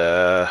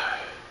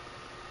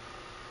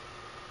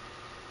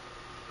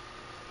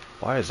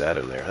is that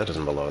in there? That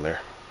doesn't belong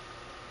there.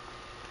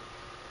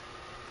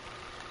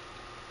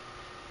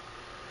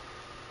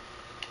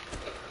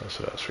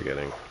 That's what I was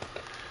forgetting.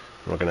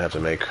 We're gonna have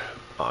to make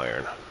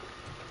iron.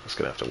 It's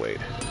gonna have to wait.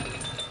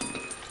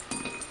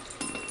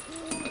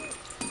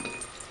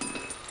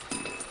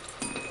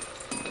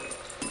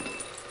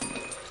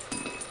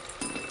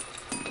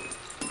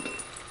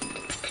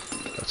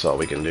 That's all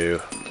we can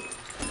do.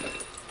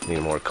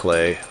 Need more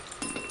clay.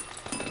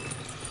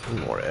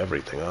 Need more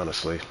everything,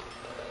 honestly.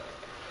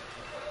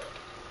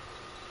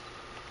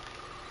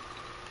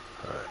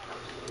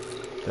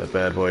 Alright. That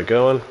bad boy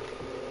going.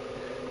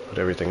 Put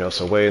everything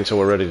else away until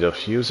we're ready to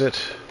use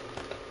it.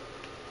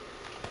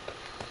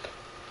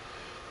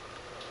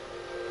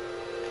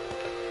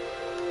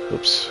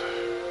 Oops.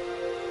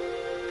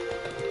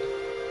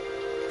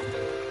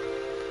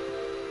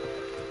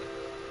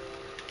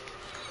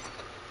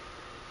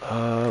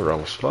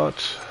 Wrong spot.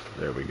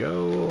 There we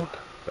go.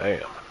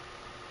 Bam.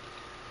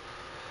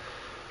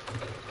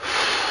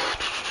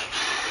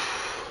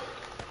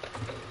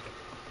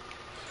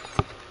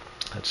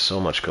 That's so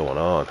much going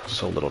on.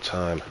 So little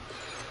time.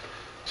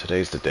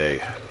 Today's the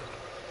day.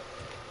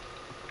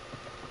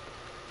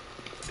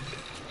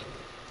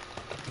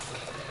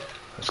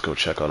 Let's go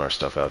check on our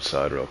stuff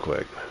outside real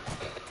quick.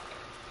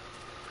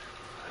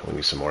 We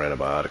need some more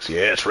antibiotics.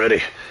 Yeah, it's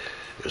ready.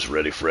 It's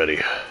ready,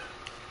 Freddy.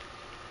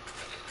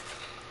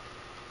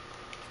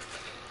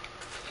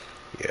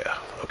 Yeah,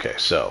 okay,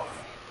 so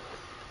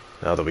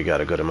now that we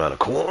got a good amount of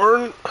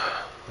corn,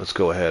 let's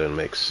go ahead and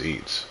make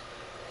seeds.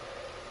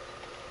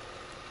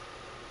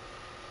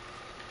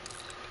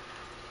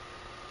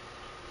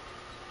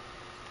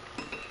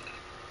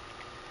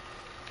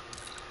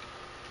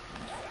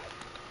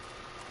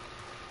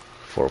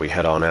 Before we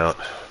head on out,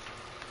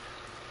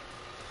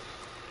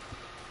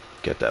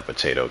 get that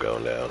potato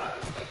going down.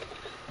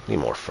 Need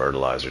more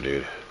fertilizer,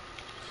 dude.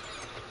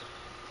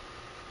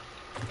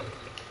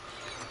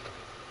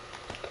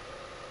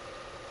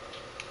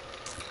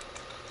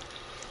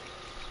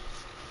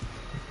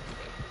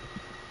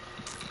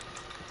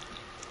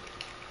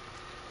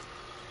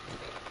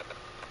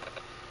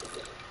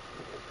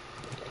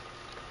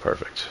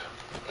 Perfect.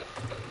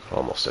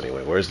 Almost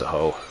anyway. Where's the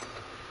hoe?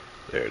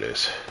 There it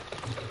is.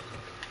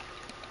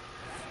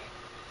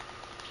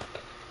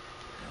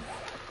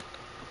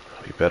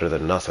 Be better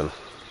than nothing.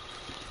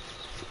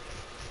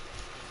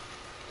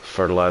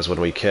 Fertilize when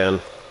we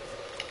can.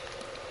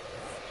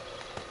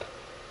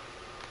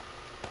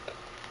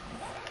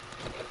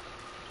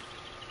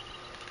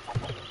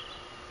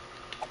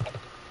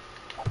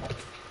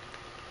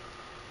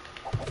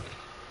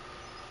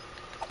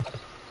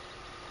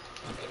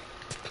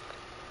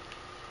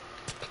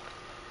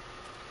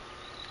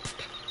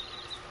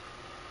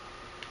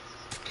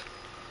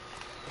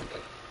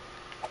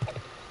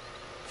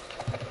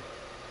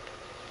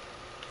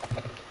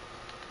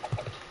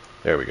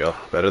 There we go.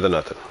 Better than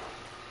nothing.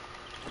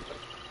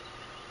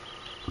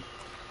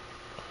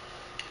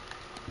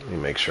 Let me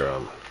make sure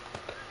I'm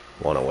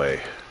one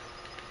away.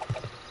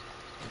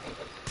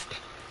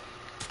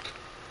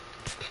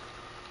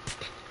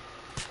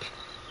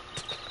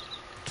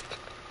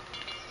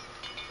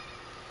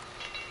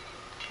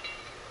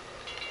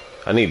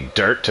 I need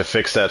dirt to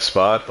fix that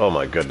spot. Oh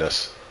my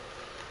goodness.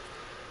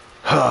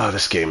 Ah,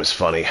 this game is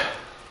funny.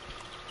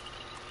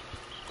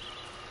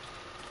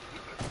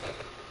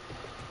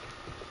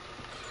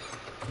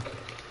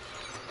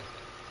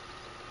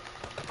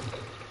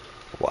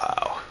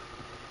 Wow.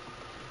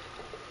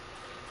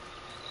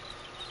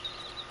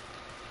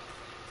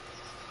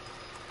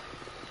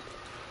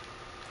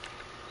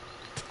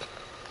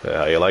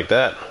 How you like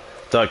that?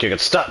 Thought you could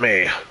stop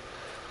me.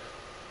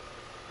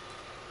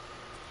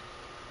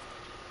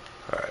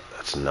 Alright,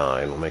 that's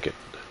 9. We'll make it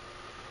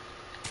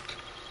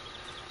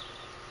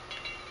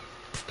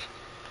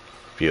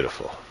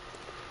beautiful.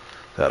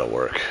 That'll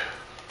work.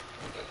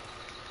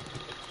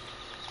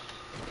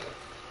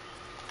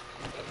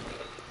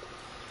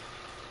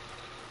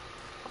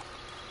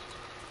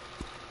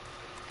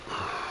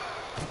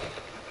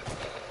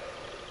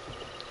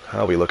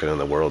 How are we looking in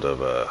the world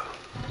of,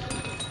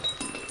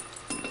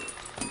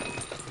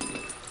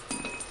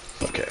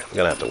 Okay, I'm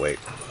gonna have to wait.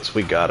 So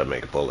we gotta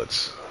make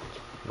bullets.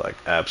 Like,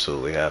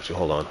 absolutely have to.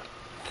 Hold on.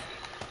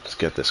 Let's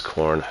get this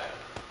corn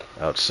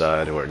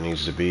outside where it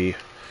needs to be. Do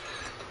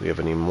we have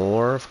any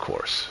more? Of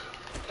course.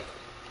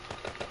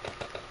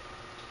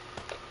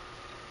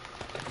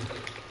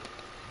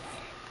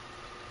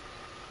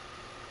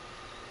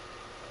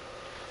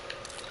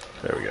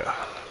 There we go.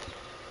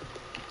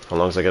 How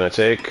long is that gonna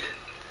take?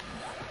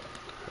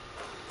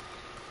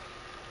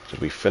 Did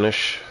we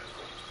finish?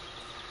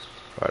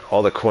 Alright,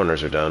 all the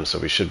corners are done, so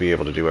we should be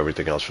able to do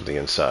everything else from the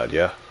inside,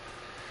 yeah?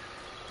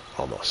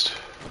 Almost.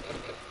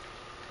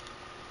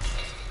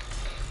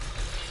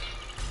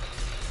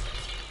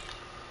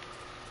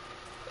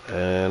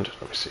 And,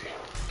 let me see.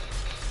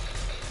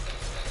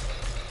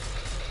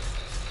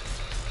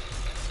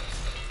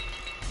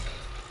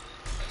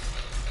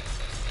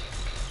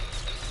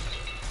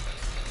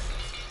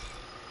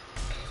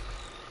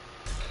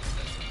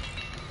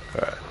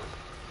 Alright.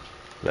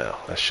 Now,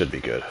 that should be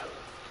good.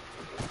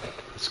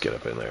 Let's get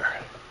up in there.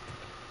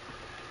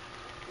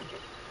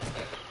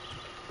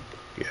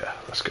 Yeah,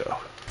 let's go.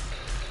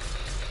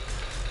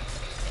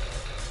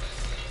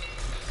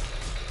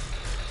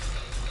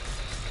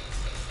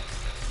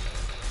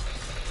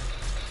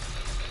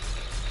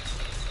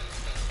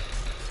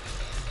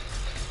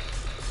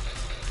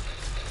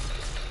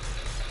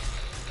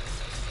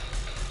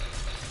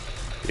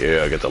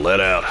 Yeah, get the lead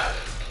out.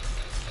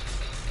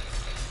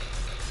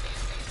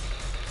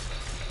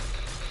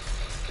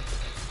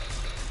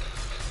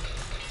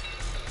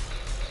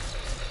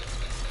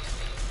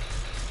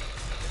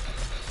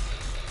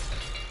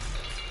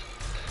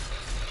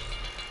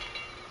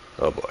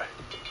 Oh boy.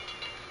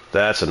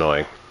 That's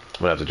annoying. I'm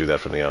gonna have to do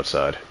that from the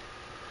outside.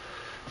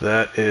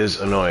 That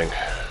is annoying.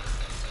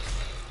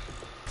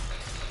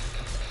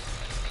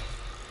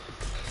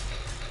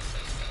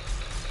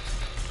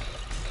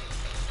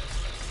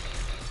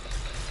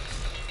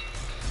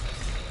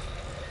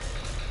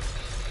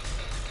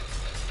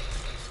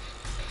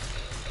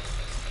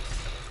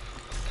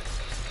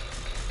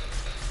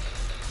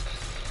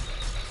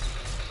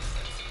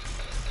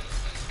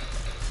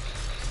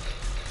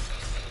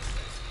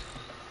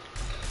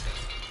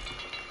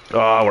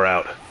 Oh, we're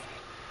out.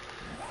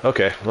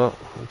 Okay, well,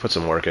 we'll put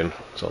some work in.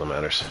 That's all that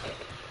matters.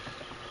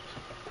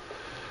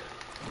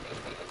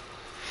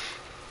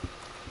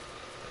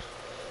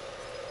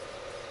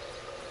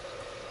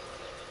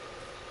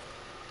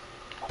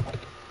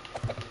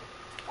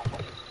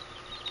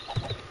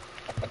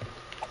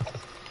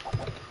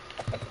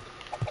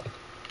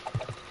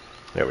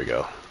 There we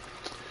go.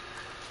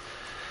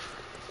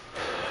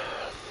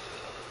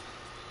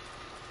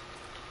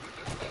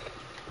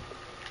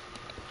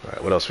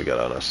 Alright, what else we got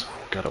on us?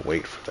 Gotta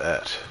wait for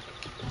that.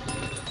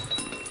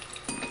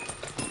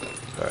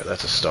 Alright,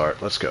 that's a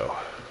start. Let's go.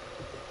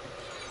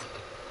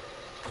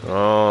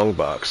 Wrong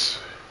box.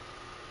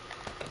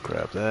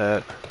 Grab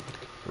that.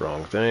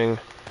 Wrong thing.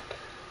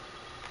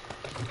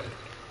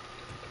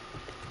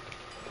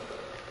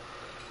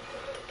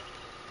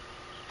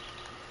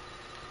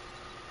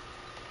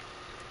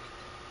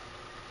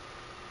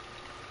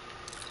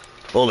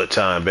 Bullet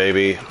time,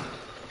 baby.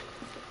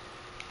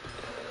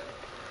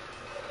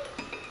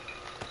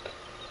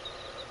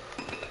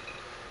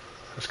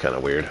 That's kind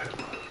of weird.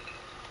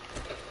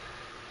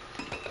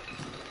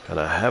 And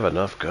I have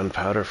enough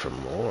gunpowder for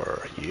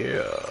more.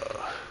 Yeah.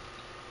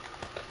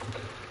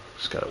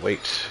 Just gotta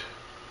wait.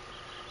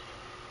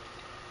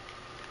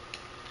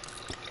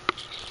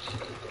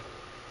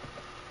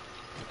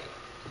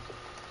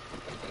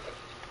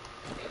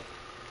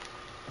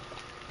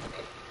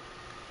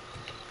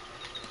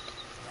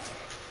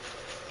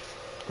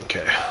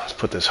 Okay, let's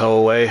put this hoe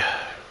away.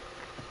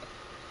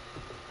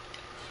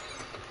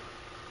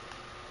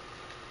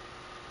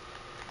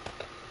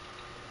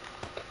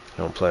 I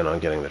don't plan on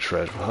getting the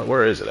treasure.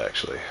 Where is it,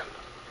 actually?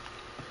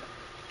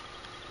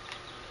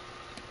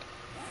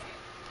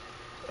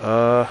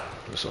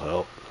 This will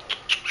help.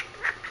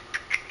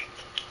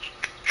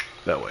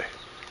 That way.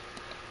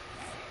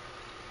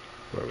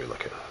 Where are we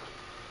looking?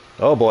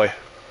 Oh, boy.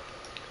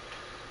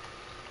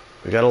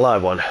 We got a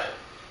live one.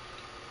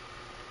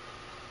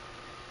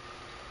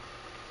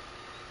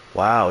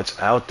 Wow, it's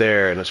out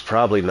there, and it's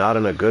probably not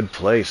in a good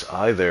place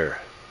either.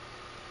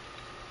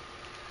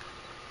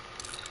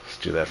 Let's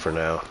do that for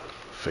now.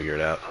 Figure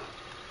it out.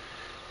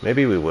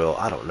 Maybe we will.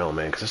 I don't know,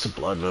 man, because it's a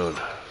blood moon.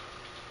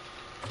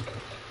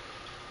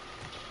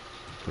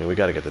 I mean, we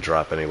got to get the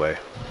drop anyway.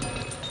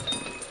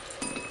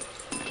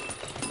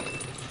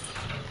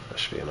 That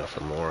should be enough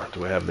for more.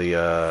 Do we have the,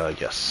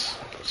 yes.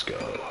 Let's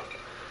go.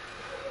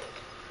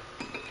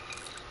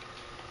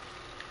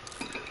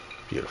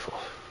 Beautiful.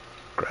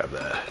 Grab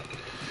that.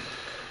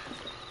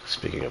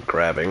 Speaking of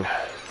grabbing.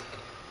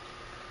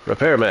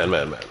 Repairman,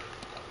 man.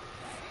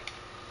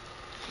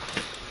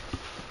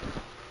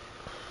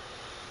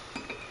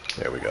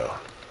 There we go.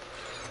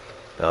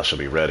 Now she'll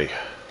be ready.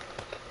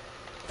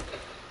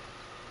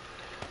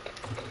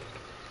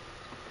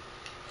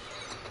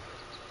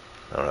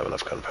 I don't have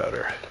enough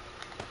gunpowder.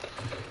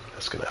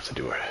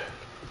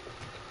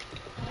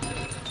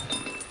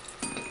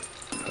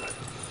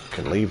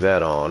 can leave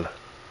that on.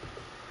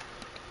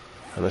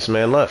 And this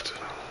man left.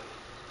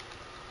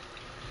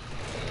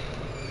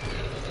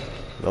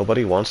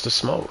 Nobody wants to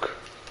smoke.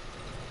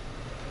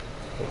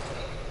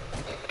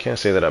 Can't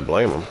say that I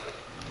blame him.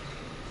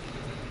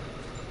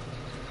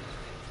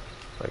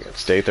 Like,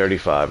 it's day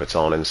 35, it's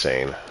on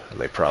insane, and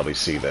they probably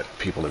see that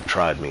people have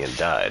tried me and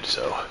died,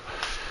 so...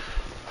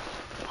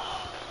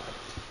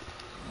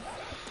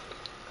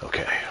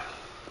 Okay.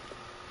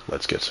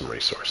 Let's get some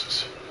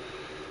resources.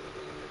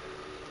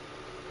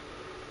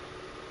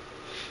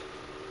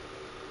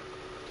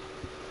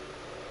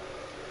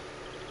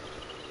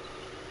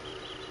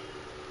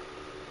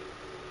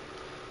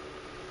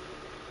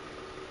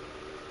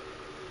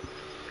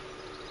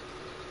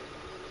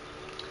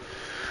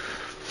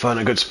 Find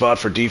a good spot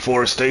for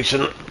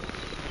deforestation.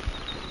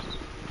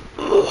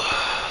 Ugh.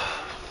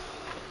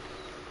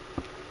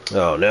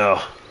 Oh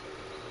no.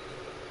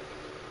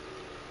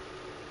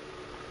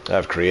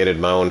 I've created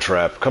my own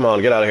trap. Come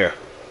on, get out of here.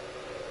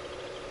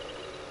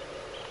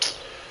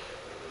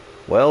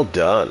 Well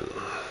done.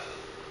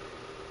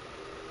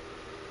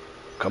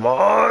 Come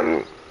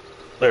on.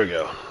 There we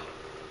go.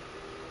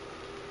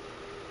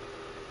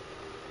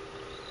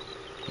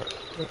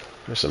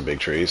 There's some big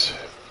trees.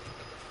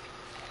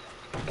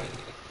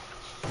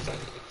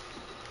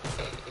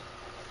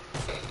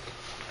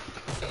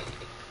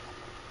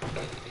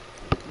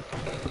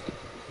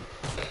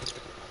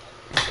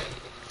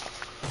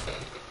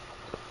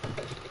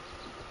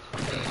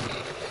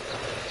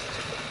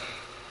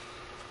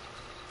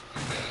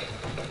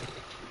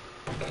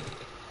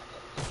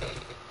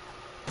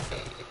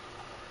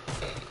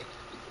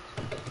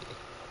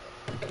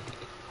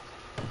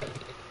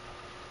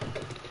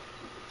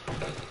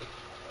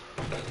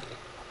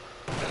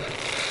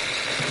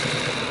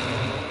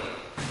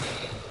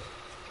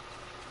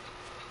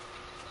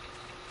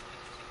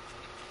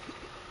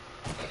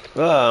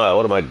 Ah,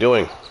 what am I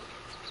doing?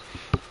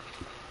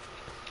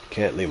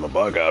 Can't leave my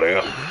bug out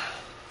here.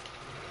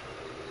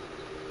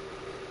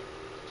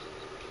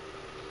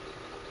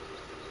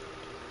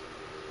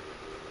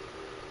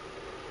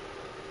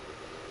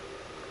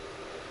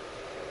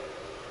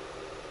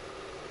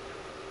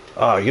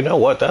 Ah, you know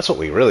what? That's what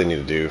we really need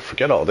to do.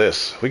 Forget all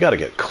this. We gotta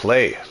get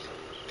clay.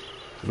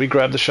 Did we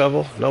grab the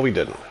shovel? No, we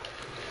didn't.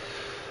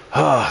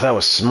 Ah, that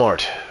was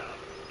smart.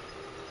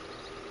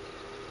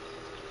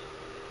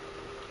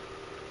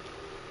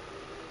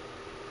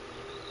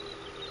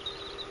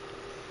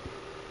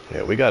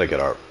 Yeah, we gotta get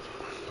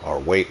our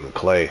weight in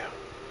clay.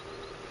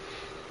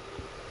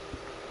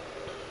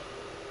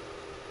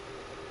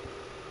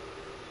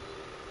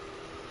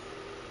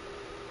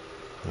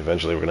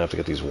 Eventually we're gonna have to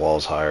get these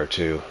walls higher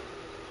too.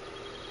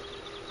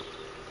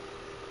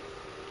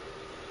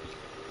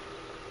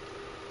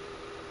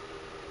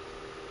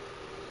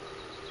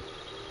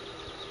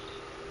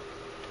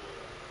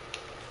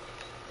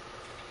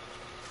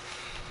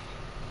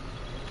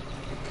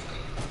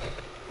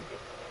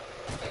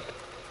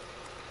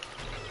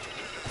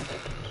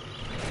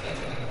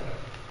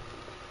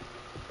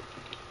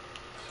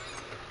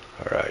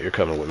 Alright, you're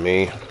coming with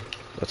me.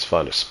 Let's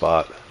find a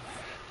spot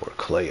where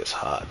clay is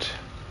hot.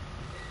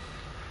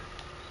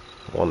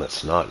 One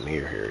that's not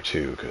near here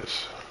too,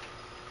 because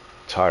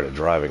I'm tired of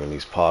driving in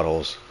these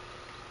potholes.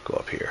 Go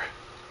up here.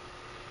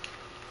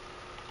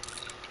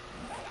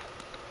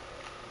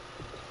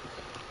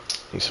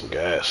 Need some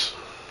gas.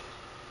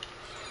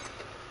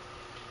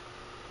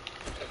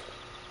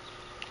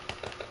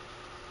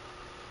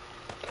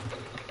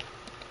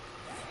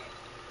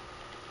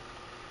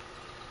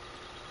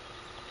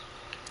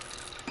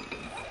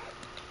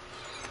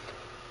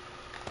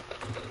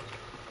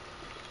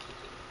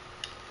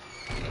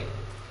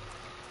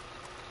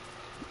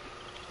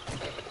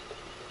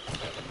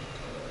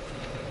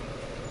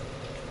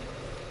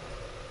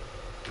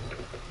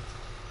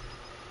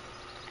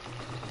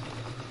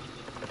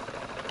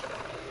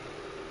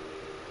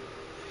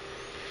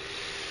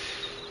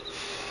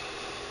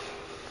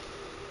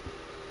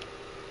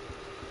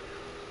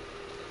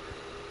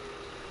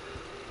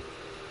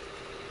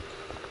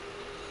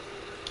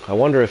 I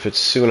wonder if it's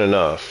soon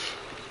enough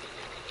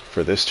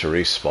for this to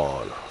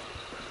respawn.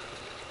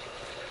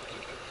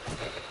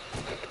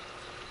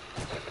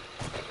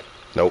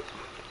 Nope.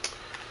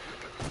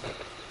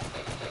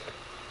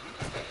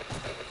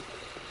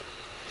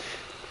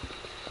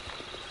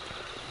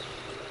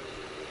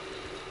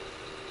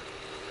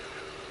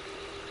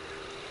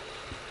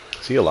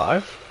 Is he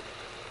alive?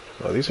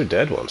 Oh, these are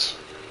dead ones.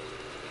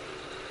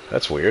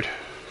 That's weird.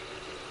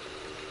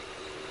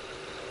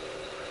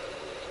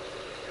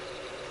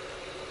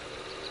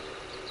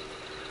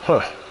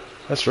 Huh.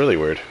 That's really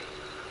weird.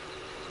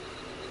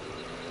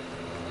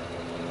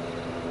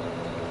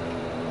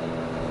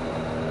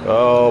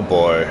 Oh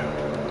boy.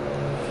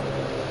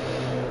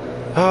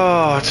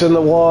 Oh, it's in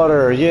the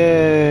water.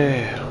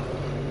 Yay.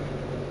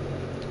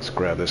 Let's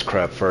grab this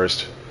crap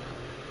first.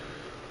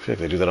 I feel like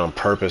they do that on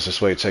purpose. This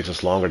way it takes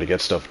us longer to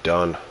get stuff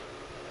done.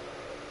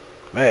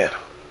 Man.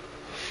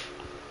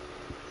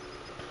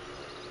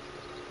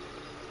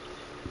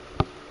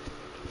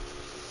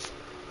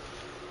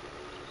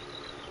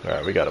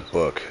 Alright, we got a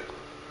book.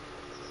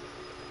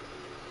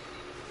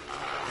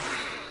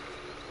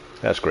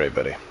 That's great,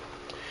 buddy.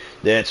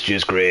 That's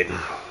just great.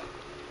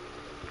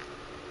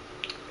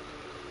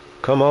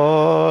 Come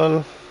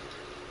on.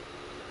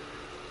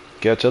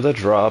 Get to the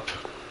drop.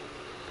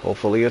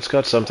 Hopefully it's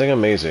got something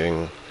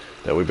amazing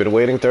that we've been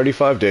waiting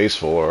 35 days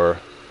for.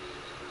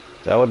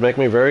 That would make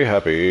me very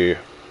happy.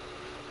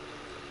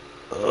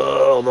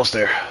 Almost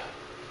there.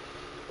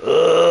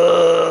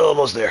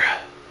 Almost there.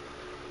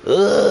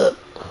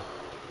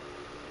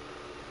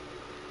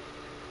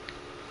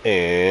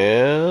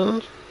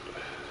 And...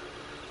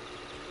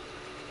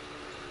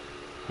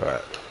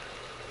 Alright.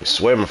 You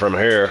swim from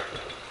here.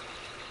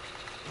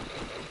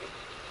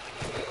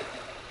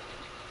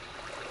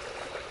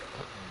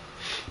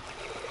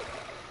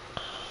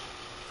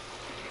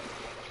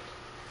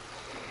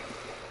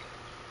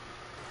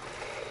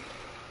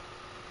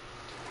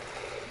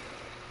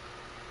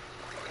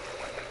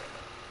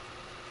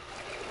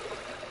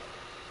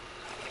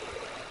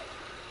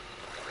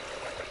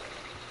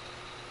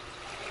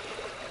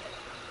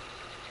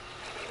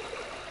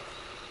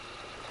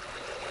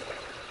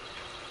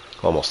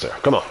 Almost there.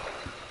 Come on.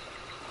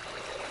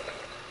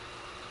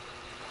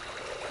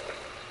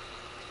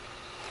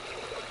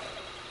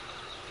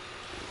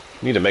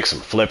 Need to make some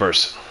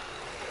flippers.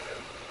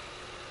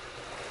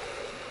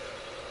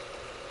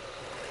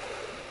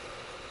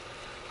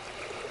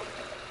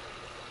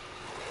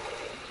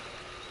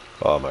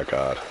 Oh my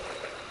god.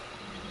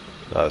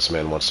 Now this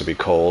man wants to be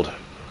cold.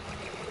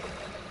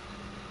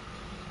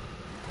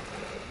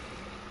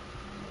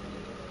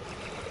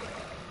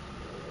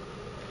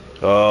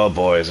 Oh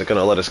boy, is it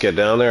gonna let us get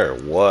down there or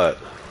what?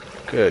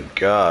 Good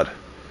god.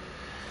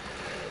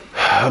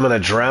 I'm gonna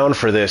drown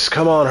for this.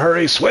 Come on,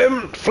 hurry,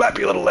 swim! Flap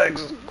your little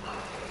legs!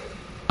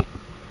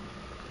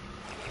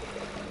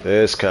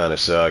 This kinda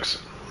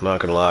sucks. I'm not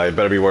gonna lie, it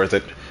better be worth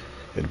it.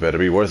 It better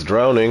be worth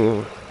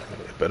drowning.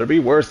 It better be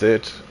worth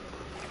it.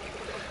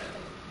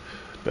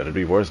 It better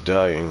be worth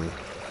dying.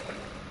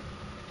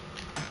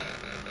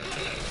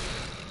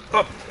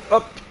 Up,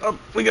 up, up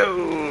we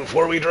go,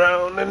 before we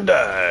drown and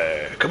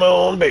die. Come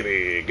on,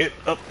 baby, get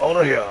up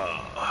on here.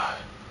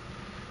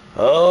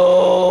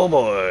 Oh,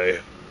 boy.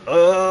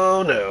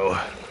 Oh, no.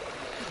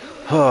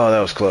 Oh, that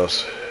was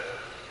close.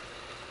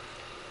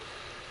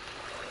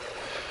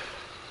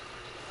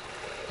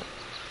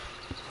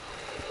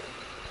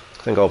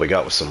 I think all we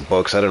got was some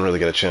books. I didn't really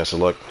get a chance to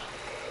look.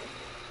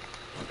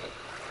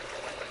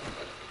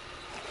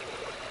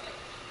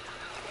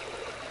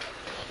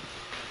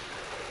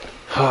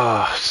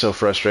 Ah, so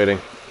frustrating.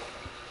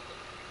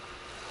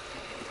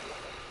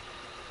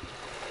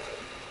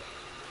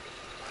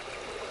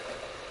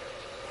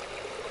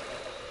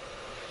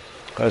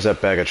 Why does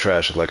that bag of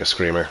trash look like a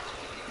screamer?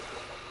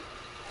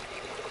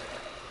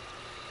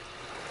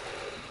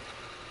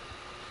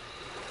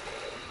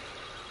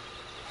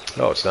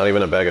 Oh, it's not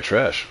even a bag of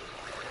trash.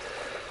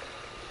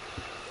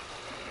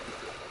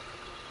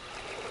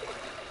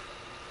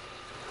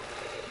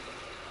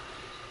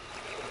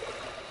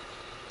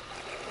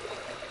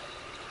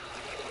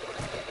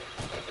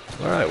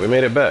 Alright, we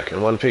made it back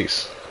in one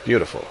piece.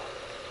 Beautiful.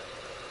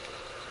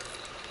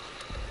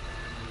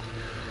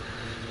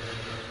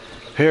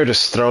 Here,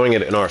 just throwing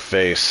it in our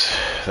face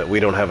that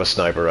we don't have a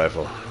sniper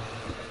rifle.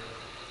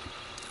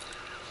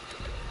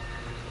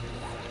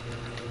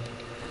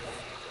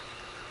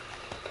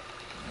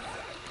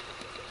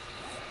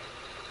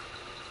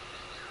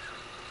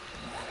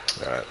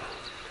 Alright.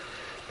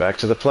 Back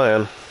to the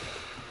plan.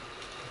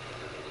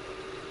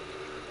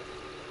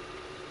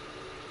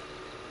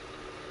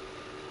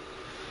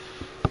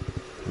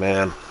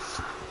 Man.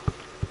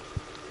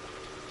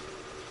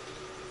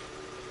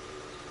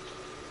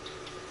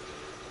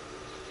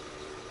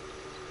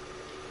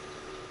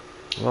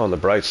 Well, on the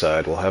bright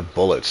side, we'll have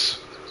bullets.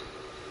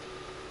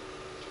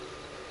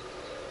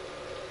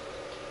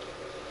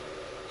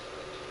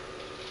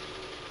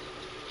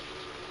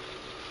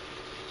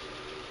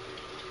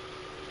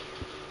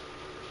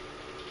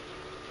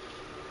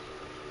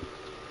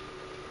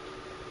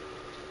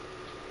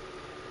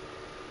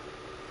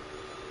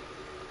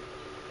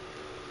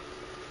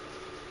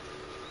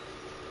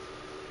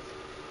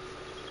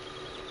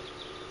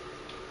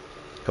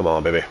 Come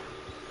on, baby.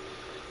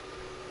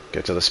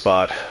 Get to the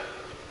spot.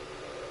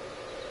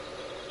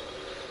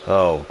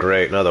 Oh,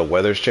 great. Now the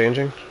weather's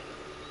changing?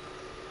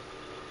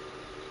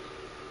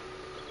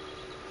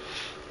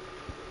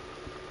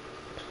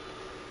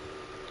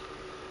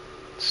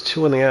 It's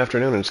 2 in the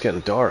afternoon and it's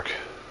getting dark.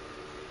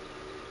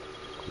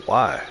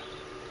 Why?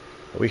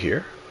 Are we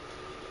here?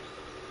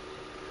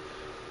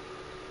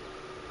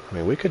 I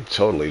mean, we could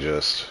totally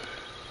just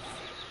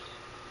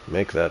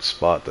make that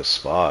spot the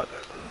spot.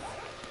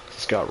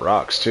 It's got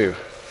rocks, too.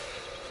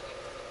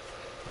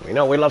 We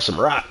know we love some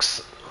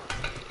rocks.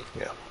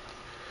 Yeah.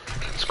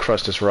 Let's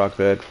crush this rock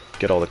bed,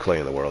 get all the clay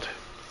in the world.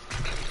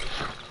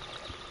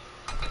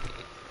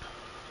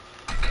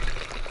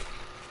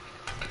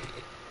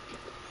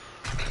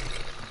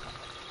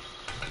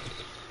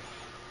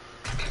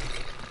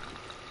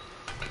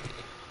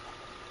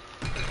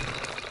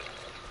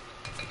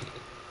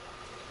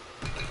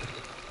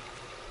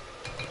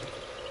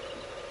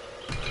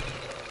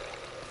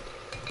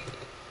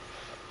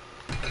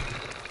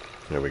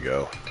 There we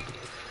go.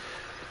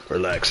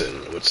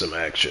 Relaxing with some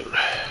action.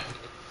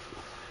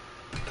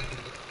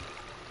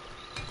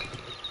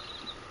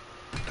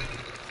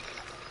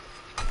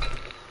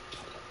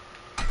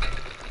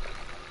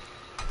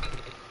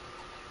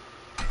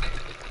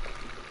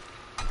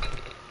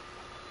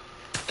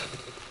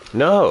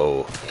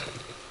 No!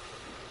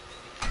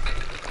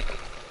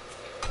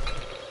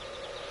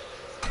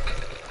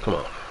 Come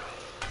on.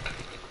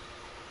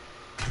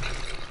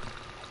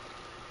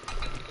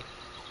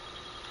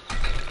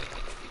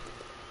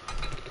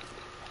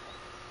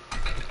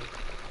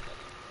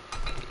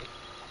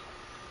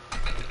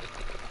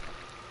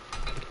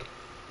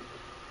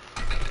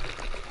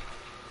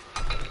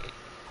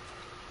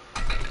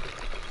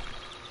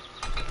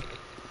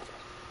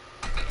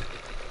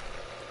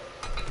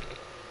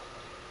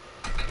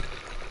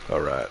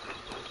 Alright.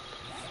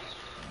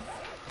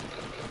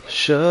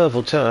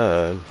 Shovel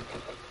time.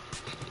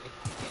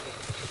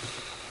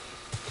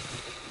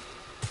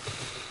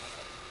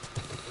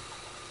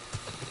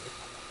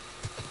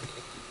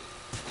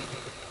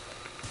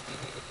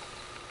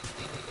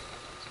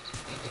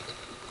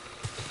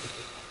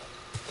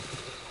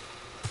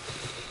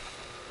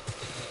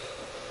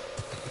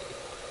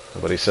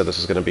 Nobody said this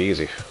was going to be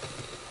easy,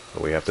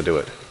 but we have to do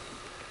it.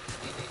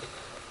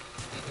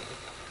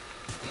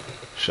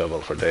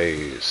 Shovel for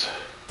days.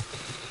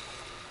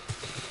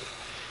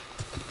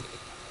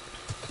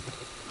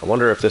 I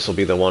wonder if this will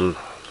be the one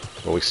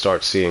where we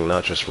start seeing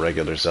not just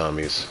regular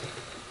zombies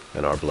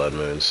in our blood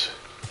moons.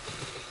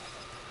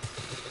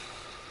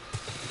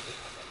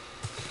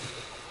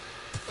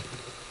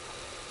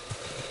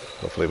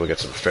 Hopefully we'll get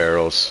some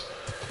ferals.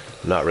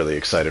 Not really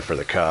excited for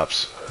the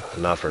cops.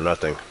 Not for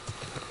nothing.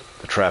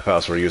 The trap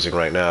house we're using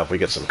right now, if we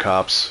get some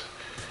cops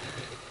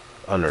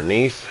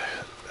underneath,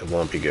 it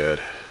won't be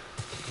good.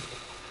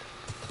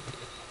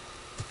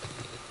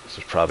 This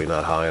is probably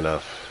not high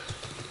enough.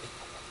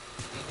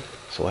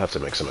 So we'll have to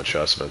make some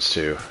adjustments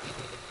too.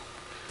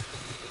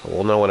 But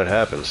we'll know when it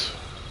happens.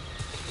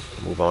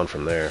 Move on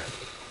from there.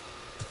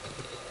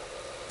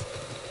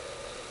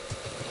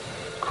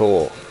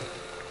 Cool.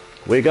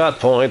 We got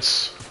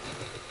points.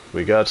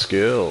 We got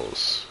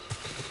skills.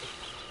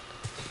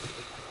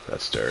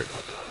 That's dirt.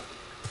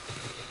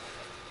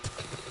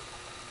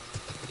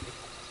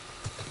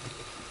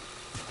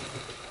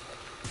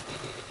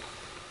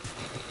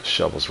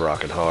 Shovel's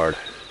rocking hard.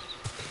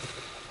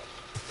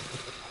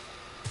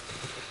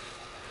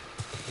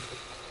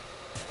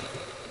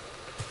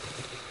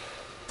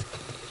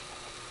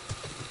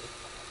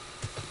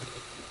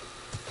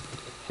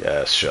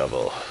 Yes,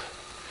 shovel.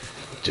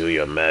 Do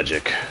your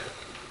magic.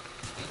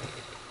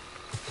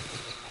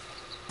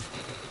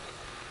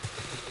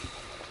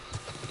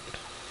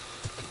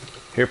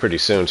 Here pretty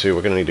soon, too,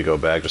 we're going to need to go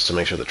back just to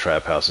make sure the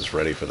trap house is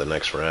ready for the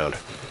next round.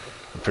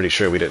 I'm pretty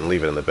sure we didn't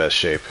leave it in the best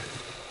shape.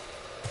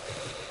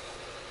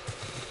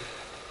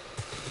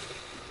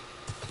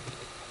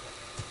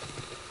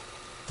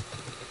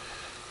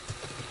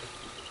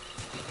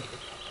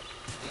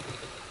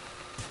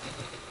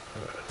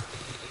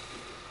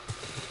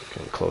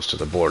 Getting close to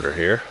the border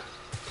here.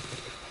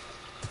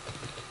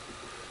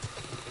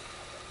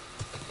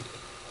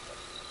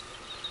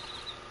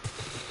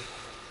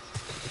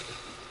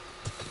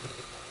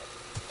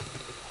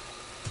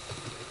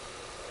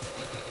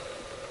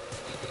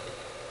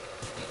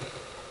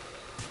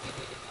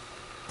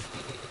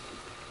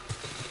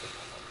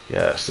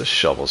 Yes, this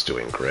shovel's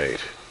doing great.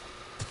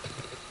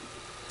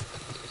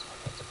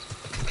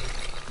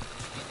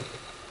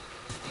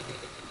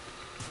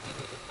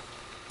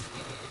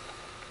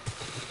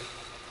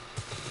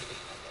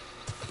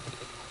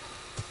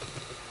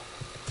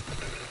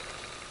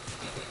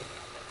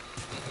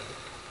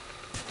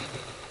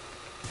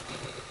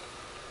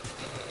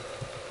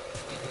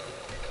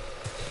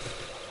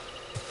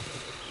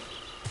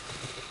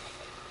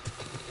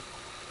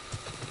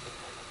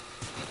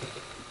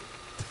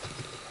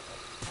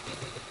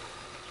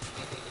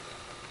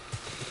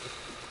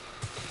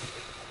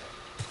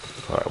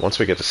 Alright, once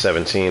we get to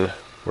 17,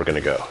 we're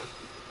gonna go.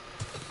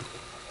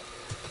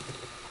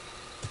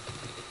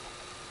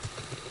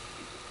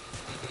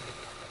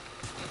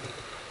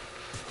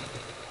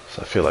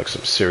 So I feel like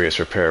some serious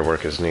repair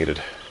work is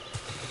needed.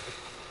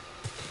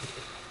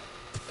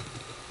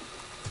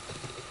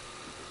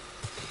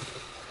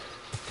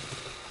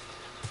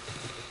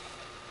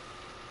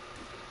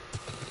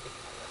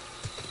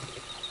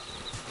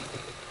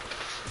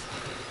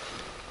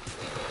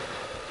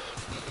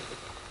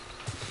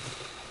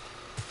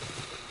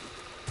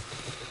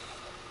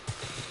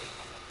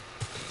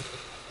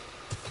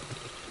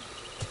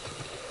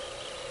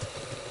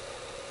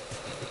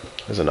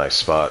 This is a nice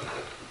spot.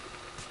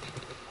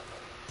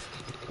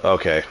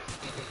 Okay.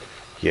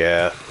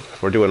 Yeah,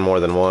 if we're doing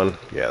more than one,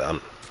 yeah,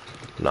 I'm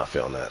not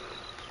feeling that.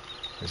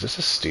 Is this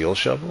a steel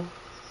shovel?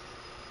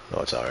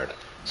 No, it's iron.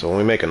 So when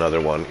we make another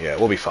one, yeah,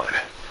 we'll be fine.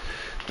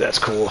 That's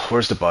cool.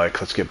 Where's the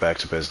bike? Let's get back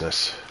to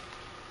business.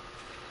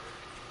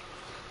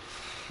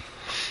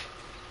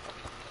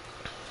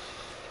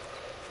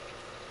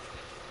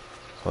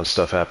 When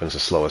stuff happens to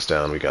slow us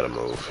down, we gotta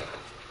move.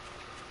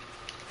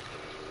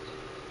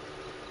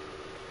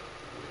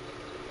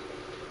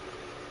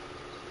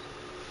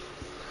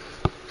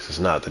 This is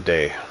not the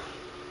day.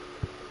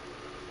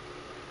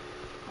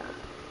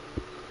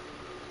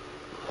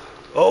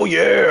 Oh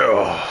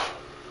yeah!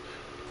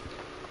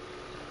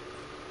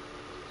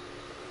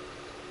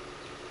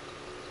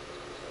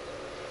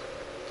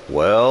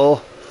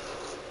 Well...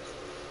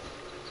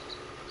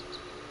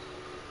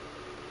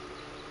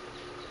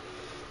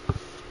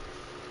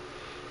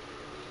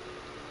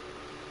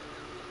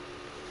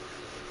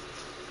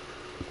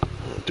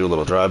 do a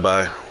little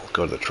drive-by,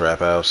 go to the trap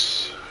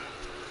house,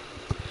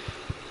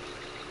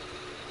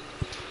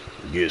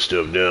 get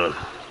stuff done.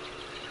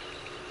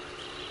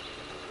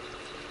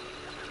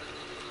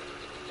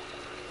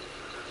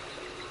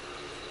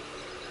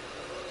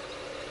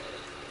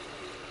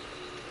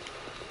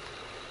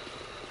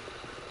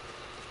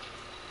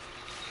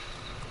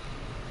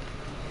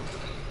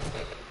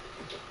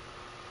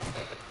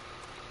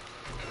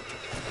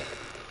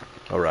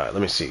 Alright,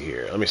 let me see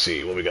here. Let me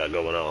see what we got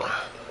going on.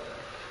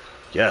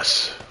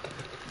 Yes.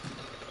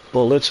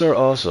 Bullets are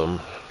awesome.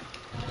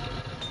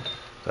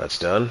 That's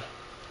done.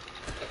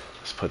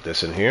 Let's put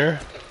this in here.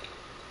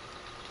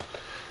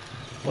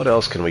 What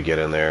else can we get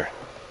in there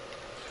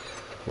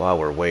while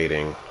we're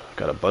waiting?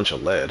 Got a bunch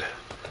of lead.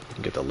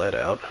 Get the lead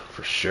out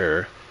for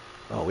sure.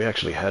 Oh, we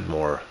actually had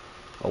more.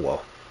 Oh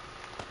well.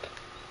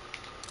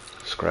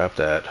 Scrap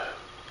that.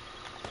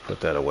 Put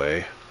that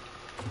away.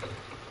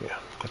 Yeah,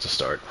 that's a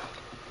start.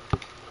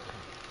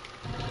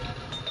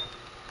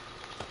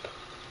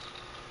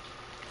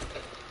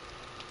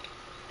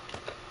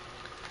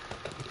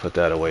 Put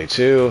that away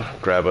too.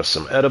 Grab us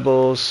some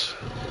edibles.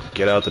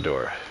 Get out the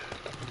door.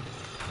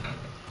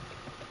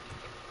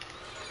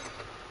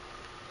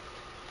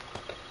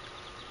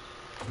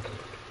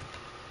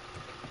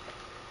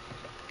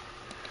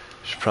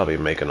 Should probably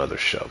make another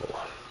shovel.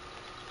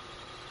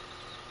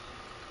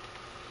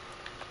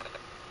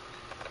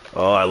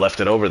 Oh, I left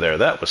it over there.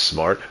 That was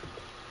smart.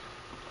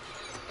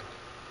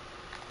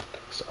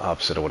 It's the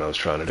opposite of what I was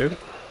trying to do.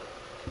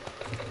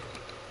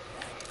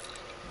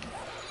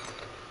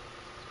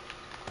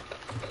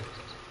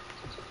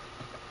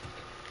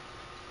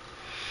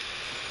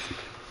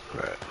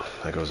 Alright,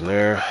 that goes in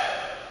there.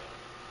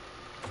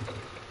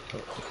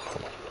 Oh,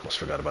 almost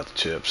forgot about the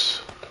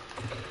chips.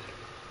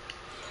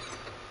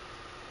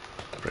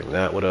 Bring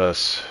that with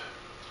us.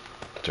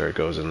 Dirt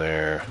goes in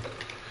there.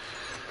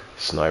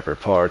 Sniper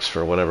parts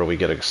for whenever we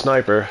get a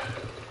sniper.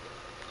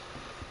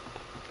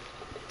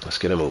 Let's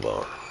get a move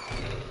on.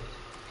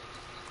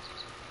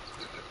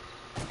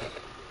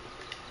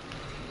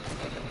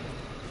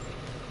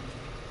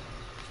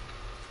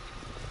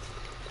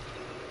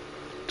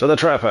 To the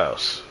trap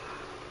house.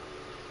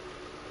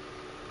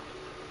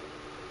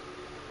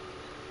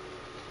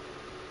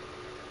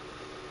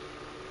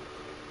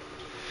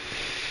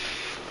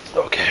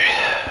 Okay.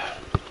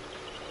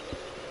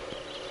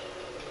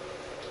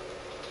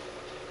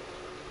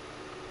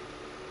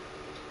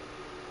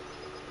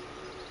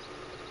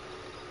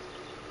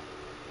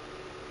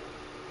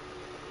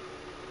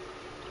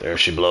 There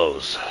she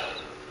blows.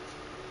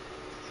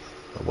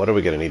 What are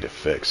we going to need to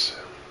fix?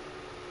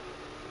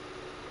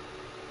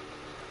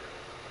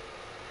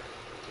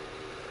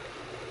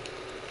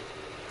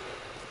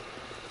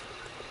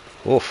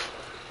 Oof.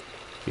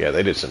 Yeah,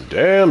 they did some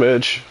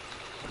damage.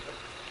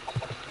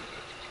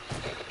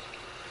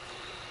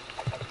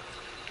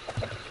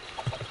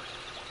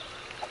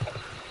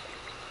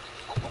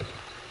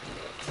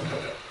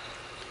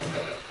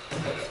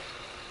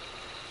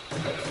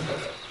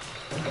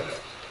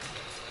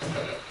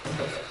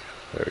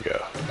 There we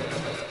go.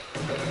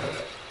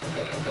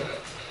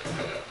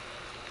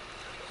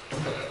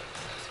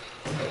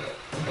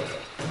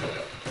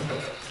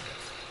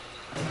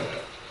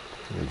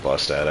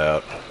 Bust that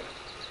out.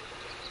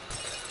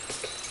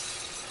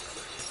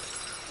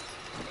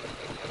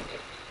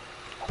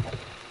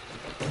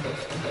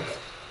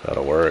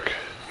 That'll work.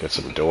 Get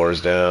some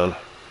doors down.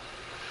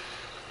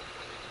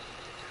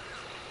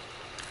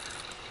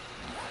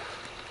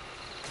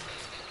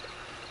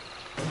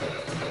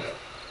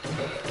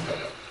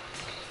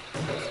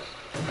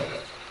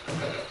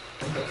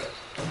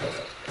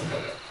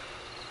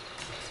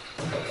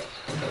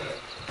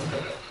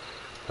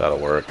 That'll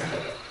work.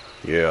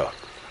 Yeah.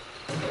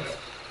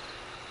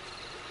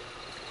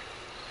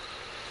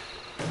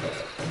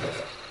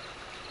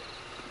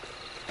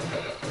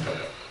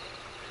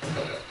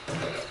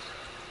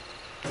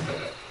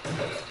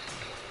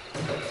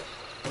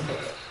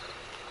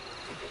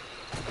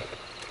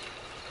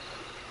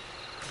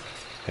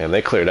 And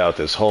they cleared out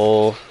this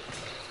whole...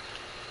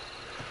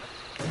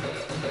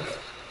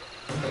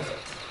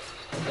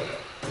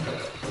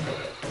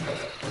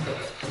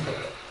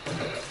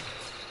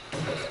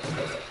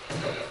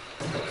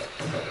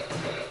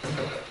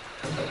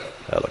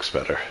 That looks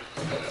better.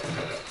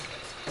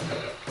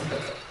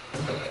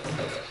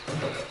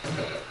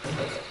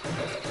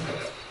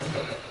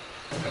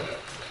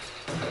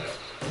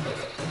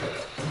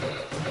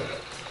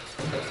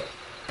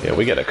 Yeah,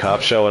 we get a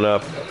cop showing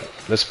up.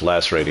 This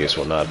blast radius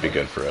will not be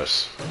good for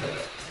us.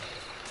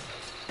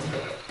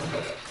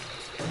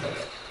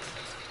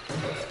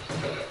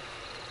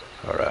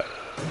 Alright.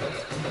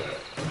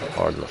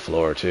 hard on the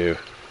floor, too.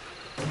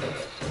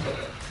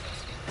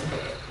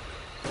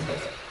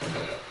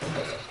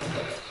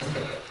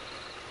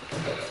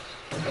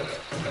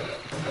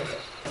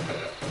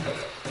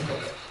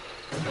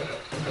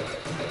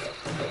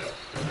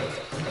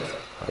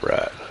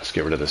 Alright, let's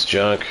get rid of this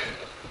junk.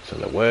 It's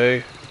in the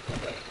way.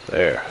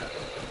 There.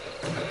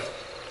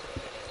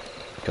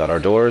 Got our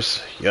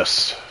doors?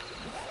 Yes.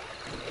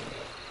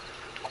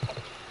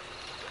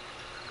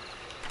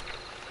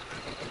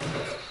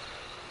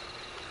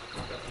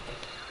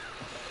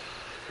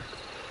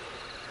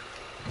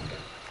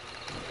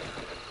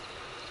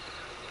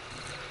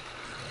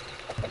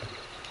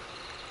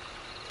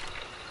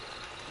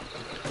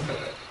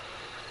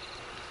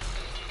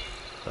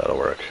 That'll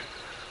work.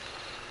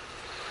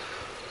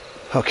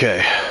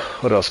 Okay,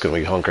 what else can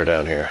we hunker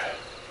down here?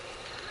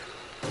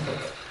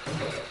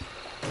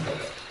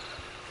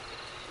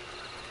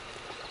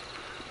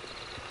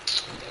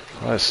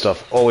 Why is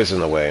stuff always in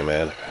the way,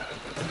 man?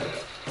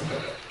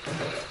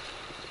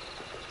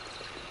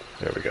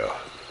 There we go.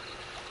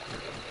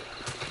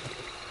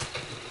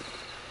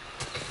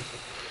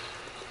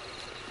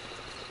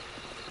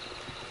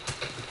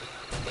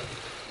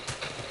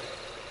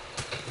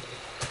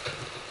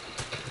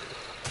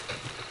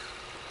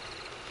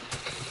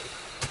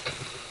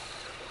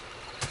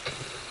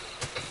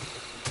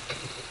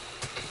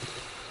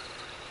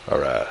 All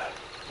right.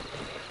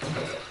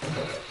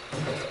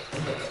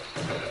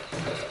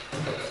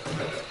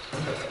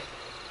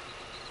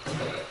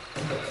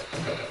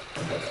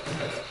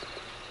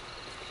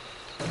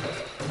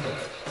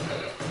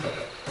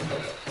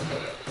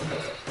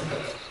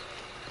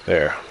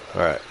 There.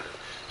 All right.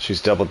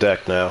 She's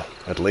double-decked now,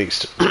 at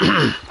least. All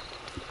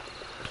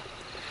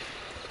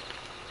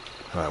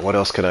right, what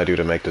else can I do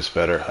to make this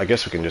better? I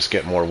guess we can just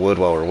get more wood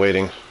while we're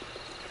waiting.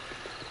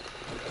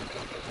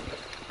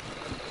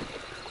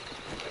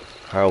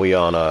 How are we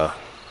on,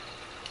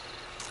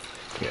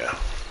 yeah.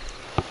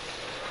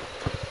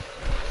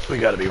 We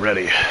gotta be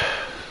ready.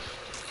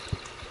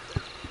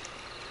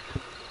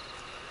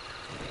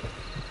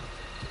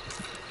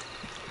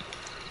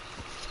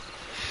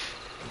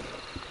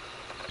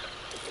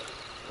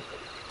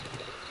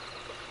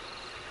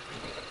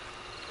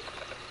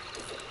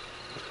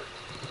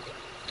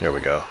 There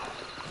we go.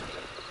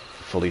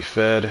 Fully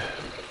fed.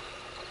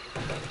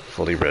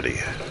 Fully ready.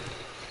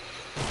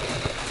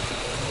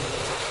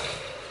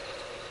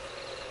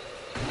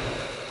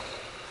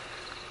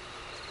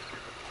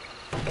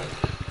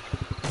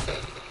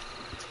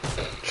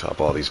 Chop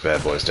all these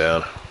bad boys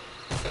down.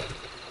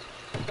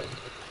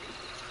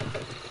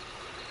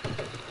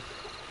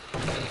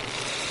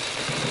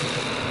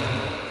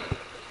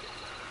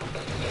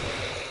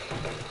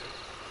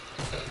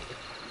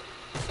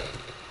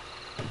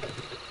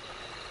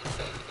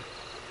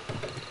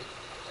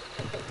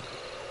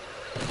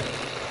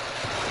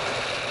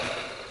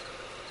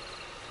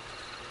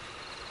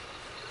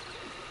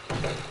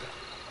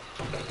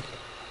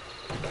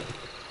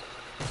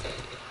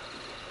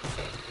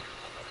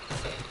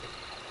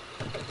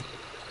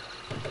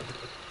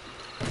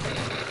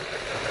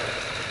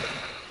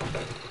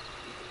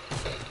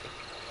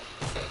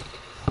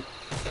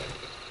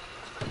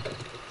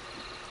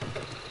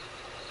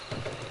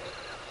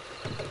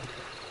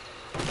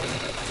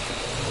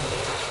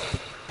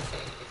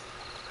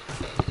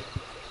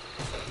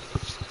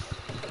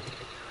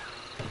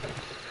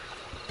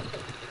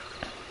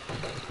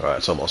 Alright,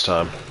 it's almost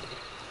time.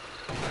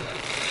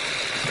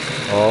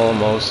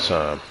 Almost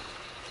time.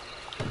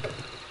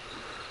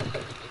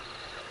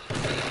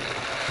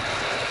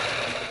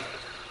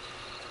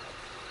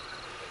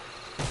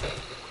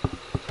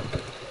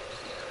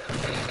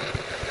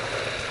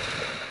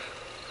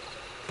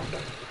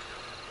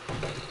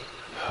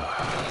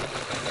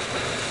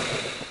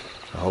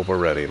 I hope we're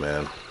ready,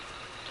 man.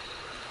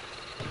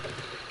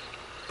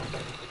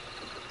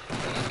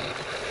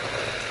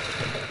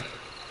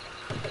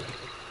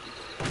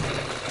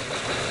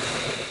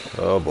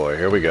 Oh boy,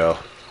 here we go.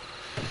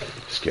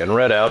 Just getting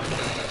red out.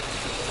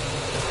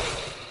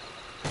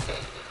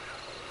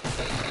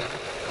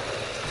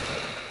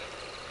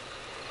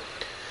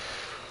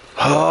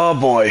 Oh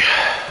boy.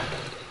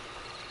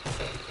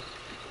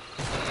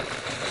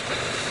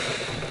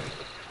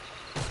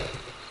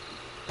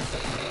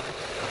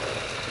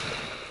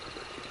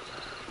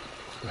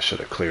 I should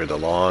have cleared the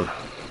lawn.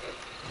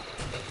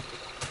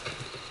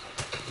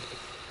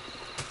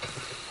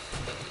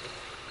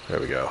 There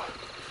we go.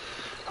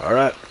 All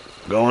right.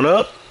 Going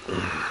up.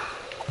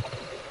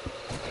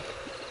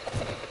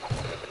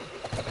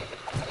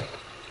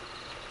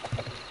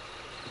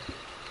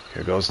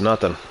 Here goes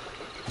nothing.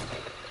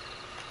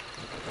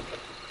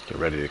 Get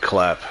ready to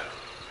clap.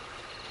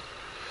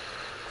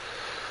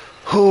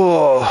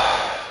 Oh.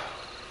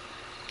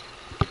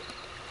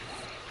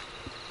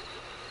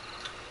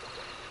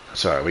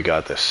 Sorry, we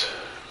got this.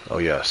 Oh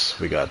yes,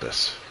 we got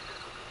this.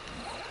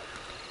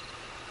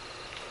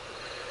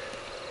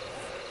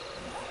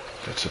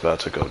 It's about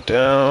to go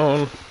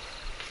down.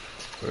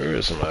 Where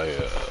is my,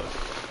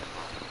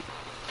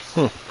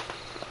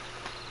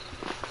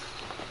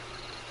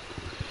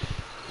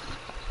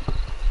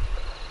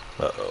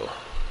 Uh-oh.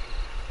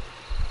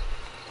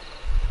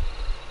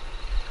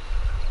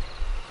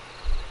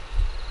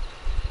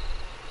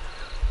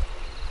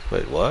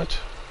 Wait, what?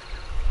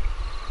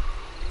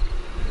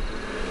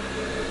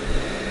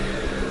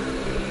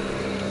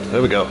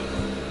 There we go.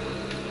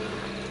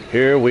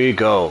 Here we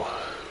go.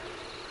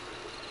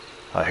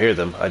 I hear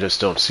them, I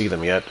just don't see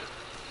them yet.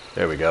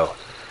 There we go.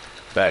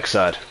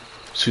 Backside.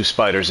 2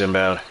 spiders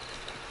inbound.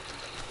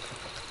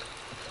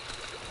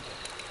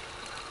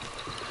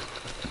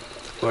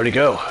 Where'd he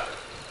go?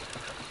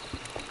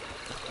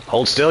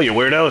 Hold still, you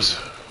weirdos!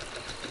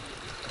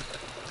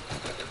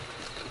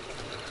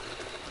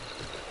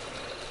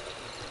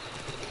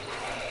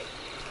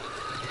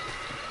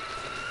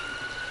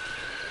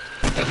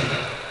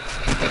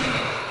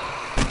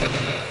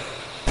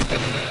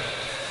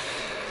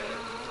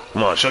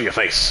 Come on, show your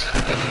face.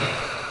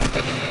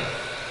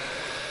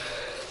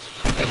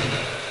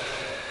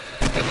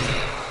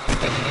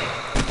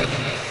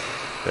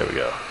 There we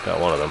go. Got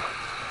one of them.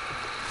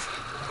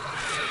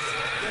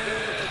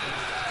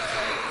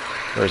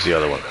 Where's the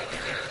other one?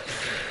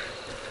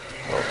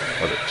 Oh,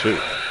 other 2.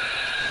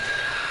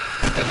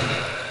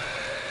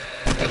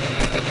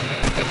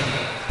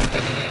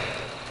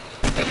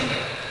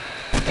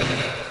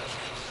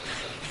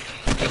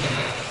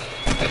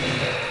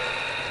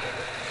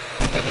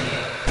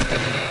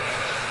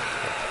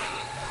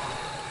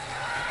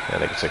 Yeah,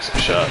 they can take some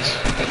shots.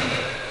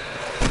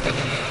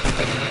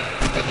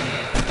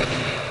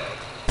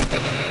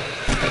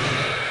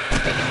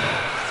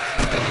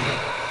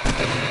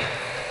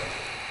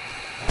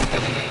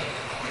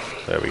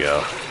 There we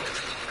go.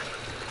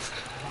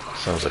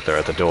 Sounds like they're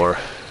at the door.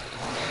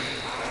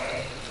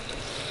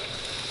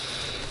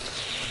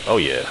 Oh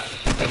yeah.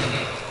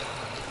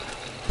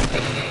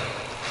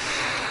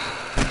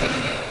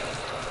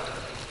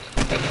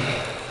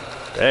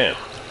 Damn.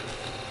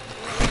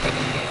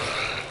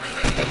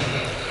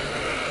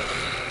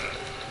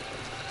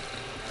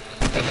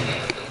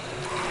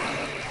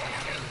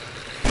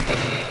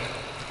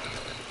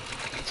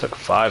 Took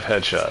 5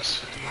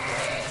 headshots.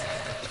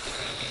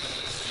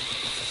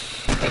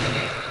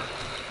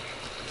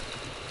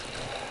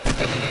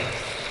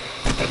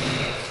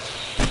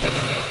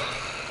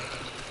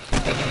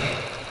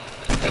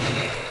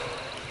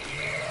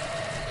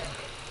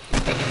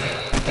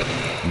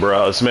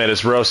 Bro, this man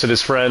has roasted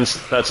his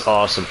friends. That's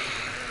awesome.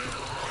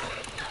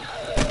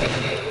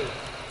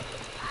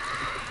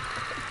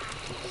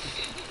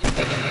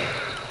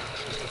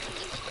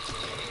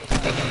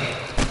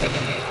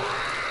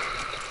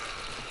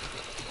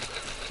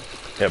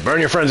 Yeah, burn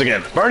your friends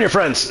again. Burn your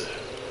friends!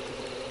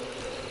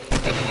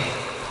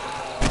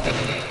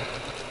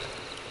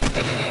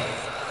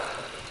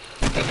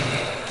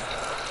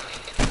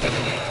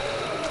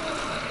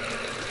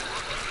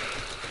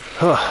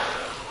 Huh.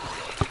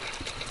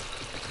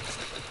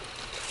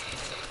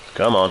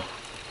 Come on.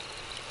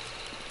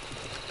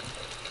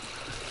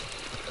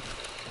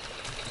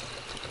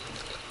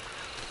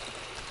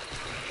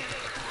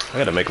 I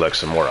gotta make like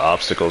some more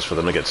obstacles for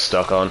them to get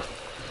stuck on,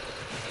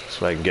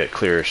 so I can get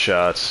clearer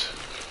shots.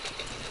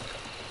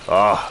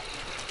 Ah.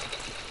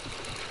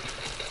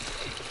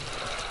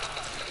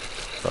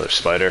 Another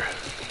spider.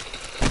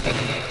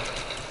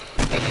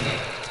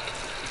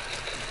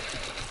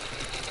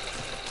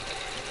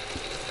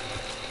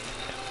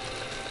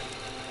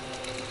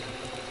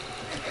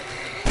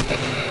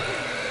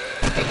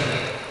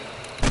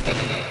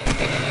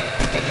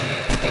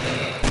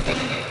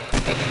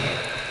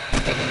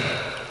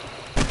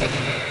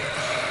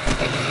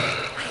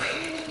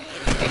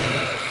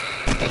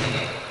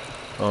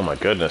 Oh my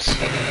goodness.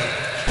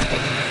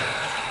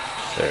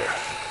 There.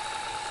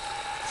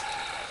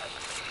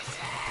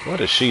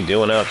 What is she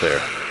doing out there?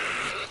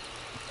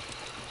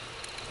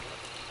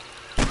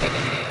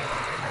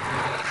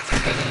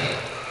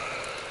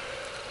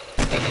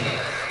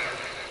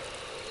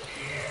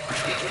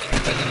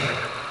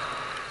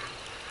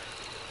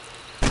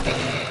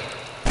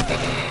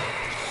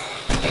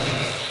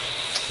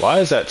 Why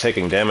is that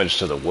taking damage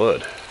to the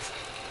wood?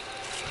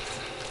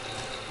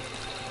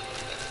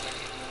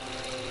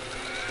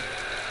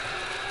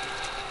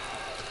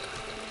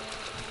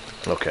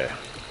 Okay.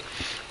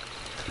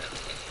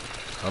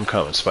 I'm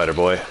coming, Spider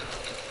Boy.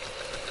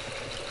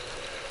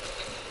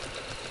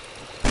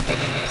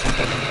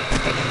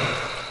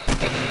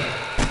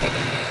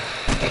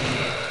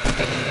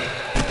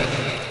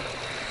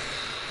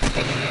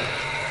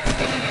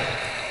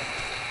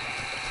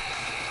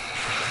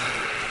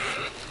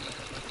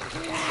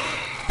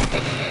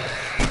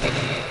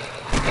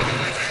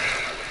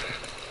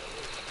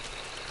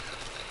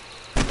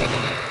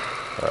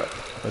 Alright,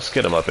 let's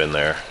get him up in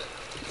there.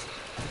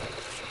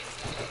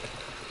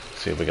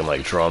 See if we can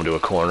like draw him to a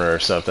corner or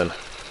something.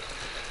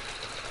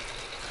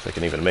 If they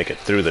can even make it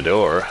through the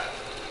door.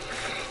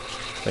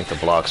 I think the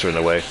blocks are in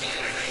the way.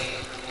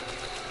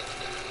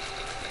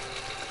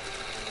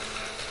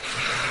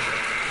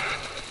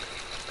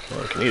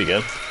 Oh, I can eat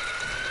again.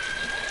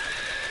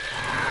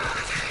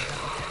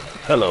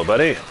 Hello,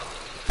 buddy.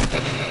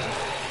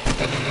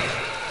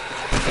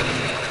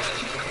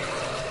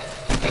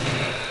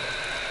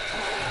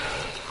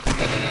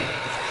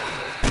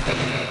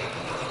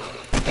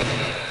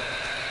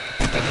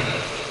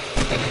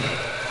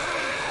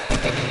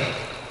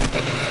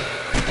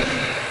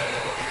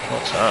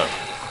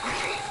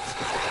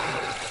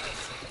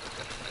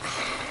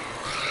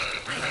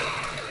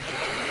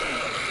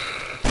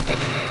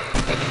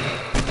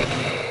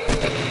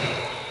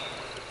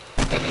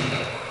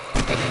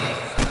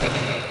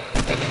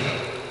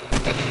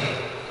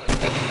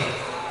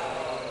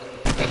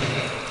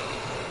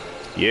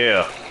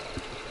 Yeah.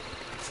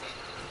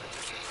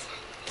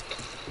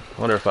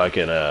 Wonder if I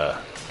can,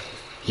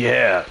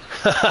 yeah.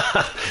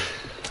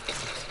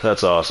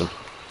 That's awesome.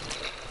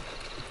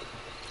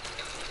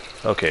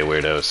 Okay,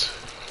 weirdos.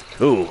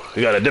 Ooh,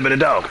 we got a dippity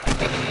dog.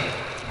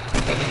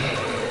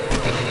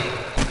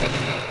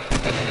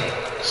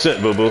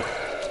 Sit, boo-boo.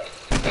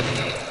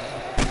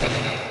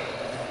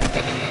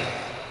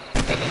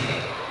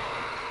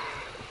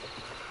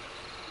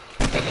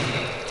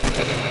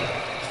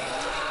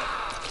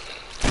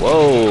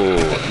 Whoa,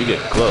 you get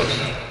close.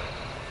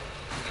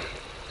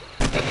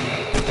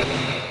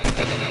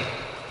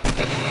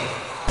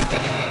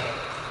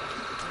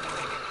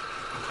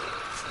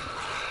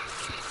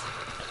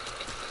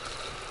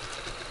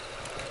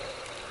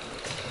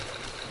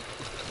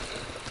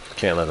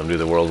 Can't let them do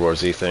the World War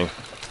Z thing.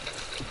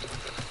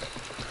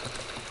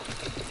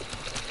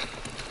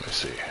 Let's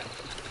see.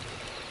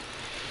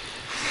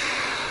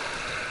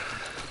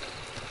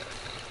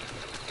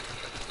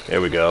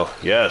 There we go.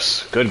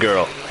 Yes, good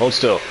girl. Hold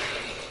still.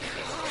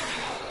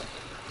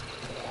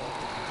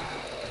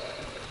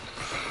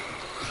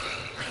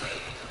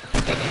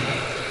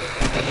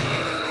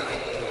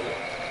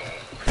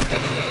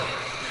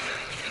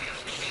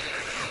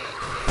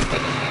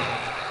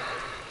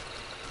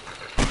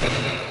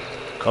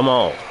 Come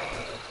on.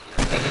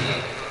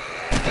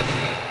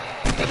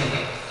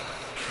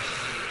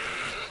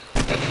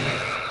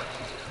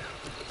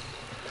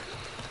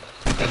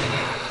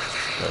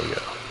 There we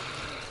go.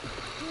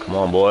 Come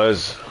on,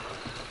 boys.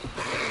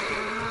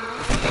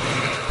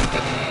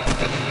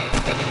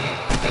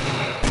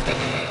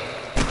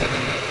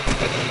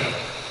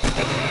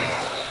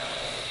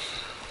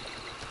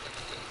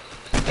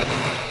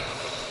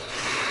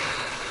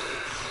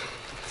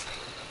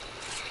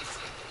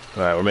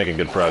 Alright, we're making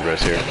good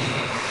progress here.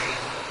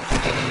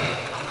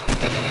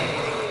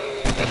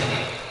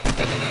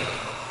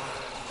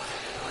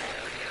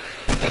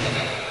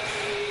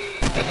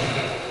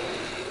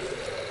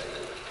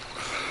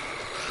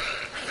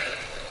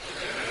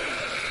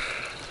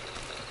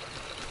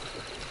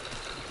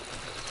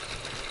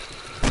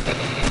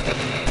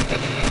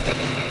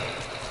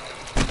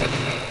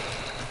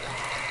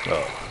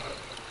 Oh,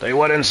 they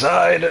went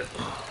inside.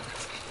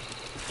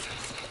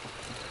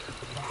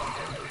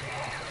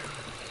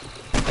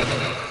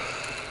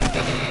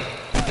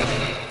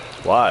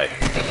 Why?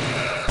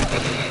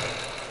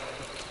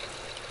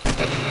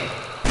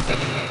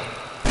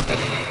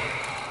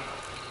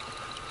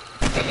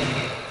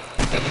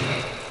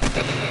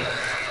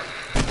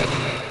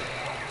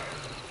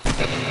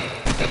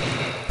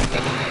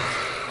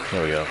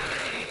 There we go.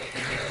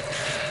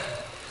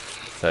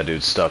 That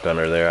dude's stuck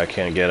under there. I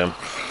can't get him.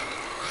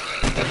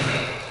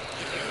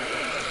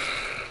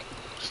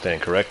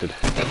 Staying corrected.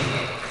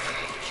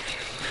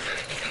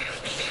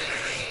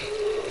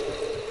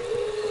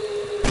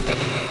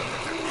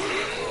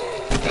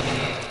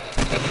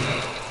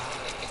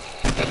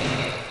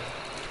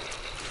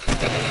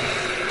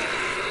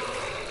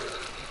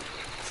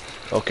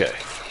 Okay.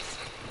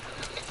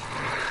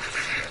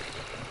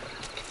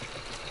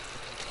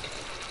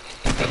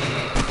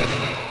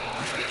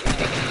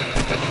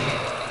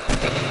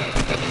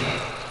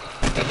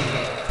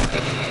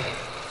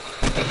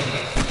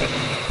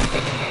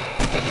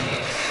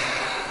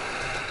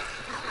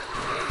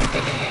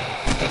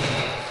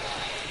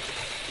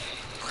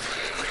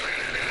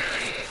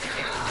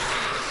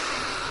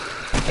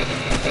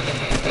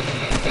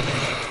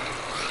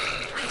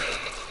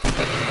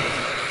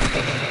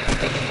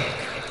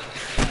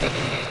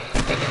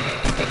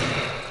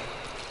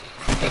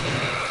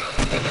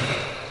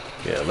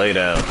 Yeah, lay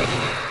down.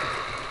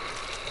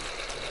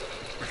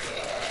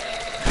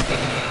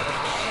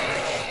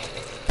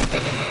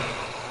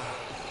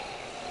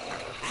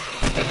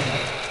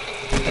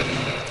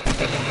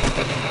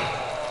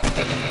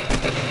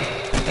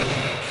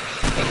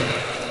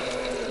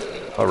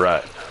 All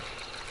right.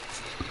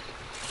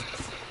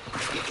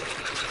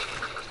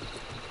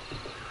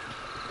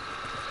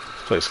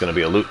 This place is going to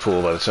be a loot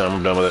pool by the time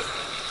I'm done with it.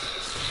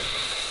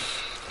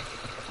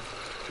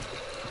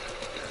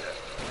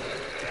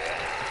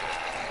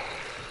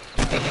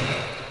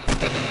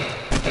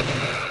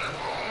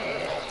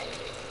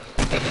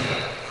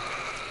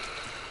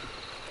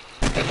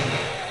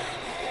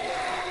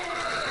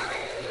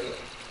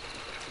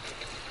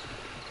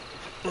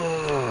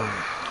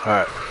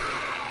 Alright,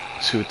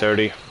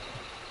 2:30,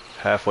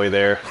 halfway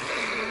there.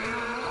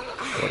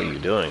 What are you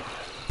doing?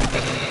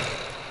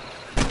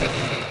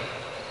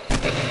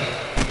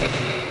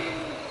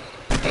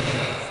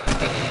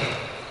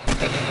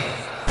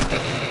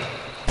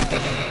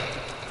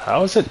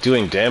 How is it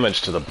doing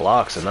damage to the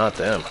blocks and not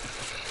them?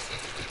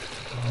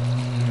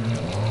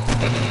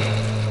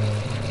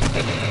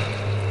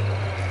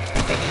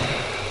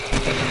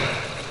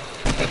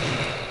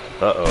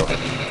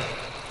 Uh-oh.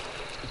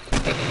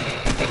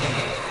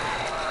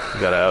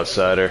 Got an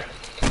outsider.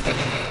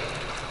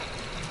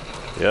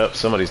 Yep,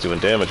 somebody's doing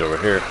damage over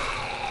here.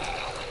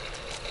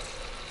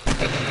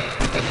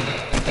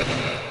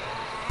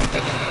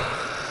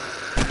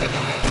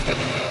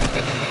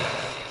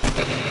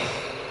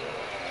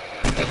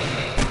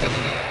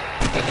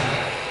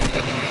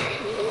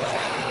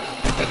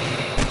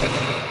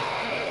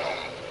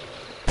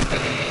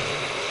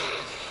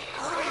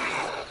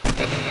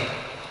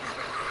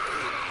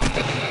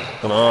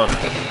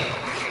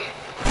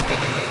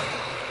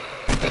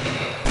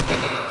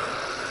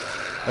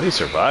 How do you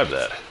survive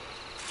that?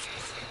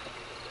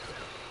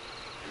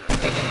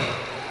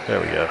 There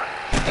we go.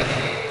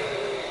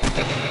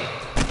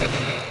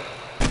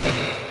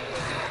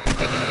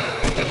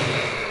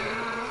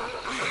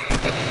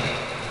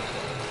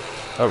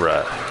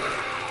 Alright.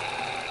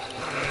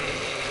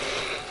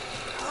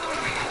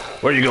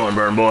 Where you going,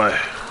 burn boy?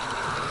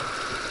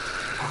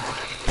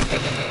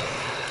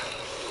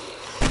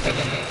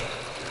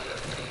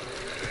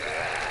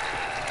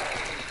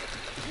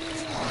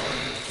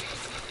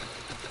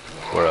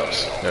 Where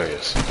else? There he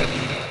is.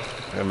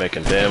 They're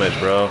making damage,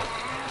 bro.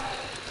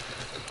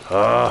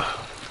 Ah.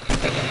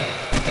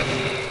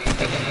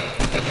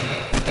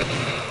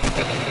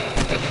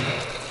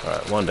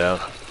 Alright, one down.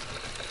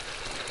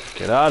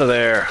 Get out of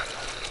there.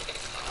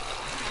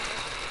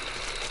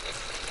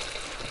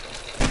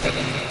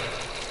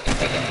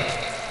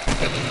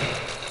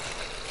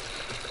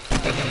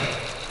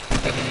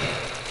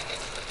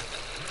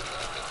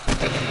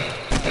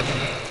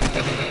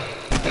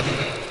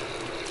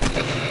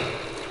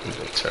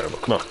 Terrible.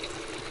 Come on.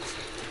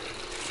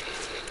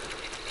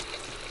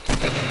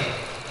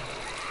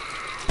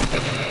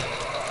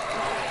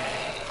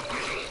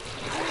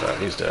 Alright,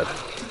 he's dead.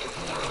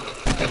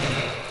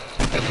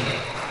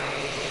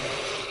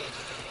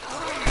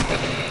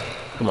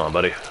 Come on,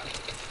 buddy.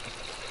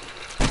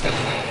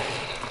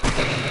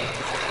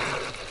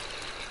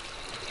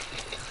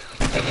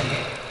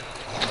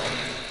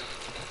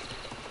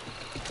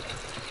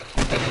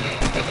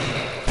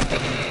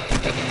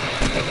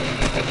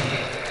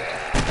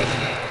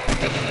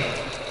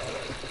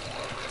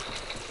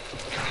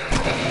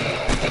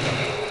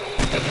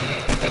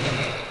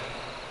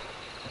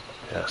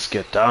 Yes,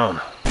 get down.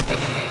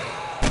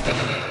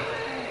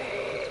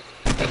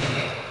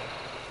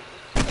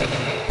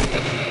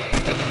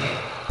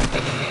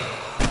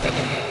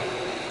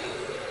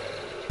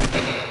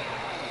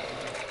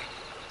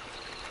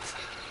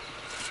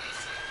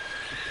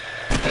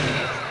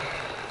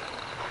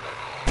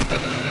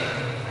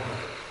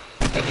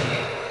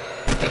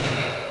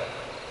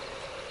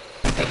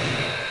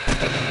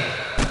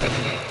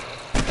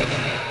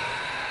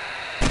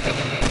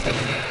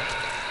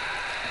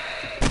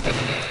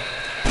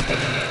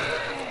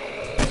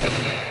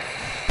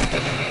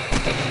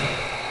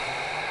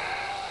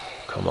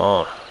 Come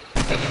on.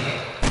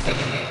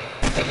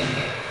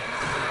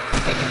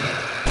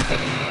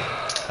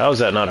 How is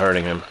that not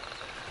hurting him?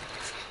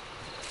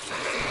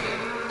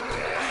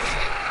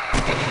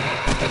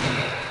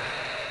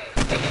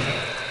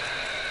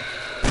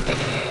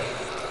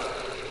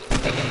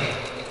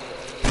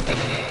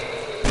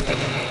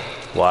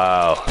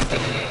 Wow.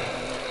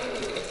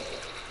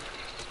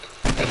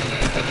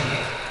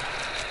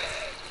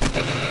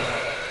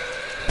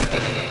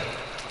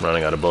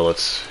 Running out of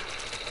bullets.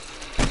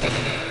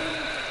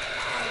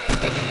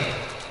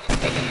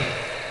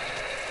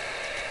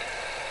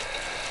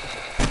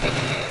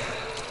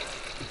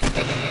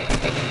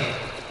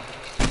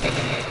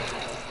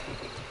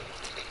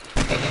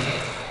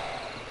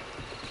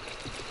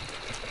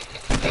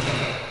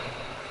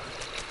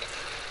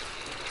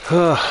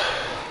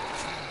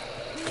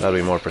 Gotta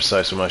be more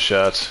precise with my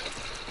shots.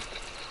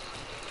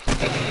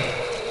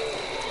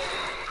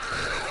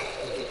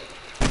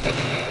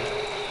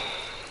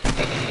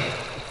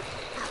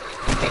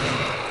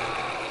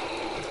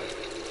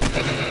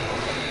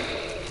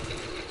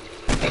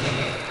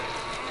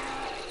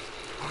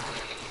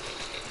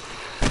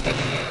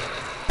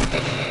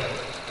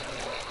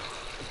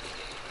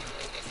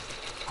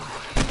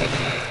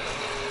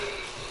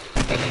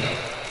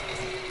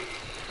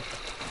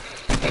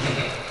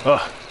 Oh.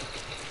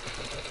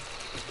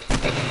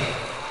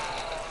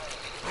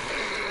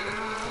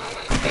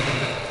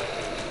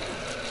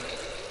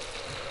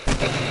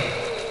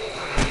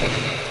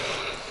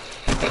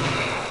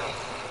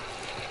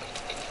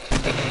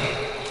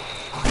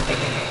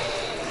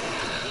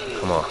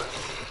 Come on.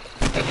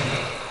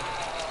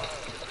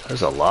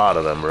 There's a lot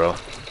of them, bro.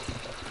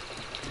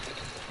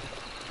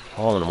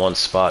 All in one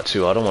spot,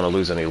 too. I don't want to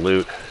lose any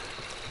loot.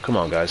 Come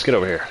on, guys. Get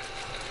over here.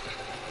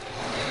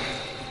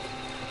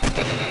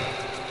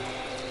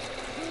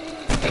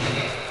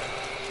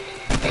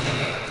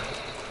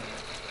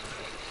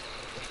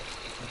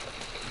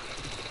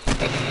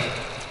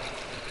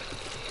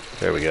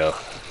 There we go.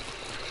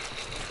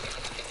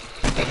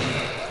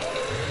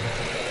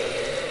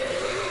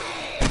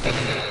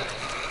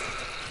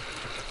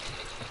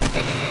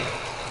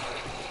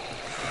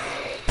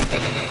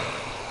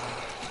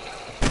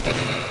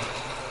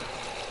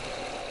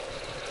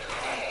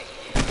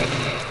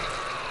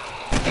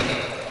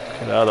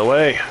 Get out of the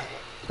way.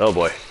 Oh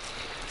boy.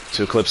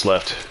 2 clips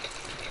left.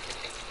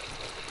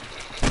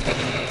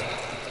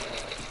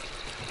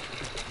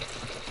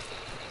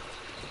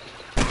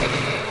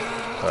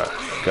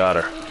 Got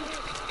her.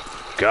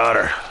 Got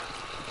her.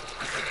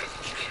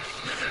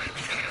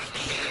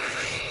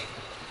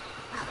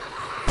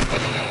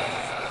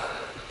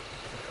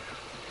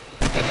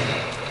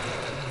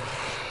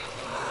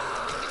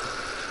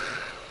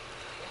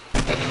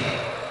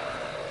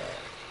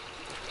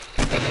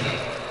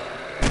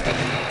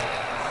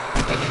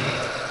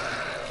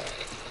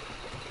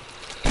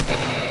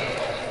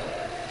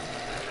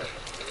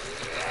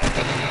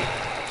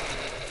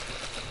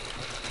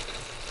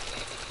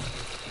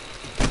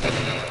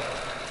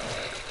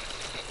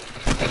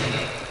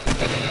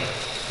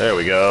 There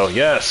we go.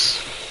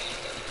 Yes!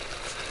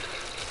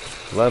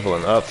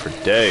 Leveling up for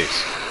days.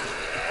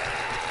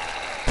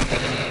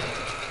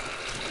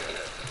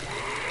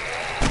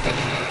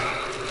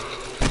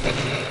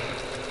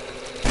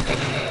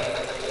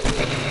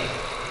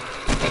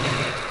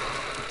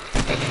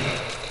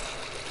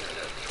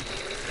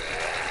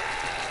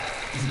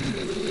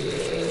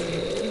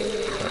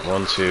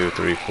 One, two,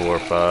 three, four,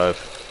 five.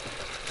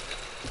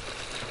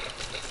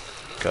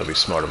 Gotta be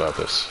smart about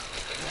this.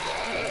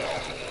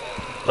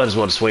 Might as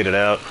well just wait it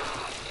out.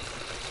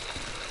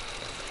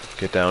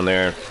 Get down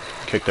there and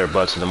kick their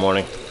butts in the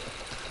morning.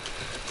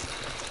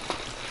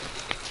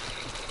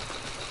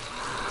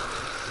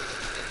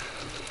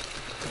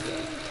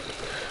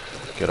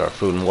 Get our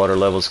food and water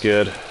levels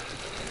good.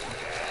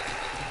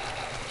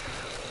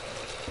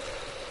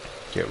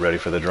 Get ready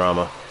for the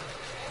drama.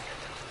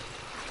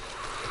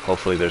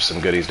 Hopefully there's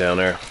some goodies down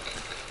there.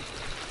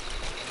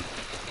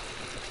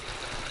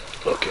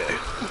 Okay.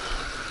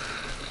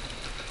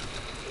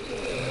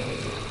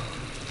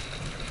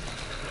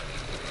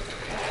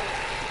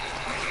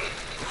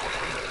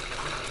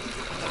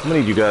 I'm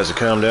gonna need you guys to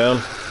calm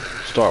down.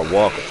 Start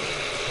walking.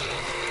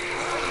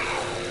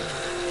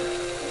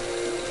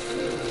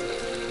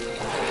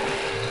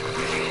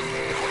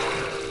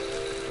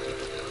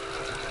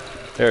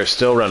 They're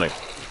still running.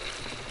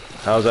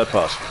 How is that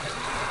possible?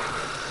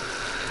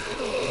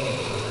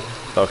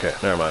 Okay,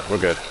 never mind. We're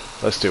good.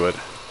 Let's do it.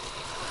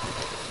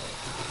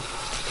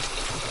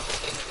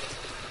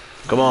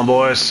 Come on,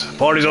 boys.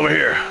 Party's over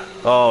here.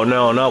 Oh,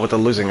 no, not with the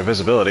losing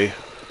invisibility.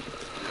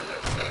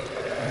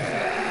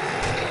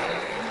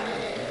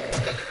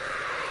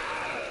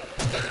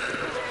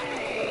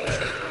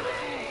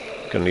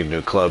 Gonna need a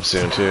new club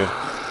soon, too.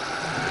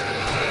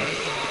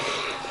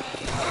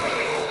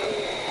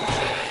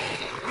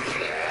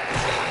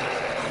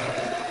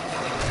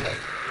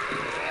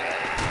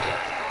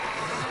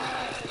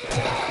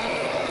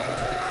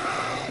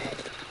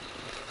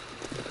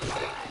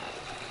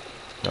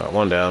 Alright,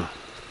 one down.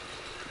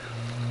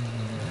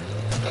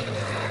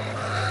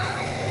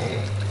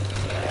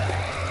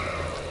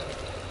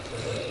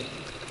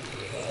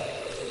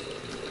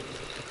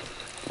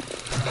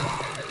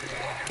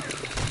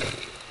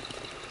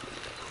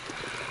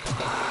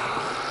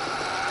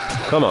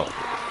 Come on.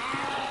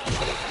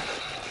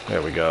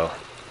 There we go.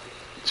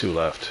 Two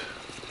left.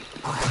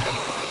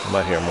 I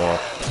might hear more.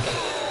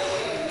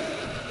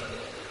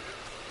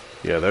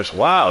 Yeah, there's...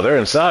 Wow, they're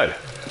inside.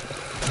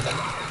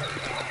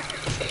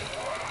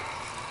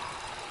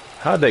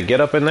 How'd they get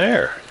up in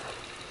there?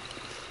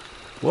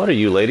 What are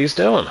you ladies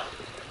doing?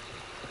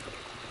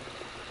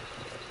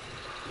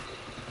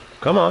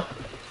 Come on.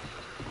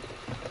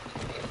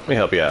 Let me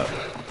help you out.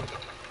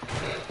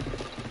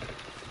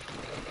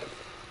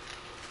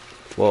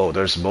 Whoa,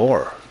 there's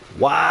more.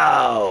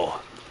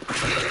 Wow!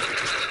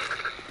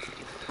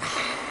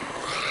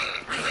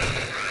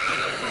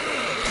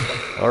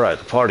 Alright,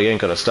 the party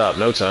ain't gonna stop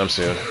no time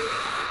soon.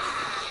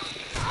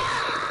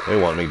 They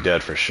want me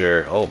dead for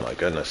sure. Oh my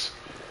goodness.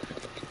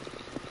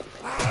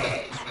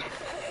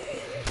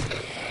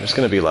 There's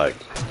gonna be like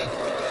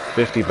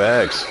 50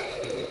 bags.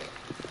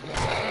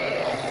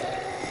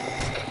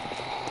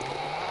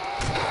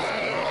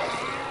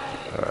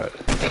 Alright.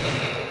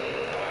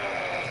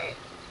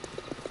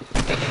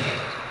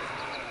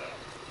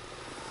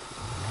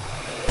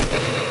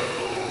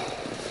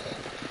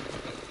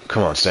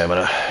 Come on,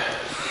 stamina.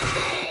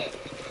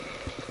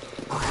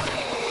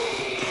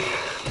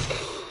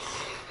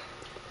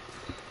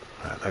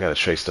 I gotta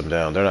chase them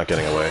down. They're not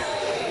getting away.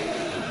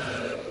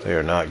 They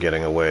are not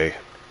getting away.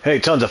 Hey,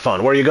 tons of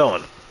fun. Where are you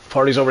going?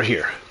 Party's over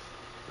here.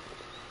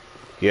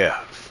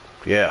 Yeah.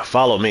 Yeah,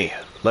 follow me.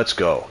 Let's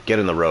go. Get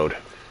in the road.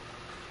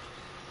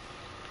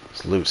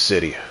 It's Loot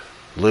City.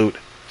 Loot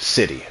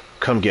City.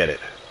 Come get it.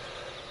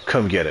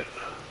 Come get it.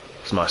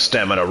 As my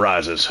stamina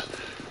rises.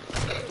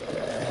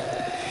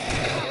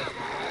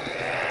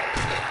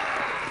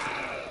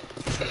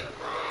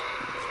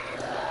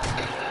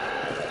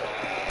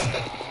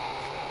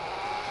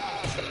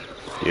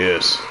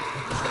 Yes.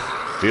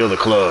 Feel the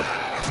club.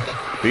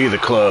 Be the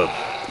club.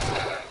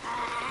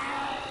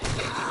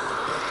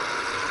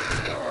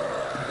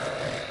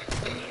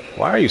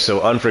 Why are you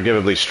so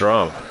unforgivably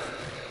strong?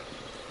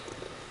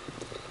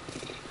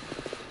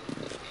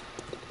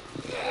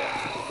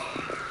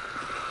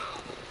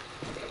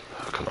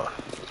 Oh, come on.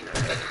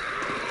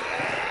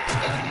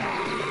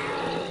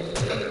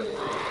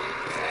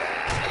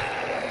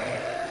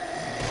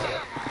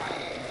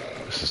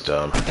 This is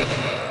dumb.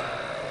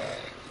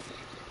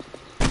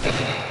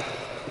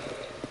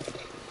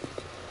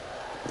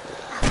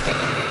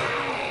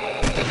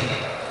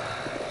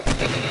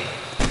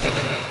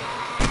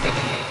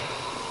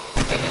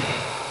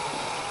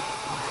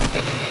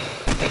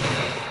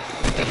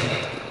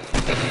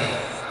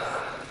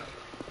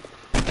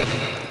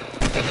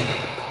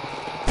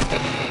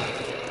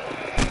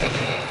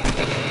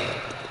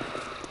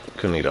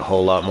 Gonna need a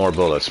whole lot more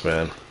bullets,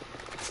 man.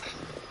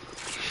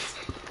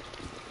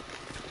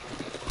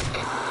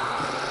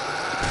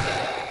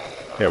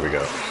 Here we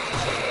go.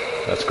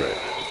 That's great.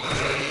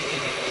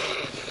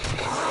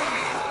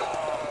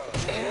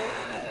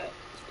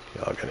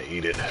 Y'all gonna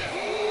eat it.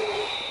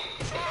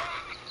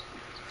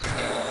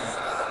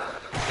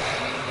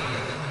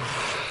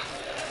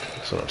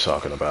 That's what I'm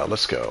talking about.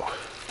 Let's go.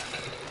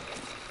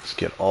 Let's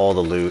get all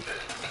the loot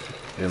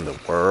in the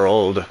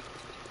world.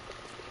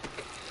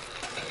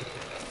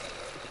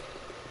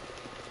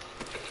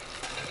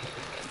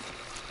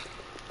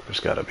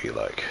 There's gotta be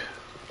like,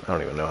 I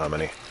don't even know how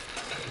many.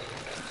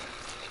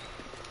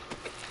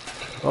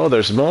 Oh,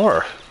 there's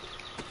more.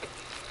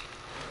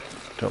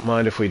 Don't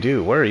mind if we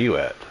do. Where are you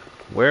at?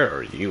 Where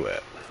are you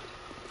at?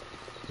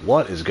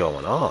 What is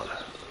going on?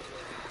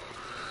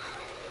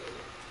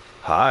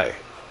 Hi.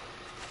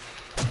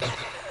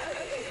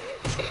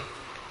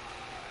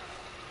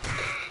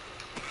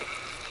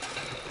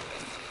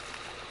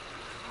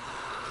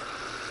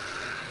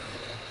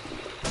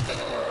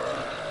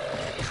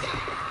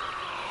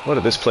 What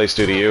did this place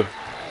do to you?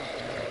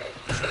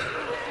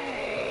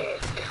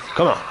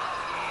 Come on.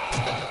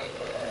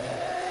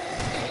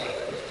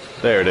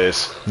 There it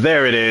is.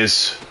 There it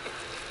is.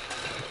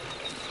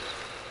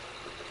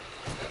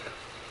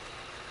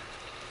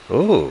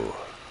 Ooh.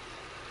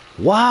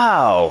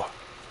 Wow.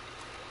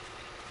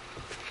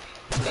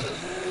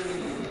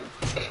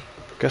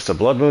 Guess the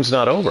blood moon's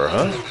not over,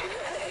 huh?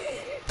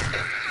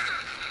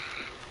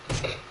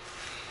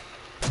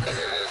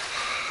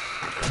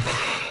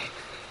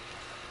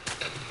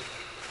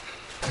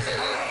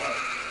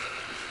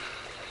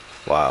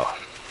 Wow.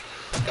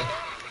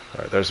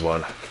 Alright, there's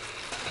one.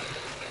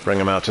 Bring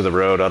him out to the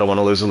road. I don't want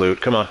to lose the loot.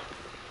 Come on.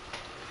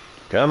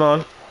 Come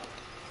on.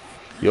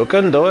 You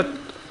can do it.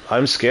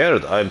 I'm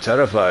scared. I'm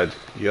terrified.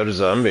 You're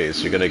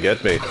zombies. You're gonna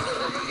get me.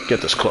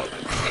 Get this club.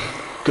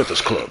 Get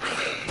this club.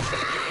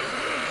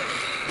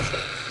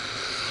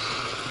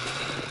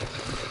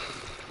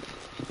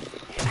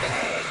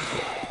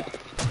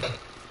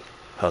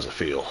 How's it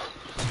feel?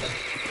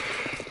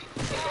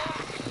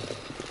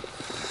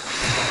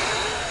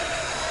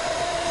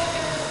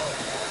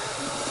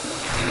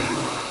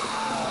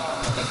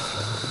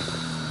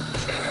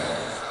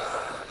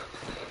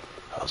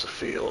 How's it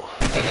feel?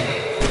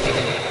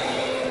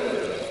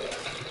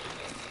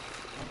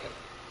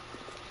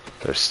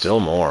 There's still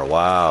more.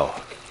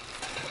 Wow.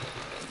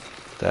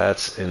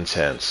 That's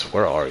intense.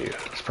 Where are you?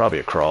 It's probably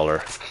a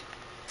crawler.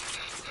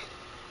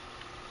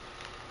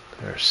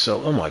 There's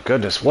so... Oh my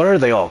goodness. Where are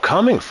they all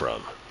coming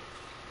from?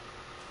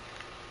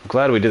 I'm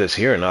glad we did this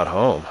here and not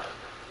home.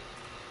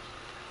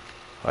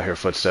 I hear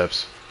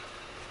footsteps.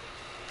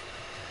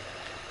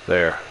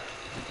 There.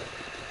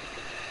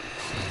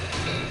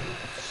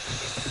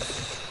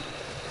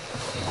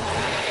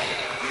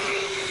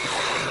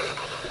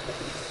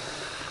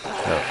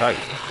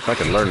 If I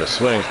could learn to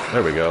swing.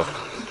 There we go.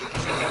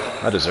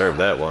 I deserve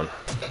that one.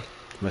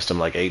 Missed him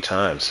like 8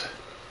 times.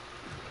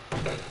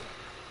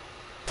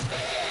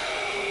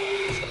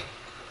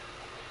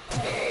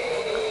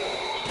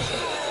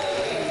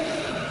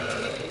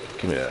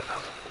 Give me that.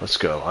 Let's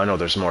go. I know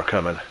there's more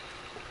coming.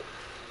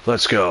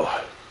 Let's go.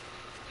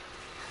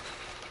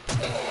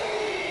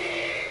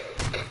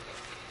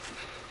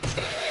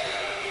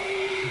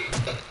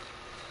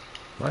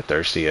 Am I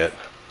thirsty yet?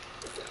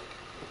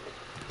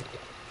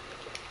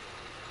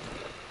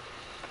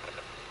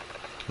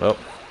 Nope.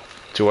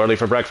 Too early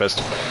for breakfast.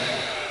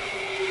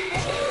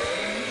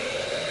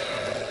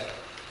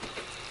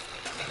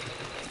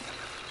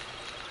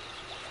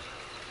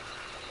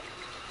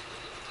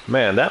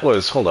 Man, that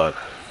was... Hold on.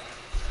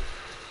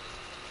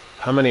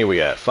 How many are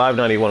we at?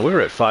 591. We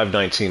were at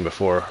 519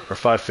 before, or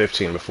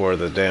 515 before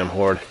the damn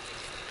horde.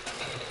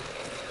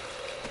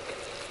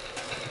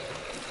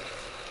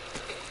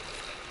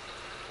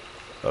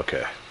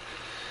 Okay.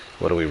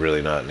 What do we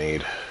really not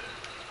need?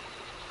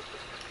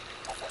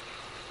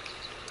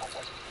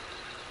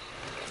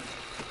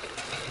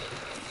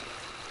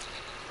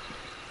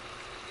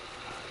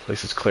 At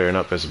least it's clearing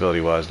up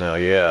visibility-wise now,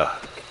 yeah.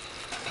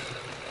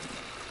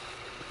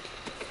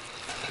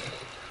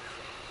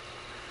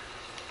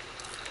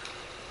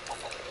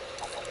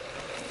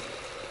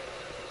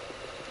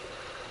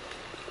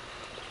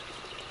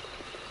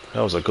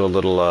 That was a good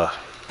little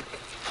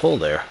pull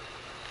there.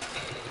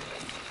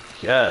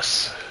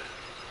 Yes.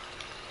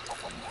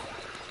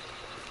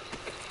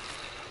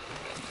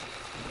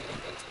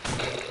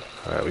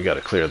 Alright, we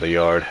gotta clear the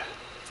yard.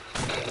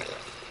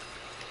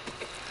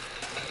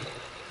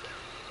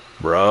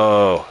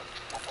 Bro.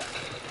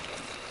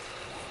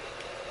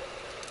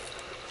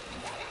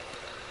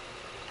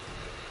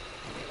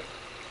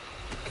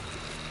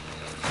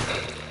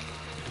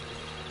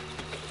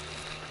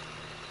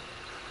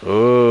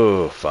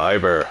 Ooh,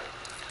 fiber.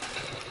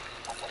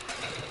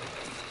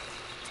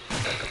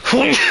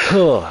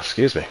 Oh,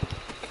 excuse me.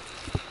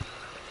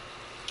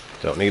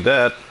 Don't need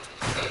that.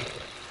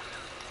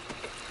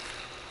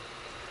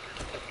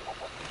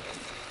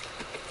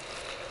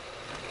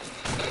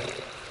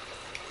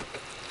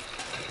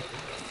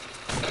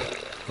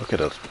 Look at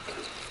it.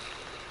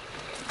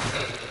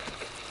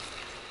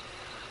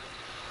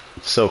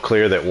 So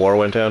clear that war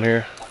went down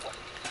here.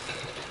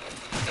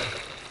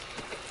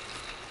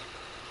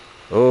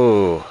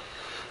 Oh.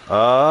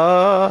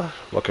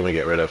 What can we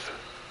get rid of?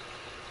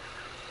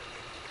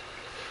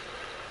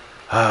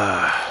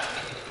 Ah.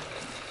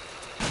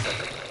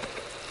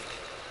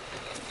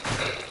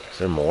 Is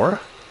there more?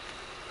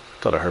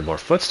 Thought I heard more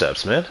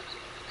footsteps, man.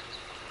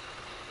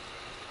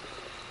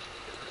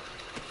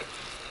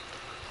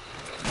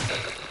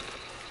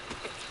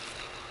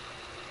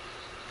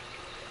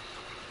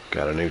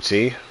 Got a new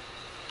tea.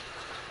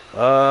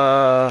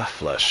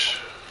 Flesh.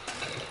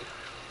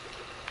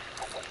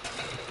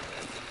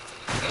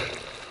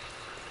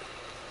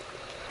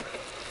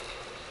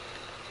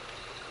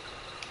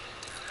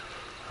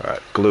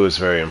 Alright, glue is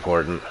very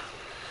important.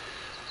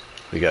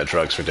 We got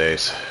drugs for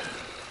days.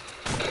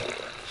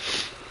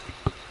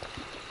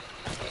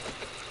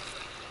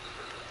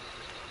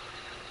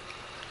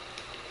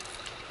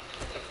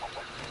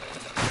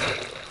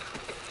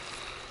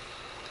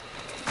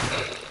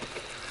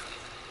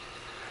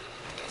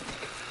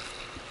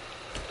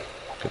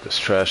 Get this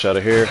trash out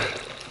of here.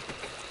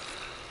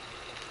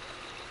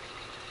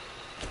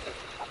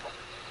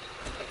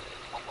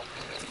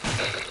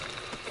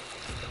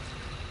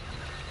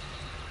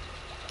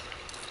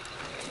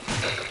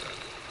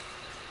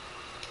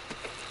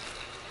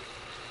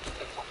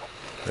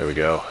 There we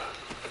go.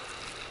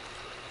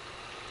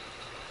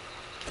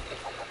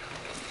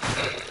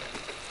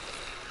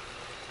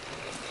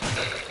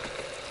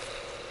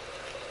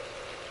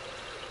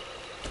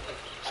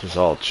 This is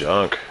all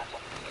junk.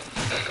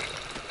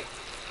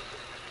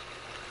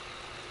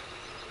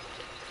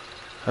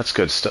 That's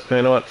good stuff.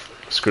 You know what?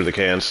 Screw the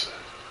cans.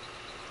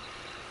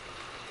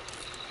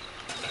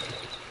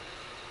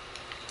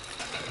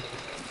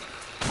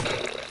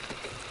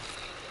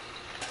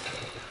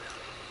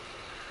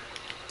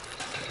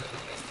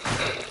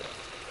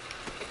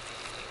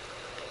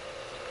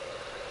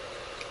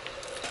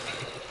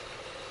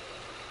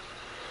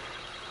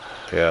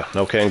 Yeah,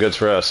 no canned goods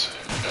for us.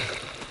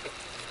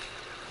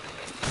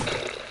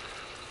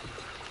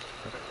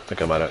 I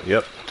think I might have...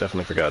 Yep,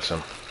 definitely forgot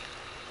some.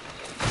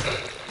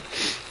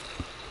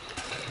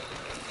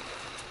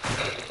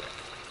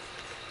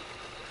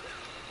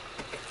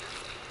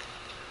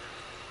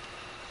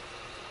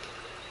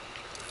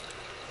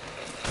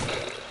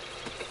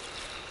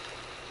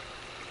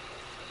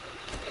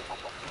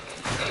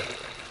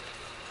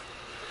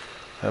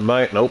 I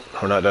might... Nope,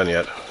 we're not done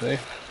yet. See?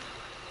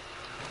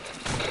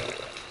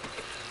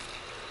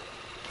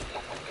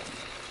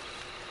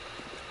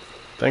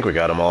 I think we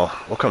got them all.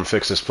 We'll come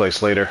fix this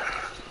place later.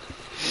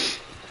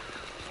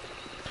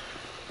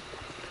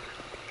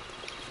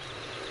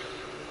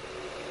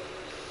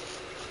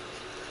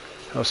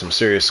 That was some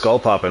serious skull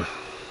popping.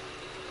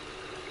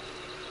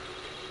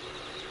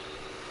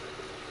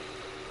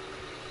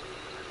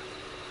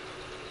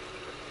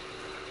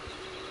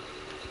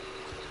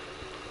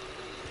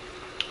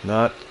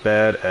 Not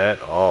bad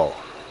at all.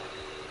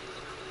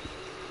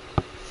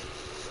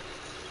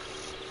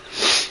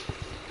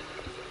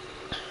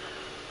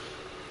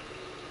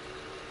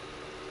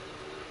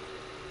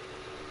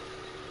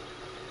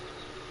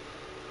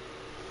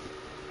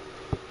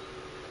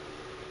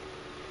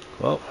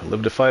 Well,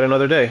 live to fight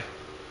another day.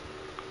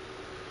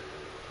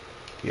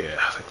 Yeah,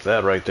 I think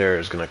that right there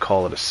is going to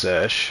call it a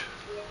sesh.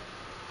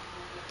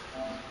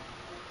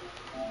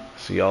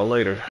 See y'all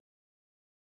later.